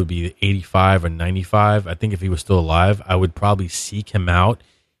whether he would be 85 or 95, I think if he was still alive, I would probably seek him out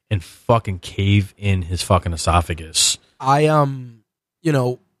and fucking cave in his fucking esophagus. I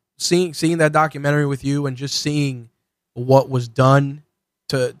seeing that documentary with you, and just seeing what was done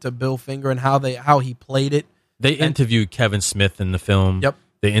to Bill Finger and how he played it. They interviewed Kevin Smith in the film. Yep.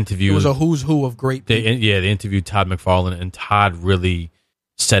 They interviewed. It was a who's who of great people. They interviewed Todd McFarlane, and Todd really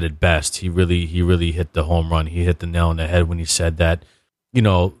said it best. He really hit the home run. He hit the nail on the head when he said that,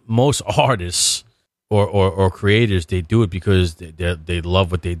 most artists or creators, they do it because they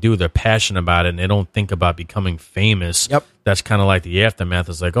love what they do. They're passionate about it, and they don't think about becoming famous. Yep. That's kind of like the aftermath.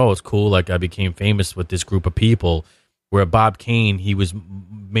 It's like, oh, it's cool. Like, I became famous with this group of people. Where Bob Kane, he was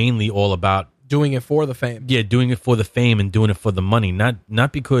mainly all about doing it for the fame. Yeah, doing it for the fame and doing it for the money.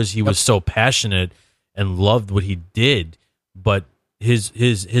 Not because he was so passionate and loved what he did, but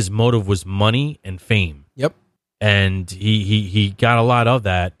his motive was money and fame. Yep. And he got a lot of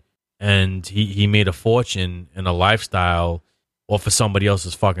that, and he made a fortune and a lifestyle off of somebody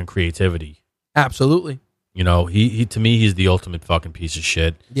else's fucking creativity. Absolutely. He to me, he's the ultimate fucking piece of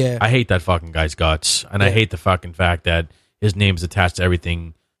shit. Yeah. I hate that fucking guy's guts, and I hate the fucking fact that his name's attached to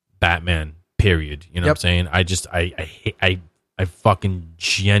everything Batman. Period. You know what I'm saying? I fucking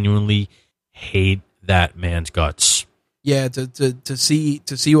genuinely hate that man's guts. Yeah, to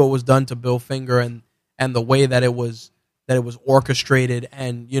see what was done to Bill Finger, and the way that it was orchestrated,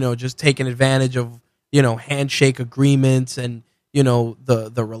 and just taking advantage of handshake agreements, and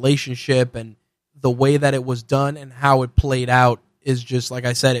the relationship, and the way that it was done and how it played out is just, like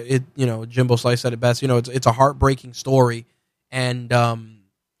I said, it Jimbo Slice said it best. It's a heartbreaking story, and I'm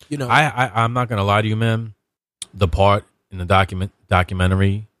not gonna lie to you, man. The part in the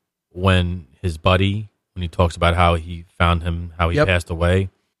documentary when his buddy, when he talks about how he found him, how he passed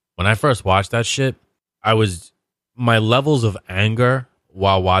away. When I first watched that shit, my levels of anger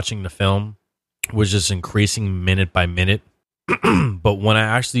while watching the film was just increasing minute by minute. But when I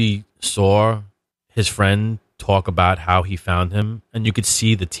actually saw his friend talk about how he found him, and you could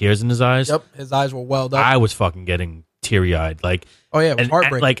see the tears in his eyes. Yep, his eyes were welled up. I was fucking getting teary eyed. Like, oh yeah, it was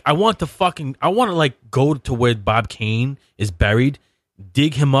heartbreaking. Like, I want to like go to where Bob Kane is buried,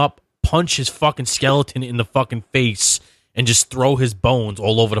 dig him up, punch his fucking skeleton in the fucking face, and just throw his bones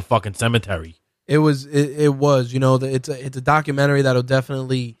all over the fucking cemetery. It was, it's a documentary that'll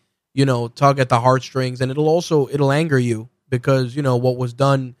definitely, tug at the heartstrings, and it'll anger you because, what was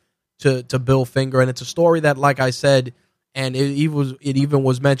done to Bill Finger. And it's a story that, like I said, and it even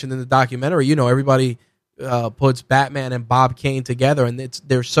was mentioned in the documentary, everybody puts Batman and Bob Kane together, and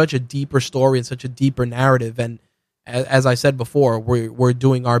there's such a deeper story and such a deeper narrative. And as I said before, we're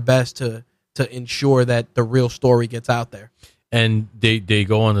doing our best to ensure that the real story gets out there. And they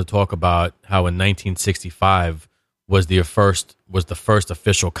go on to talk about how in 1965 was the first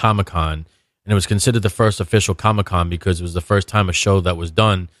official Comic-Con, and it was considered the first official Comic-Con because it was the first time a show that was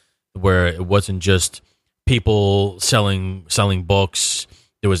done where it wasn't just people selling books.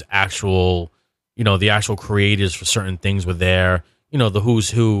 There was actual, the actual creators for certain things were there. The who's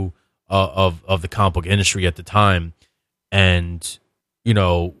who of the comic book industry at the time, and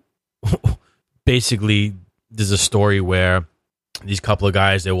basically there's a story where these couple of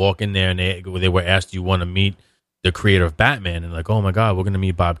guys, they walk in there and they were asked, "Do you want to meet the creator of Batman?" And like, "Oh my God, we're going to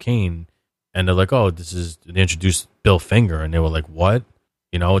meet Bob Kane." And they're like, "Oh, they introduced Bill Finger." And they were like, "What?"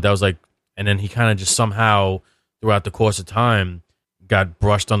 That was like, and then he kind of just somehow throughout the course of time got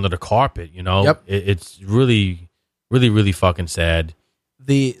brushed under the carpet. Yep. It's really, really, really fucking sad.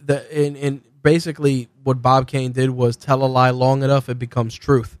 In basically what Bob Kane did was tell a lie long enough, it becomes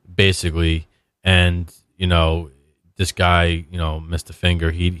truth. Basically. And, this guy, Mr.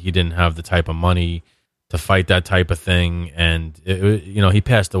 Finger, he didn't have the type of money to fight that type of thing. And, he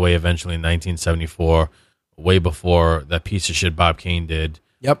passed away eventually in 1974, way before that piece of shit Bob Kane did.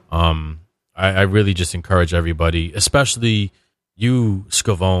 Yep. I really just encourage everybody, especially you,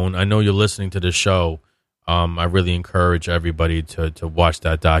 Scavone. I know you're listening to this show. I really encourage everybody to watch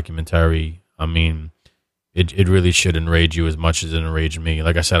that documentary. I mean, it really should enrage you as much as it enraged me.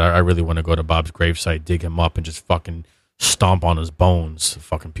 Like I said, I really want to go to Bob's gravesite, dig him up, and just fucking stomp on his bones.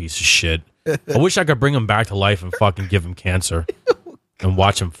 Fucking piece of shit. I wish I could bring him back to life and fucking give him cancer and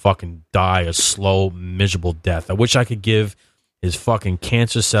watch him fucking die a slow, miserable death. I wish I could give his fucking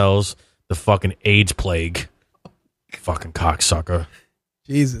cancer cells the fucking AIDS plague. Fucking cocksucker.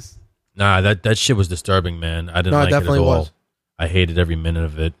 Jesus. Nah, that shit was disturbing, man. I didn't like it at all. Was. I hated every minute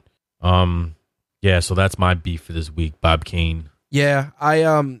of it. Yeah, so that's my beef for this week, Bob Kane. Yeah,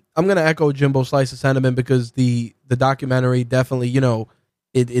 I'm gonna echo Jimbo Slice's sentiment because the documentary definitely,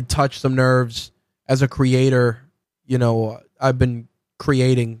 it touched some nerves. As a creator, I've been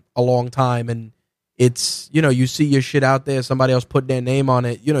creating a long time, and it's, you see your shit out there, somebody else put their name on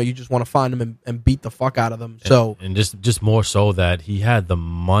it, you just want to find them and beat the fuck out of them. So and just more so that he had the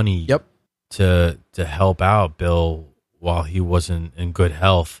money to help out Bill while he wasn't in good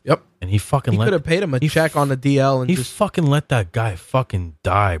health. Yep. And he fucking could have paid him a check on the DL and he fucking let that guy fucking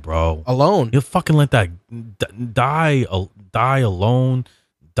die, bro. Alone. He'll fucking let that die alone,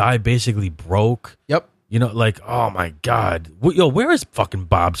 die basically broke. Yep. Like, oh my God. Yo, where is fucking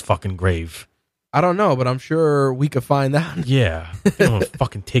Bob's fucking grave? I don't know, but I'm sure we could find out. Yeah.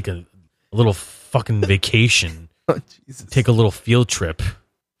 Fucking take a little fucking vacation. Oh, Jesus. Take a little field trip.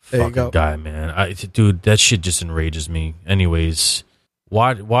 There fucking you go. Guy, man. Dude, that shit just enrages me. Anyways,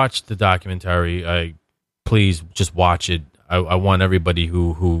 watch the documentary. Please just watch it. I want everybody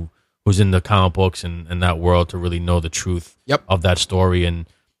who's in the comic books and that world to really know the truth of that story. And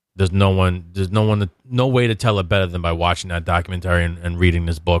there's no way to tell it better than by watching that documentary and reading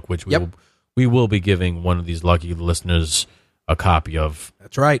this book, which we will be giving one of these lucky listeners a copy of.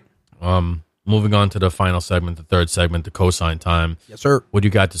 That's right. Moving on to the final segment, the third segment, the cosign time. Yes, sir. What do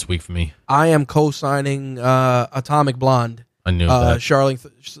you got this week for me? I am co-signing Atomic Blonde. I knew that. Starring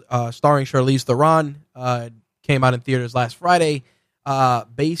Charlize Theron. Came out in theaters last Friday.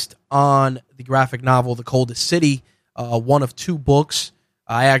 Based on the graphic novel The Coldest City, one of two books.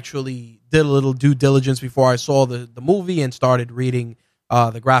 I actually did a little due diligence before I saw the movie and started reading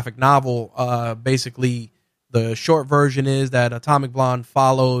the graphic novel. Basically, the short version is that Atomic Blonde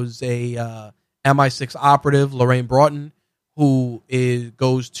follows a MI6 operative, Lorraine Broughton, who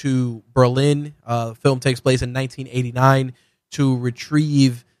goes to Berlin. The film takes place in 1989 to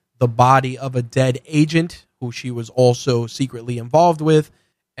retrieve the body of a dead agent who she was also secretly involved with.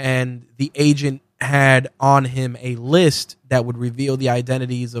 And the agent had on him a list that would reveal the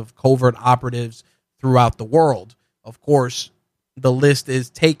identities of covert operatives throughout the world. Of course, the list is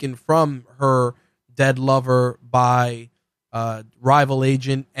taken from her dead lover by rival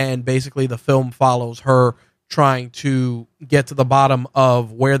agent, and basically the film follows her trying to get to the bottom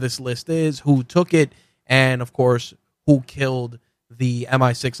of where this list is, who took it, and of course who killed the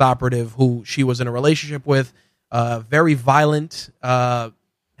MI6 operative who she was in a relationship with. Very violent,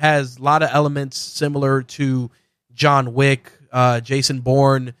 has a lot of elements similar to John Wick, Jason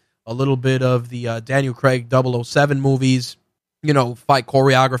Bourne, a little bit of the Daniel Craig 007 movies. Fight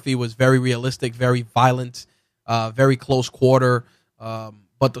choreography was very realistic, very violent, very close quarter.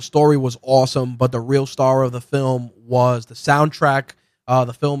 But the story was awesome. But the real star of the film was the soundtrack.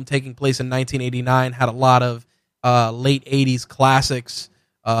 The film, taking place in 1989, had a lot of late 80s classics,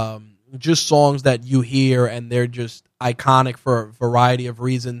 just songs that you hear and they're just iconic for a variety of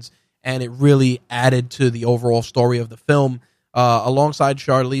reasons. And it really added to the overall story of the film. Alongside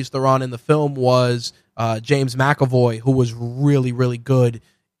Charlize Theron in the film was James McAvoy, who was really, really good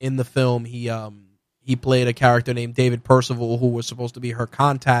in the film. He played a character named David Percival, who was supposed to be her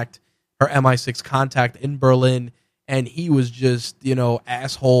contact, her MI6 contact in Berlin, and he was just,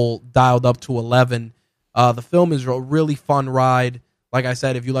 asshole dialed up to 11. The film is a really fun ride. Like I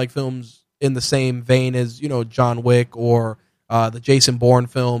said, if you like films in the same vein as, John Wick or the Jason Bourne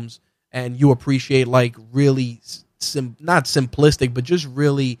films, and you appreciate really not simplistic, but just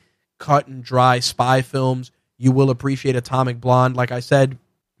really cut and dry spy films, you will appreciate Atomic Blonde. Like I said,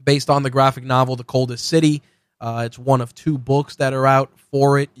 based on the graphic novel The Coldest City. It's one of 2 books that are out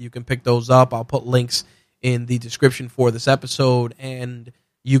for it. You can pick those up. I'll put links in the description for this episode, and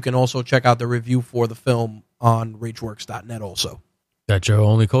you can also check out the review for the film on rageworks.net also. That's your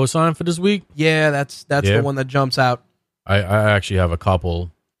only cosign for this week? Yeah, that's the one that jumps out. I actually have a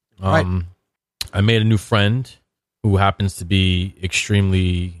couple. Right. I made a new friend who happens to be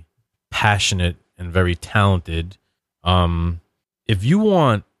extremely passionate and very talented. If you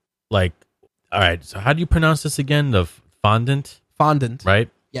want, all right, so how do you pronounce this again? The fondant? Fondant. Right?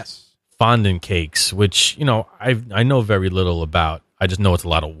 Yes. Fondant cakes, which, I know very little about. I just know it's a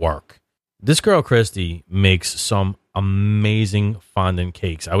lot of work. This girl, Christy, makes some amazing fondant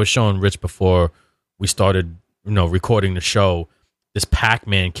cakes. I was showing Rich before we started, recording the show, this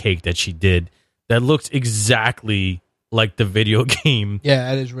Pac-Man cake that she did that looks exactly like the video game.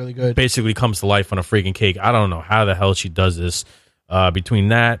 Yeah, it is really good. Basically comes to life on a freaking cake. I don't know how the hell she does this. Between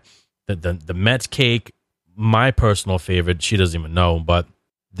that, the Mets cake, my personal favorite, she doesn't even know, but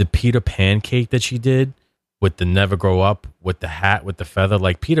the Peter Pan cake that she did with the Never Grow Up, with the hat, with the feather.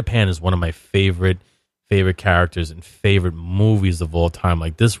 Peter Pan is one of my favorite characters and favorite movies of all time.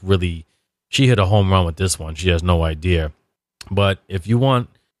 This really, she hit a home run with this one. She has no idea. But if you want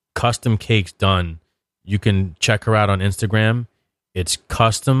custom cakes done, you can check her out on Instagram. It's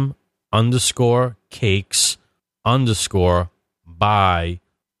custom_cakes_by_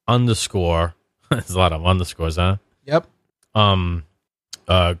 there's a lot of underscores, huh? Yep.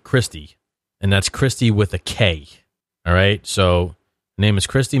 Christy, and that's Christy with a K. All right. So her name is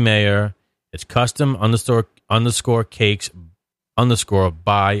Christy Mayer. It's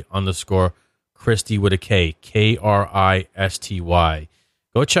custom_cakes_by_ Christy with a K, Kristy.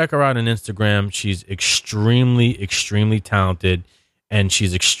 Go check her out on Instagram. She's extremely, extremely talented, and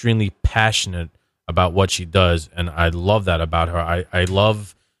she's extremely passionate about what she does, and I love that about her. I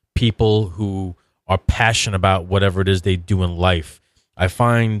love people who are passionate about whatever it is they do in life. I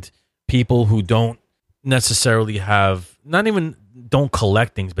find people who don't necessarily have, not even don't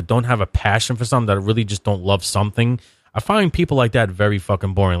collect things, but don't have a passion for something, that really just don't love something. I find people like that very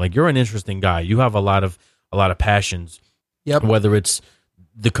fucking boring. You're an interesting guy. You have a lot of passions. Yep. Whether it's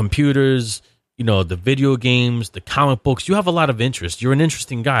the computers, the video games, the comic books, you have a lot of interest. You're an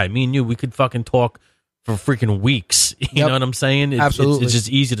interesting guy. Me and you, we could fucking talk for freaking weeks. You know what I'm saying? Absolutely. It's just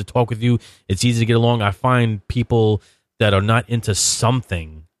easy to talk with you. It's easy to get along. I find people that are not into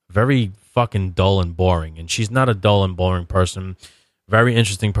something very fucking dull and boring. And she's not a dull and boring person. Very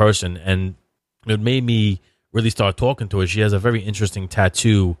interesting person. And it made me really start talking to her. She has a very interesting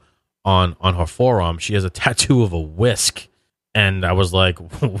tattoo on her forearm. She has a tattoo of a whisk. And I was like,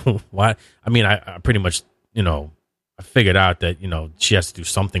 what? I mean, I pretty much, I figured out that, she has to do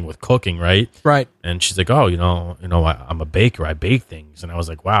something with cooking, right? Right. And she's like, oh, I'm a baker. I bake things. And I was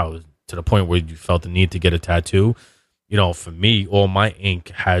like, wow, to the point where you felt the need to get a tattoo. For me, all my ink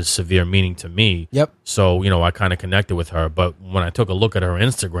has severe meaning to me. Yep. So, I kind of connected with her. But when I took a look at her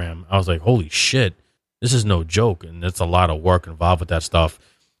Instagram, I was like, holy shit, this is no joke. And it's a lot of work involved with that stuff.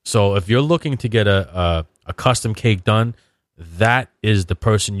 So if you're looking to get a custom cake done, that is the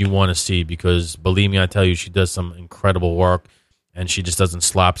person you want to see, because believe me, I tell you, she does some incredible work, and she just doesn't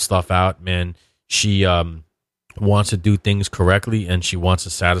slop stuff out, man. She wants to do things correctly, and she wants to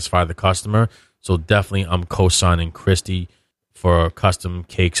satisfy the customer. So definitely I'm co-signing Christy for Custom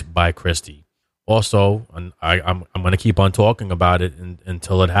Cakes by Christy. Also, and I'm going to keep on talking about it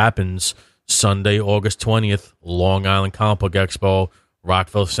until it happens. Sunday, August 20th, Long Island Comic Book Expo,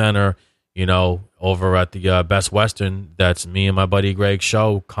 Rockville Center, over at the Best Western. That's me and my buddy Greg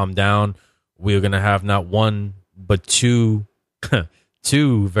show. Come down. We're going to have not one, but two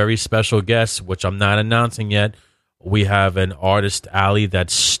very special guests, which I'm not announcing yet. We have an artist alley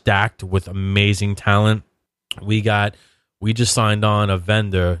that's stacked with amazing talent. We just signed on a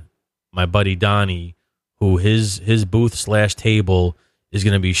vendor, my buddy Donnie, who his booth / table is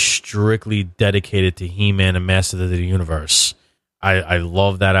going to be strictly dedicated to He-Man and Masters of the Universe. I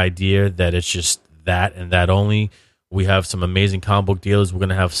love that idea that it's just that and that only. We have some amazing comic book dealers. We're going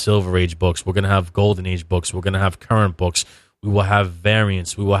to have Silver Age books. We're going to have Golden Age books. We're going to have current books. We will have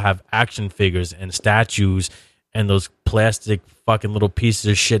variants. We will have action figures and statues and those plastic fucking little pieces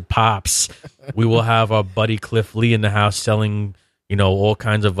of shit pops. We will have our buddy Cliff Lee in the house selling, all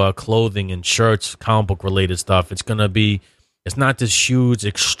kinds of clothing and shirts, comic book related stuff. It's not this huge,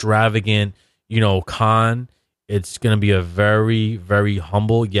 extravagant, con. It's going to be a very, very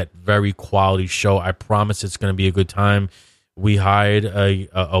humble yet very quality show. I promise it's going to be a good time. We hired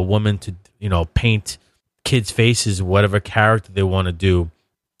a woman to, paint kids' faces, whatever character they want to do.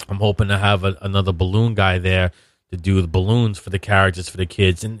 I'm hoping to have another balloon guy there to do the balloons for the characters for the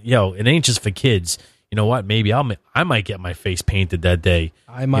kids. And it ain't just for kids. You know what? Maybe I might get my face painted that day.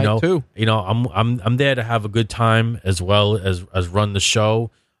 I might too. I'm there to have a good time as well as run the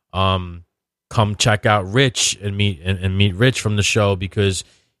show. Come check out Rich and meet Rich from the show, because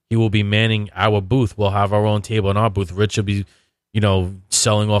he will be manning our booth. We'll have our own table in our booth. Rich will be,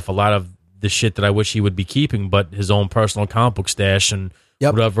 selling off a lot of the shit that I wish he would be keeping, but his own personal comic book stash and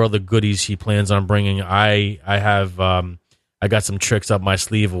whatever other goodies he plans on bringing. I got some tricks up my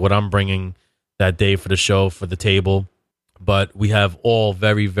sleeve of what I'm bringing that day for the show, for the table. But we have all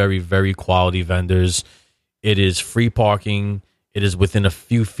very, very, very quality vendors. It is free parking. It is within a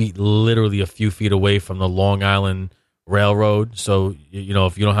few feet, literally a few feet away from the Long Island Railroad. So,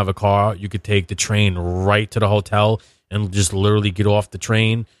 if you don't have a car, you could take the train right to the hotel and just literally get off the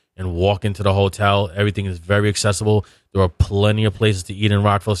train and walk into the hotel. Everything is very accessible. There are plenty of places to eat in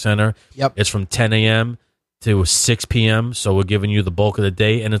Rockville Center. Yep. It's from 10 a.m. to 6 p.m., so we're giving you the bulk of the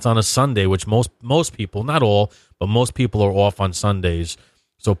day, and it's on a Sunday, which most people, not all, but most people are off on Sundays.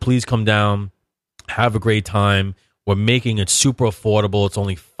 So please come down, have a great time. We're making it super affordable. It's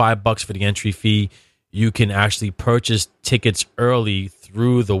only $5 for the entry fee. You can actually purchase tickets early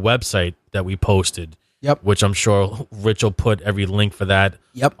through the website that we posted. Yep. Which I'm sure Rich will put every link for that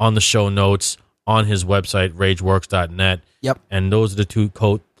on the show notes on his website, rageworks.net. Yep. And those are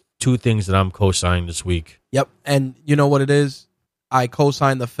the two things that I'm co-signing this week. Yep. And you know what it is? I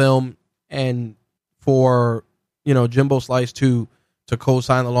co-signed the film, and for, Jimbo Slice to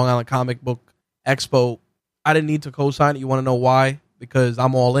co-sign the Long Island Comic Book Expo, I didn't need to co-sign it. You want to know why? Because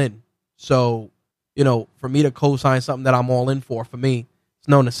I'm all in. So, for me to co-sign something that I'm all in for me, it's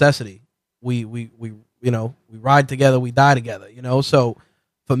no necessity. We ride together, we die together, So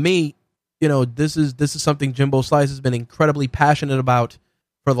for me, this is something Jimbo Slice has been incredibly passionate about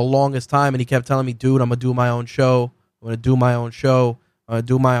for the longest time, and he kept telling me, dude, I'm gonna do my own show. And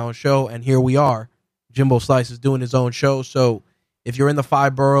here we are. Jimbo Slice is doing his own show. So if you're in the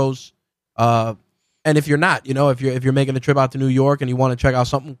 5 boroughs, and if you're not, if you're making a trip out to New York and you want to check out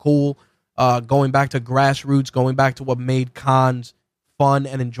something cool, going back to grassroots, going back to what made cons fun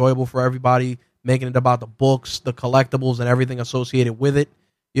and enjoyable for everybody, making it about the books, the collectibles, and everything associated with it,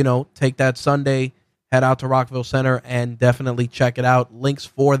 take that Sunday, head out to Rockville Center, and definitely check it out. Links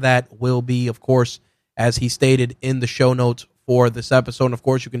for that will be, of course, as he stated, in the show notes for this episode. And, of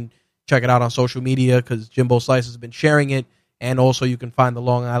course, you can check it out on social media because Jimbo Slice has been sharing it. And also you can find the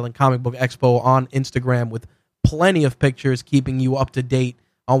Long Island Comic Book Expo on Instagram with plenty of pictures keeping you up to date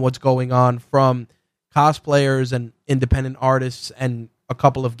on what's going on from cosplayers and independent artists and a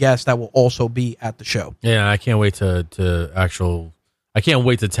couple of guests that will also be at the show. Yeah, I can't wait to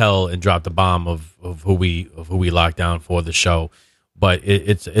tell and drop the bomb of who we locked down for the show. But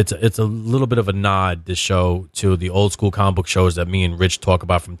it's a little bit of a nod, this show, to the old school comic book shows that me and Rich talk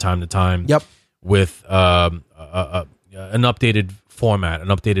about from time to time. Yep. With an updated format, an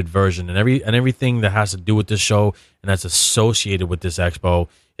updated version, and everything that has to do with this show and that's associated with this expo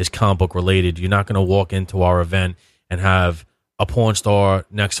is comic book related. You're not going to walk into our event and have a porn star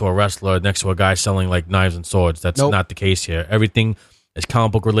next to a wrestler, next to a guy selling like knives and swords. That's not the case here. Everything is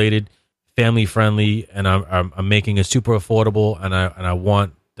comic book related, family friendly, and I'm making it super affordable. And I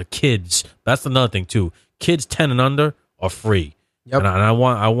want the kids. That's another thing too. Kids 10 and under are free. Yep. And I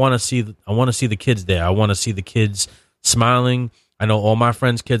want to see the kids there. I want to see the kids smiling. I know all my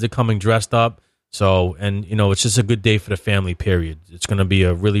friends' kids are coming dressed up. So, and it's just a good day for the family, period. It's going to be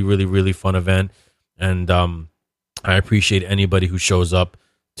a really, really, really fun event. And I appreciate anybody who shows up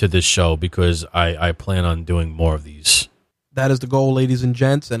to this show, because I plan on doing more of these. That is the goal, ladies and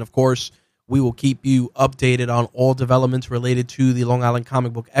gents. And of course, we will keep you updated on all developments related to the Long Island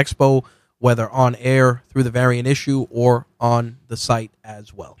Comic Book Expo, whether on air through the Variant Issue or on the site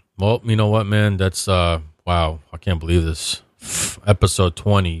as well. Well, you know what, man? That's, wow, I can't believe this. Episode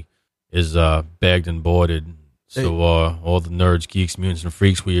 20 is bagged and boarded. So all the nerds, geeks, mutants, and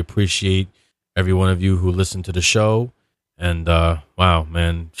freaks, we appreciate every one of you who listened to the show. And wow,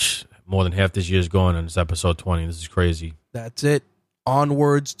 man, more than half this year's gone, and it's episode 20. This is crazy. That's it.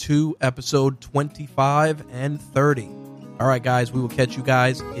 Onwards to episode 25 and 30. All right, guys, we will catch you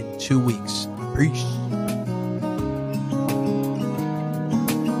guys in 2 weeks. Peace.